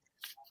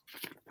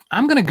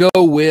going to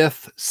go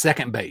with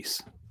second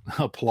base.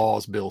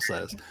 Applause, Bill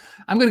says.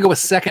 I'm going to go with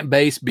second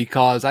base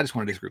because I just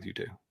want to disagree with you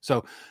two.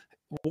 So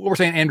what we're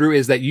saying, Andrew,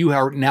 is that you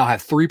now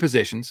have three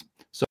positions.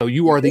 So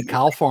you are the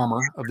Kyle Farmer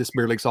of this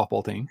beer league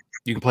softball team.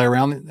 You can play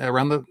around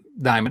the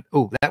diamond.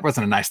 Oh, that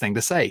wasn't a nice thing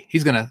to say.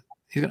 He's gonna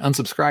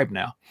unsubscribe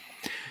now.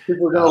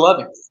 People are gonna love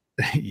him.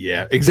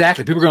 Yeah,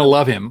 exactly. People are gonna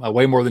love him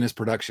way more than his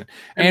production.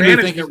 And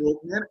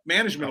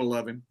management will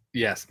love him.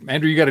 Yes,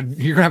 Andrew, you're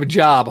gonna have a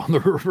job on the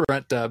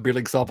Riverfront beer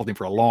league softball team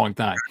for a long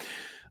time.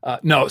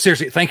 No,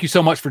 seriously, thank you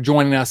so much for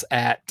joining us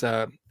at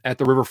the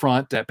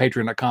Riverfront at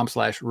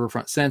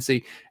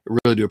patreon.com/RiverfrontCincy. I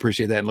really do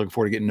appreciate that and looking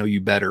forward to getting to know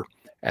you better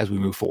as we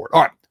move forward.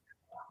 All right.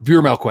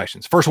 Viewer mail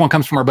questions. First one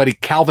comes from our buddy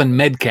Calvin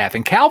Medcalf.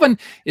 And Calvin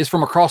is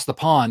from across the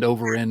pond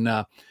over in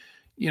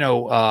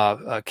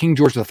King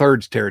George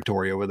III's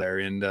territory over there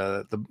in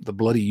the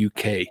bloody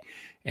UK.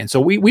 And so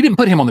we didn't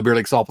put him on the beer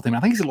league softball team. I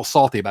think he's a little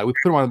salty about it. We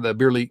put him on the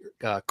beer league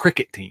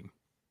cricket team.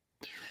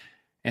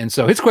 And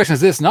so his question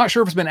is this, not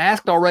sure if it's been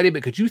asked already,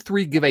 but could you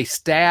three give a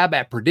stab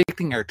at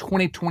predicting our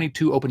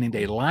 2022 opening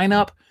day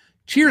lineup?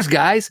 Cheers,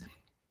 guys.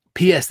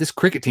 P.S. This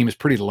cricket team is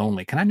pretty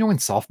lonely. Can I join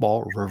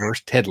softball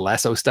reverse Ted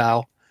Lasso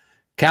style?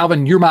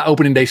 Calvin, you're my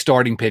opening day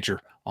starting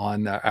pitcher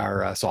on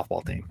our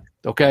softball team.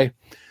 Okay?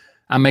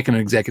 I'm making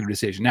an executive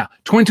decision. Now,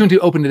 2022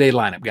 opening day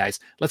lineup, guys.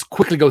 Let's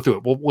quickly go through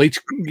it. We'll each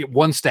get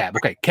one stab.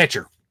 Okay,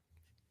 catcher,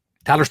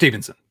 Tyler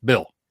Stevenson.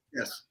 Bill.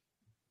 Yes.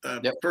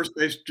 First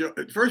base,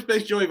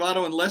 Joey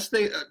Votto, unless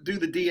they do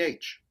the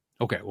DH.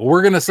 Okay, well,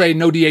 we're going to say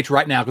no DH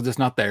right now because it's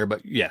not there,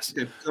 but yes.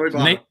 Okay, Joey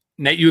Votto.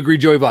 Nate, you agree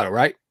Joey Votto,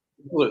 right?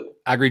 Absolutely.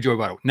 I agree Joey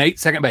Votto. Nate,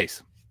 second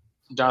base.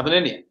 Jonathan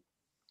Indian.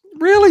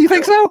 Really? You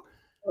think so?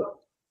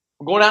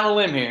 We're going out on a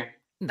limb here.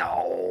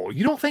 No,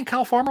 you don't think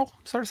Kyle Farmer will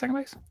start at second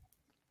base?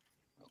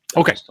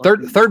 Okay,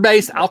 third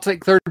base. I'll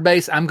take third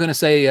base. I'm going to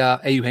say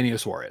Eugenio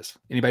Suarez.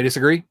 Anybody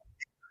disagree?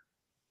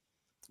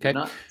 Okay.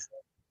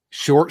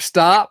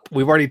 Shortstop.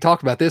 We've already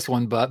talked about this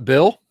one, but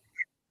Bill?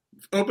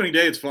 Opening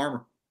day, it's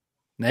Farmer.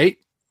 Nate?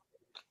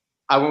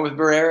 I went with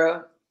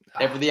Barrera.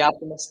 Ever the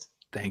optimist.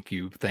 Thank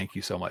you. Thank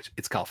you so much.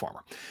 It's Kyle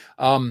Farmer.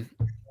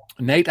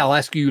 Nate, I'll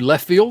ask you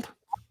left field.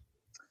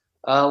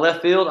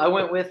 Left field, I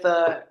went with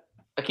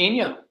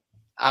Aquino.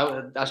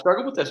 I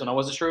struggled with this one. I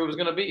wasn't sure it was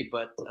going to be,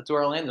 but that's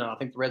where I landed on. I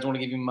think the Reds want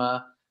to give him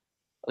at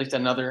least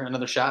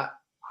another shot.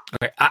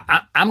 Okay,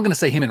 I'm going to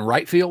say him in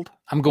right field.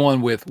 I'm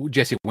going with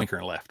Jesse Winker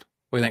in left.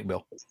 What do you think,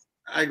 Bill?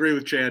 I agree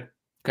with Chad.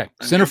 Okay,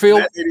 center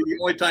field. That may be the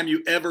only time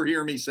you ever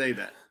hear me say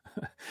that.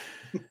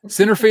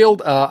 Center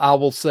field, I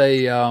will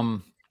say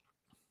I'm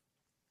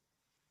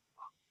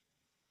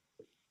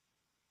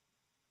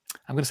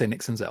going to say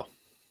Nick Senzel.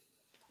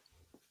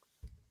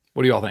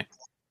 What do you all think?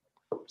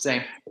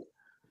 Same.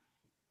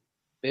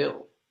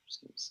 Bill.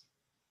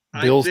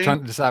 Bill's trying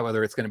to decide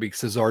whether it's going to be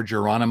Cesar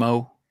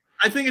Geronimo.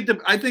 I think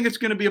it's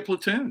going to be a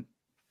platoon.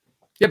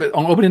 Yeah, but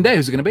on opening day,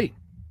 who's it going to be?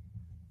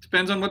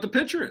 Depends on what the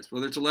pitcher is,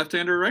 whether it's a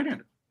left-hander or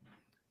right-hander.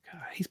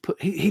 God,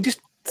 he just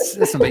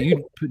says something.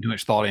 You put too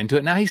much thought into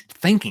it. Now he's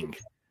thinking.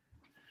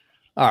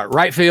 All right,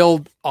 right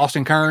field,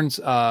 Austin Kearns.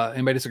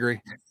 Anybody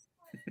disagree?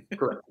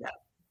 Correct.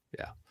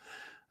 Yeah.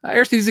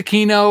 Aristides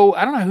Aquino.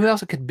 I don't know who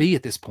else it could be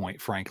at this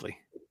point, frankly.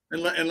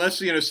 Unless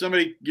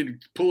somebody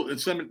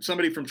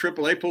somebody from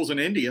AAA pulls in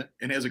India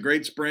and has a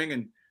great spring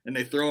and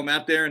they throw them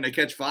out there and they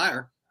catch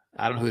fire.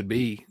 I don't know who it'd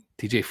be.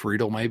 TJ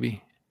Friedel,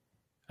 maybe.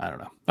 I don't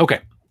know.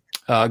 Okay.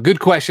 Good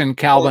question,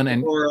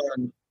 Calvin. Or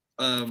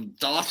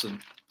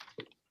Dawson.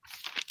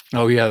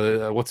 Oh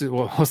yeah. What's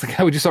the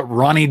guy we just saw?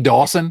 Ronnie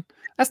Dawson.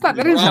 That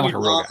doesn't sound like a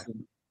real guy.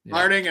 Yeah.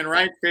 Starting in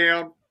right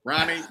field,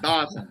 Ronnie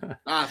Dawson.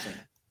 Awesome.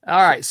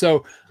 All right.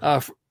 So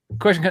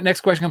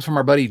next question comes from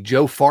our buddy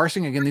Joe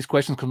Farsing. Again, these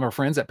questions come from our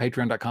friends at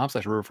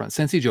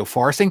patreon.com/RiverfrontCincy. Joe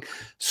Farsing.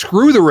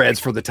 Screw the Reds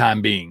for the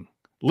time being.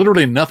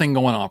 Literally nothing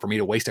going on for me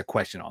to waste a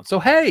question on. So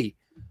hey,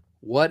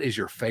 what is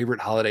your favorite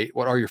holiday?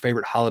 What are your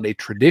favorite holiday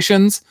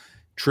traditions?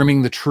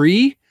 Trimming the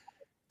tree,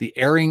 the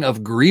airing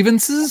of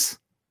grievances.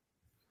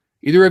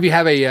 Either of you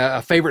have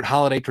a favorite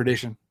holiday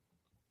tradition?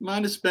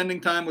 Mine is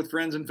spending time with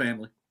friends and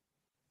family.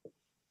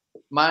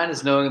 Mine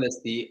is knowing that's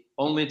the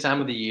only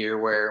time of the year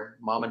where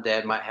mom and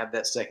dad might have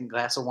that second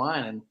glass of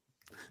wine, and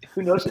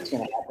who knows what's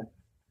going to happen.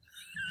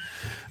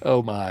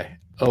 Oh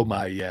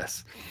my,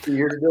 yes. 2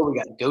 years ago, we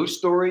got ghost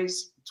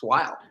stories. It's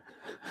wild.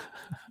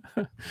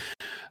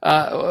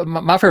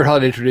 My favorite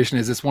holiday tradition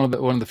is it's one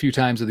of the few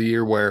times of the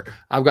year where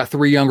I've got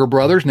three younger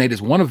brothers. Nate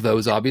is one of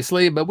those,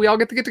 obviously, but we all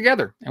get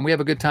together and we have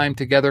a good time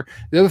together.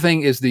 The other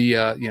thing is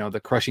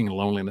the crushing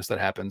loneliness that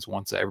happens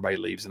once everybody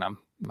leaves and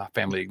my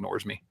family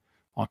ignores me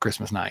on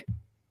Christmas night.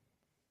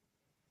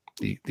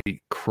 The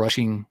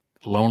crushing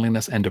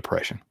loneliness and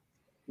depression.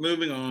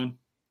 Moving on.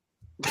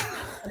 You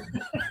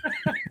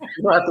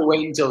don't have to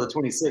wait until the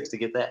 26th to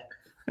get that.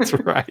 That's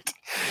right.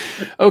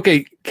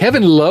 Okay,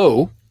 Kevin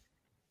Lowe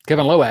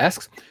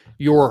asks,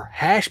 your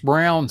hash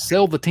brown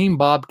sell the team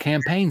Bob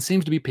campaign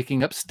seems to be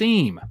picking up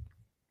steam.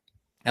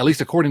 At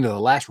least according to the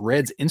last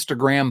Reds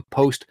Instagram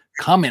post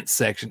comments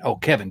section. Oh,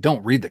 Kevin,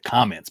 don't read the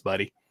comments,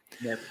 buddy.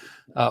 Yep.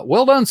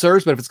 Well done,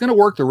 sirs, but if it's going to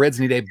work, the Reds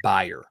need a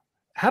buyer.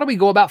 How do we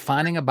go about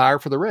finding a buyer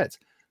for the Reds?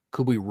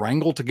 Could we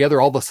wrangle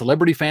together all the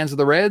celebrity fans of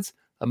the Reds?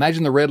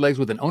 Imagine the Redlegs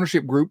with an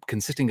ownership group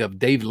consisting of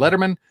Dave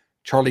Letterman,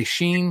 Charlie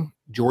Sheen,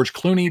 George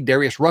Clooney,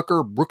 Darius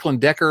Rucker, Brooklyn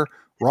Decker,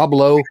 Rob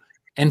Lowe,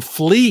 and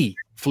Flea,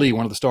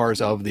 one of the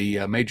stars of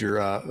the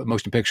major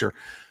motion picture,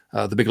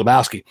 The Big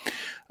Lebowski.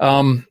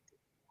 I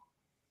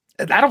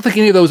don't think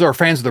any of those are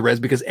fans of the Reds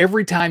because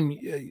every time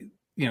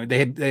they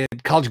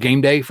had college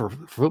game day for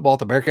football at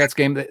the Bearcats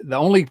game, the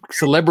only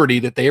celebrity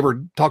that they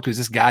ever talked to is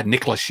this guy,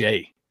 Nick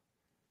Lachey.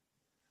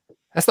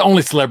 That's the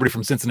only celebrity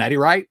from Cincinnati,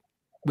 right?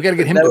 We got to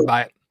get him to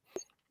buy it.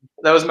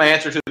 That was my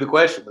answer to the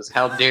question, was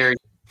how dare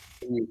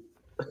you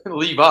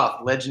leave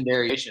off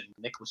legendary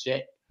Nick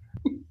Lachey.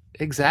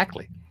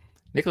 Exactly.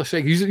 Nick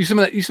Lachey, use some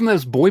of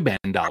those boy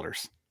band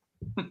dollars.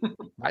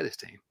 by this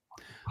team.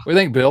 What do you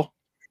think, Bill?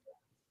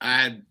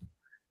 I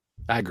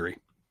agree.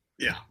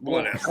 Yeah,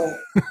 whatever.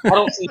 I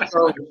don't see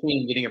Charlie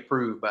Sheen getting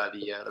approved by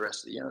the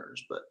rest of the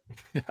owners, but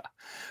yeah,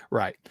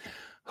 right.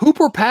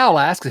 Hooper Powell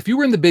asks, if you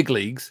were in the big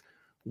leagues,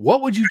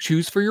 what would you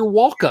choose for your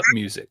walk-up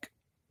music?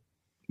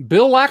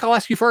 Bill Lack, I'll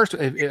ask you first.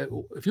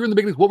 If you're in the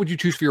big leagues, what would you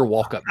choose for your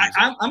walk-up music?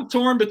 I'm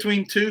torn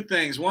between two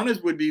things. One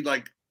would be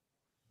like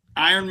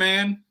Iron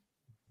Man,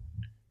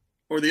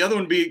 or the other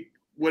one would be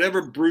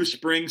whatever Bruce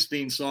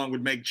Springsteen song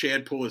would make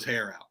Chad pull his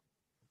hair out.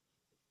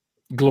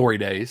 Glory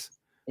Days.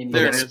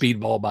 There it is.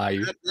 Speedball by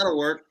you. That'll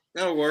work.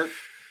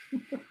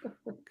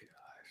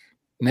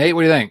 Nate,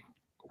 what do you think?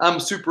 I'm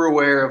super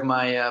aware of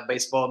my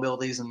baseball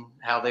abilities and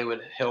how they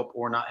would help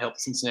or not help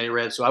the Cincinnati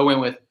Reds. So I went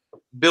with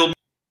Build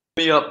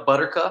Me Up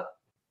Buttercup.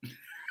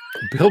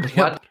 Build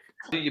Me Up.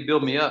 Why do you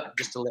build me up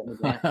just to let me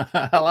down?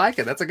 I like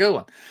it. That's a good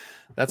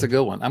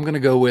one. I'm going to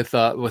go with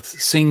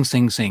Sing,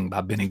 Sing, Sing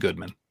by Benny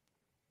Goodman.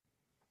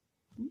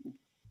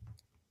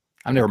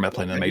 I've never met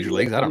playing in the major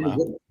leagues. I don't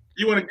know.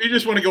 You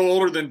just want to go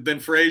older than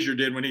Frazier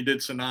did when he did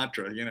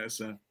Sinatra,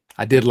 So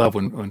I did love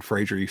when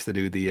Frazier used to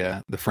do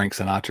the Frank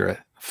Sinatra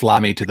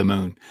 "Fly Me to the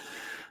Moon."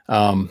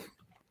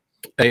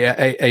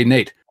 Hey,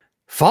 Nate,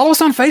 follow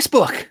us on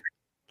Facebook.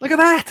 Look at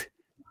that,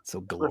 so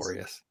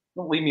glorious.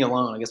 Don't leave me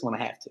alone. I guess when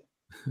I have to.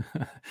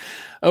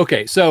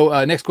 Okay,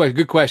 so next question.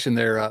 Good question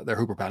there,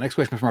 Hooper Powell. Next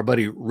question from our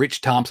buddy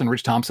Rich Thompson.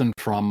 Rich Thompson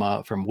from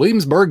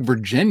Williamsburg,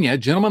 Virginia.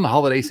 Gentlemen, the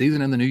holiday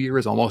season and the new year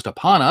is almost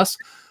upon us.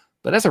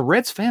 But as a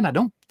Reds fan, I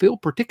don't feel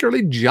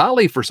particularly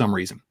jolly for some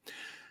reason.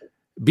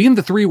 Being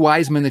the three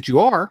wise men that you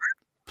are,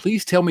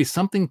 please tell me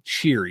something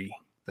cheery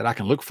that I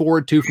can look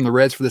forward to from the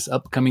Reds for this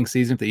upcoming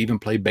season if they even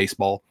play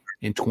baseball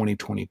in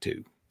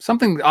 2022.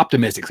 Something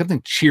optimistic,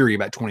 something cheery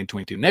about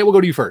 2022. Nate, we'll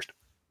go to you first.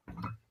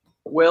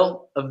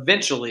 Well,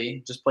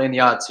 eventually, just playing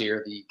the odds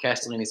here, the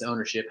Castellani's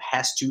ownership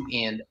has to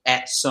end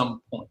at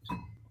some point.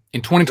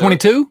 In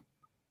 2022?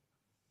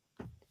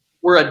 So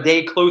we're a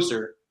day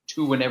closer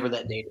to whenever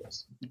that date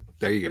is.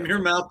 There you go. From your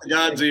mouth to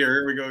God's ear.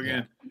 Here we go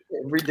again.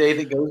 Every day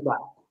that goes by.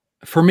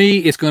 For me,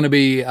 it's going to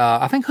be,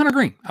 I think, Hunter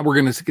Green. We're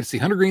going to get to see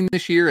Hunter Green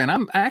this year, and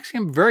I'm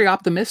very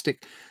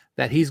optimistic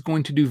that he's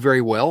going to do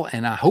very well,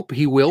 and I hope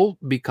he will,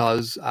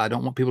 because I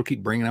don't want people to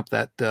keep bringing up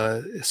that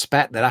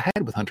spat that I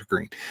had with Hunter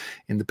Green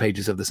in the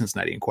pages of the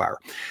Cincinnati Enquirer.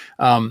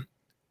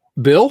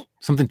 Bill,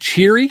 something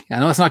cheery? I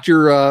know that's not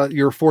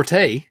your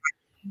forte.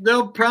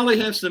 They'll probably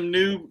have some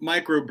new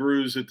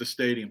microbrews at the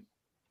stadium.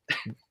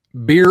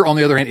 Beer, on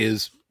the other hand,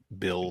 is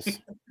Bill's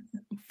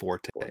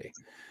forte.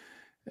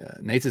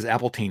 Nate says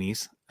apple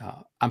teenies.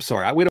 I'm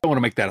sorry, we don't want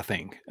to make that a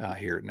thing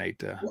here,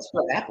 Nate. What's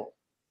for apple?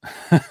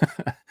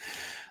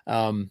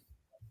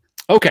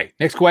 Okay,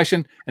 next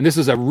question. And this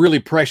is a really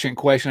prescient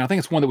question. I think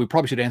it's one that we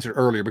probably should answer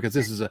earlier, because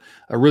this is a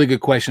really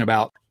good question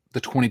about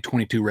the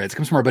 2022 Reds. It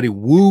comes from our buddy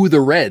Woo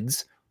the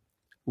Reds.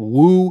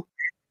 Woo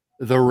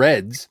the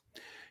Reds.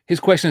 His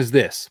question is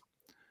this: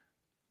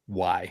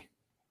 why?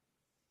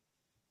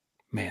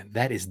 Man,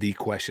 that is the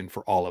question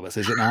for all of us,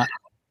 is it not?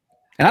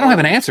 And I don't have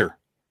an answer.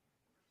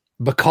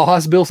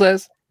 Because, Bill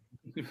says?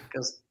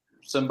 Because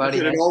somebody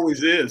it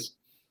always is.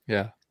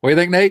 Yeah. What do you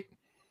think, Nate?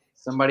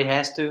 Somebody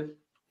has to.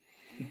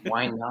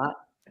 Why not?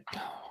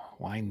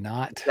 Why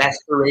not?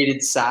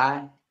 Exasperated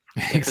sigh.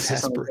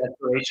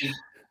 Exasperation.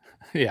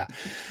 Yeah.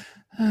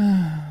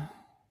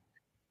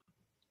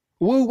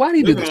 Woo, why do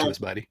you do this to us,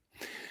 buddy?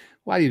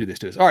 Why do you do this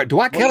to us? All right,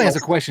 Dwight Kelly has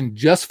a question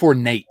just for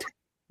Nate.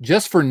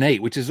 Just for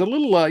Nate, which is a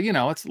little, it's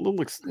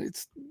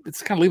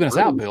kind of leaving us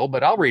out, Bill,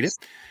 but I'll read it.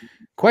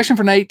 Question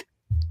for Nate.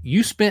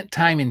 You spent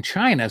time in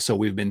China, so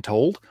we've been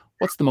told.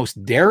 What's the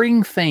most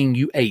daring thing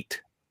you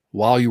ate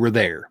while you were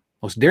there?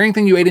 Most daring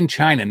thing you ate in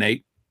China,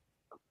 Nate?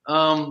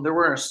 There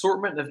were an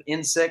assortment of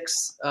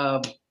insects,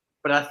 but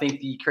I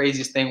think the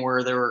craziest thing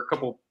were there were a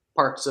couple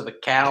parts of a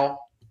cow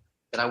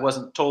that I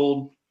wasn't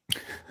told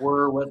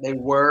were what they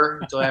were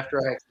until after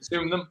I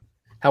consumed them.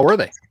 How were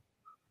they?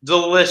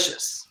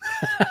 Delicious.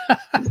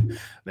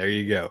 There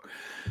you go.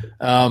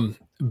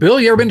 Bill,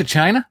 you ever been to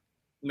China?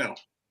 No.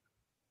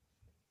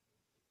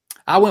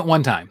 I went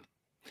one time.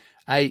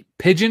 I ate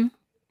pigeon,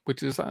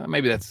 which is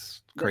maybe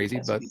that's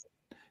crazy, but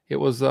it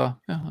was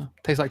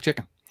tastes like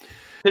chicken.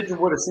 Pigeon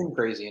would have seemed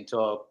crazy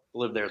until I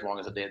lived there as long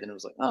as I did. Then it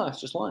was like, oh,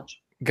 it's just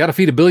lunch. Got to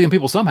feed 1 billion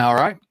people somehow,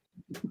 right?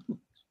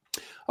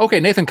 Okay,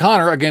 Nathan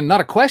Connor, again,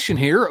 not a question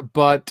here,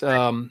 but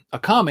a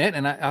comment,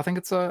 and I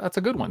think that's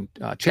a good one.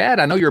 Chad,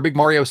 I know you're a big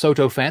Mario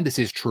Soto fan. This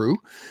is true.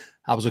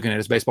 I was looking at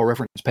his baseball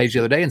reference page the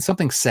other day, and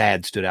something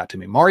sad stood out to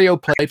me. Mario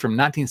played from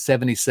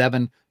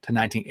 1977 to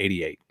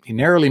 1988. He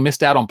narrowly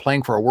missed out on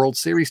playing for a World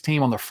Series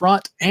team on the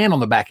front and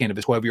on the back end of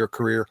his 12-year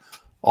career,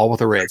 all with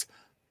the Reds.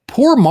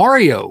 Poor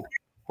Mario,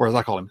 or as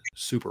I call him,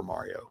 Super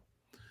Mario.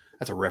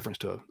 That's a reference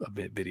to a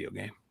video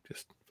game,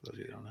 just for those of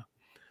you who don't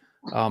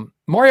know.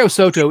 Mario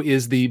Soto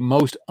is the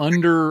most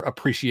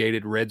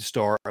underappreciated Red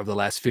star of the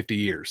last 50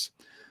 years.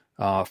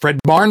 Fred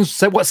Barnes,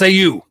 what say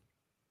you?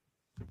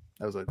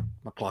 That was a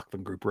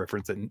McLaughlin Group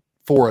reference that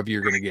 4 of you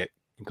are going to get,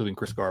 including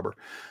Chris Garber.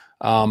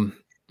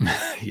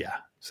 Yeah.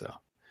 So,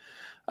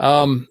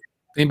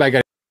 Anybody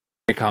got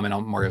a comment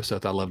on Mario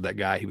Sotto? I love that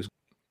guy. He was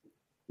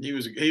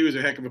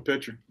a heck of a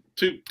pitcher.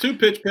 Two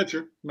pitch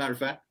pitcher, matter of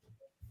fact.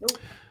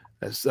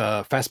 That's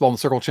fastball in the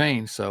circle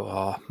change.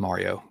 So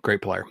Mario,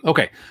 great player.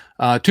 Okay,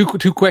 two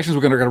questions.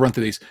 We're gonna run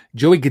through these.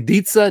 Joey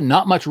Gaditza,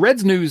 not much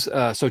Reds news.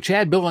 So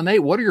Chad, Bill, and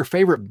Nate, what are your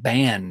favorite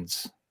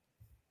bands?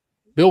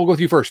 Bill, we'll go with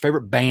you first.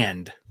 Favorite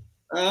band?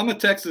 I'm a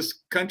Texas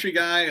country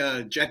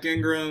guy. Jack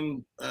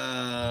Ingram,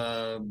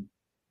 Robert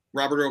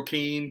Earl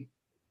Keen.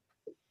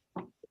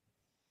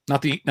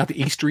 Not the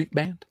E Street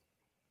Band.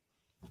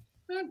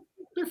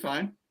 They're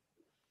fine.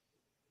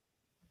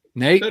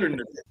 Nate,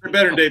 they're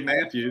better than Dave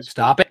Matthews.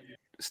 Stop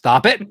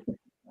it.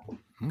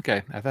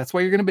 Okay, if that's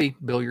where you're going to be,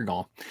 Bill, you're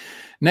gone.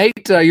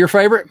 Nate, your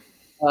favorite?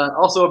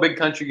 Also a big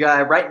country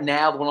guy. Right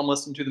now, the one I'm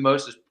listening to the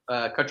most is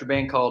a country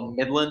band called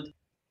Midland.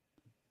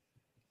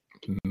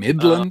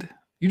 Midland?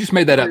 You just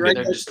made that up.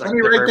 They're just they're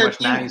very much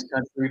 90s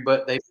country,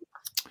 but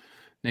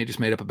Nate just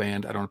made up a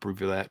band. I don't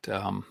approve of that.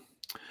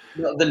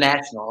 The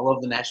National. I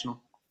love the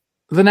National.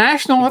 The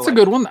National. That's a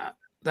good one.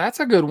 That's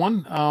a good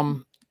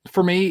one.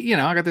 For me,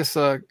 I got this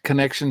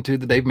connection to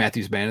the Dave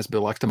Matthews Band, as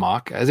Bill likes to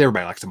mock, as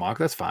everybody likes to mock.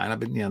 That's fine. I've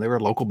been, they were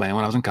a local band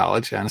when I was in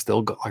college, and I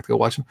still like to go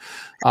watch them.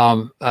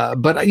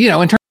 But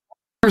in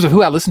terms of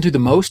who I listen to the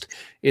most,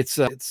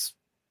 it's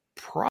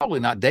probably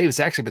not Dave. It's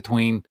actually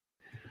between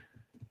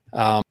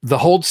the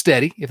Hold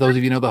Steady. If those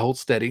of you know the Hold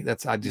Steady,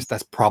 that's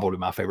probably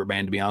my favorite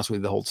band, to be honest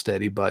with you, the Hold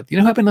Steady. But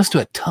I've been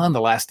listening to a ton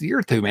the last year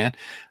or two, man.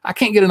 I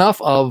can't get enough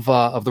of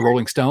the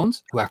Rolling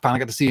Stones, who I finally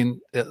got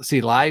to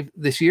see live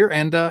this year,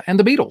 and the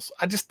Beatles.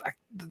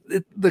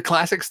 The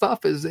classic stuff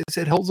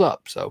it holds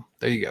up. So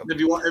there you go. Have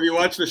you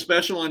watched the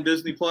special on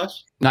Disney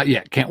Plus? Not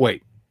yet. Can't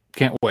wait.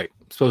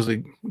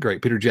 Supposedly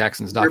great. Peter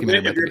Jackson's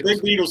documentary. If you're a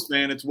big Beatles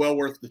fan, it's well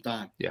worth the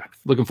time. Yeah,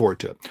 looking forward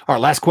to it. All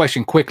right, last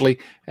question quickly,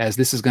 as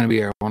this is going to be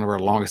one of our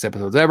longest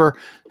episodes ever,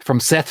 from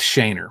Seth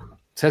Shaner.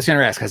 Seth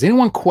Shaner asks, has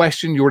anyone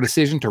questioned your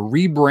decision to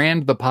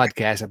rebrand the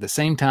podcast at the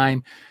same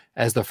time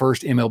as the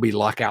first MLB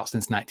lockout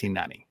since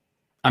 1990?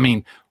 I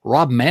mean,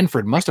 Rob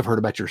Manfred must have heard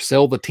about your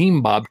Sell the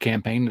Team Bob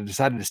campaign and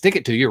decided to stick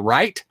it to you,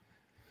 right?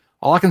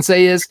 All I can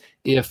say is,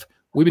 if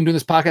we've been doing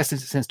this podcast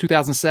since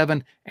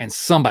 2007, and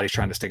somebody's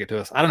trying to stick it to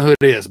us. I don't know who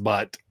it is,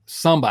 but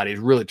somebody's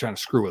really trying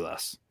to screw with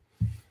us.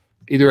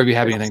 Either of you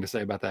have anything to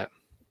say about that?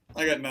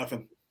 I got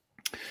nothing.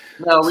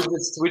 No,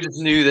 we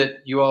just knew that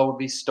you all would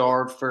be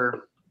starved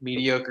for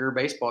mediocre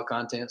baseball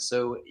content,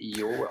 so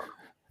you're welcome.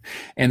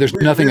 And there's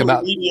nothing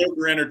about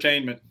mediocre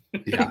entertainment.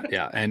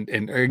 yeah. And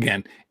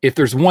again, if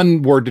there's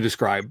one word to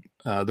describe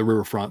the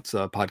Riverfront's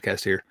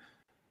podcast here,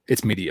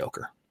 it's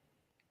mediocre.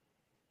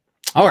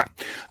 All right.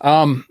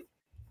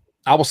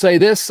 I will say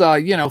this,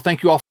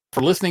 thank you all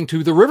for listening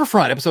to the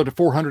Riverfront, episode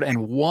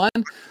 401.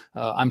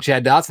 I'm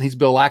Chad Dotson. He's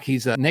Bill Lack.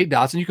 He's Nate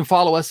Dotson. You can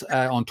follow us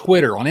on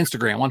Twitter, on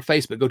Instagram, on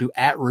Facebook. Go to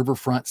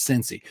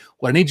 @RiverfrontCincy.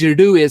 What I need you to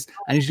do is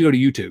I need you to go to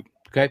YouTube.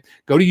 Okay,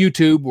 go to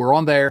YouTube. We're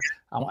on there.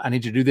 I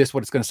need you to do this.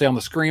 What it's going to say on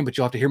the screen, but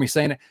you'll have to hear me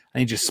saying it. I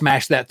need you to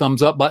smash that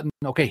thumbs up button.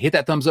 Okay, hit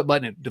that thumbs up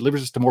button. It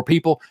delivers us to more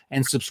people,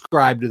 and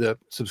subscribe. I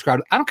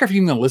don't care if you're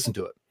even going to listen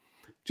to it.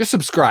 Just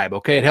subscribe.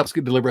 Okay, it helps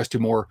deliver us to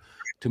more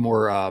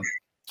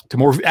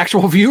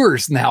actual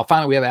viewers now.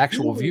 Finally, we have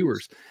actual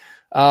viewers.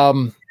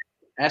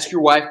 Ask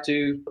your wife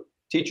to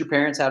teach your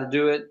parents how to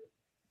do it.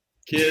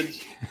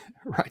 Kids.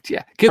 Right,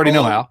 yeah. Kids already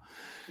know how.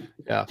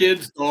 Yeah.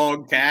 Kids,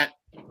 dog, cat.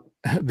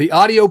 The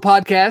audio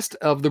podcast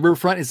of the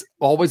Riverfront is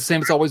always the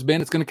same. It's always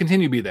been. It's going to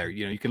continue to be there.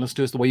 You can listen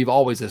to us the way you've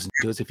always listened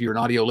to us if you're an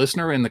audio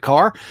listener in the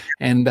car,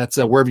 and that's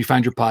wherever you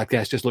find your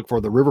podcast. Just look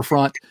for the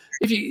Riverfront.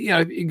 If you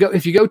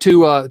go to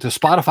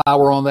Spotify,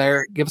 we're on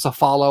there. Give us a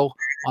follow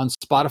on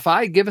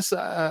Spotify. Give us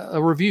a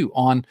review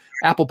on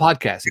Apple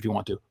Podcasts if you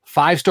want to.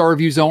 5-star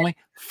reviews only.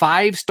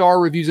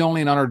 5-star reviews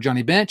only in honor of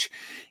Johnny Bench.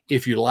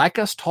 If you like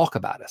us, talk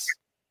about us.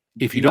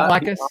 If you don't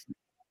like us,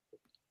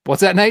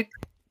 what's that, Nate?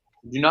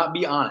 Do not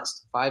be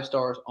honest. 5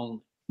 stars only.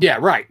 Yeah,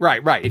 right.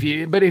 If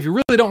you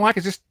really don't like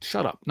it, just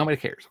shut up. Nobody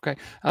cares. Okay.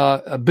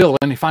 Bill,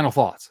 any final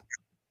thoughts?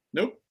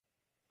 Nope.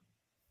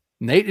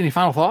 Nate, any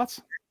final thoughts?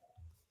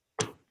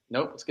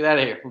 Nope. Let's get out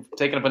of here. We've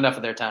taken up enough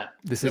of their time.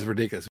 This is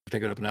ridiculous. We've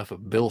taken up enough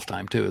of Bill's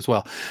time too, as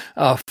well.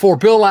 For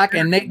Bill Lack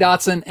and Nate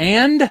Dotson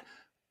and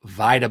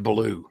Vida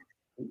Blue,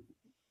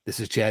 this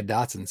is Chad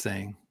Dotson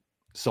saying,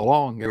 so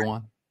long,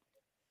 everyone.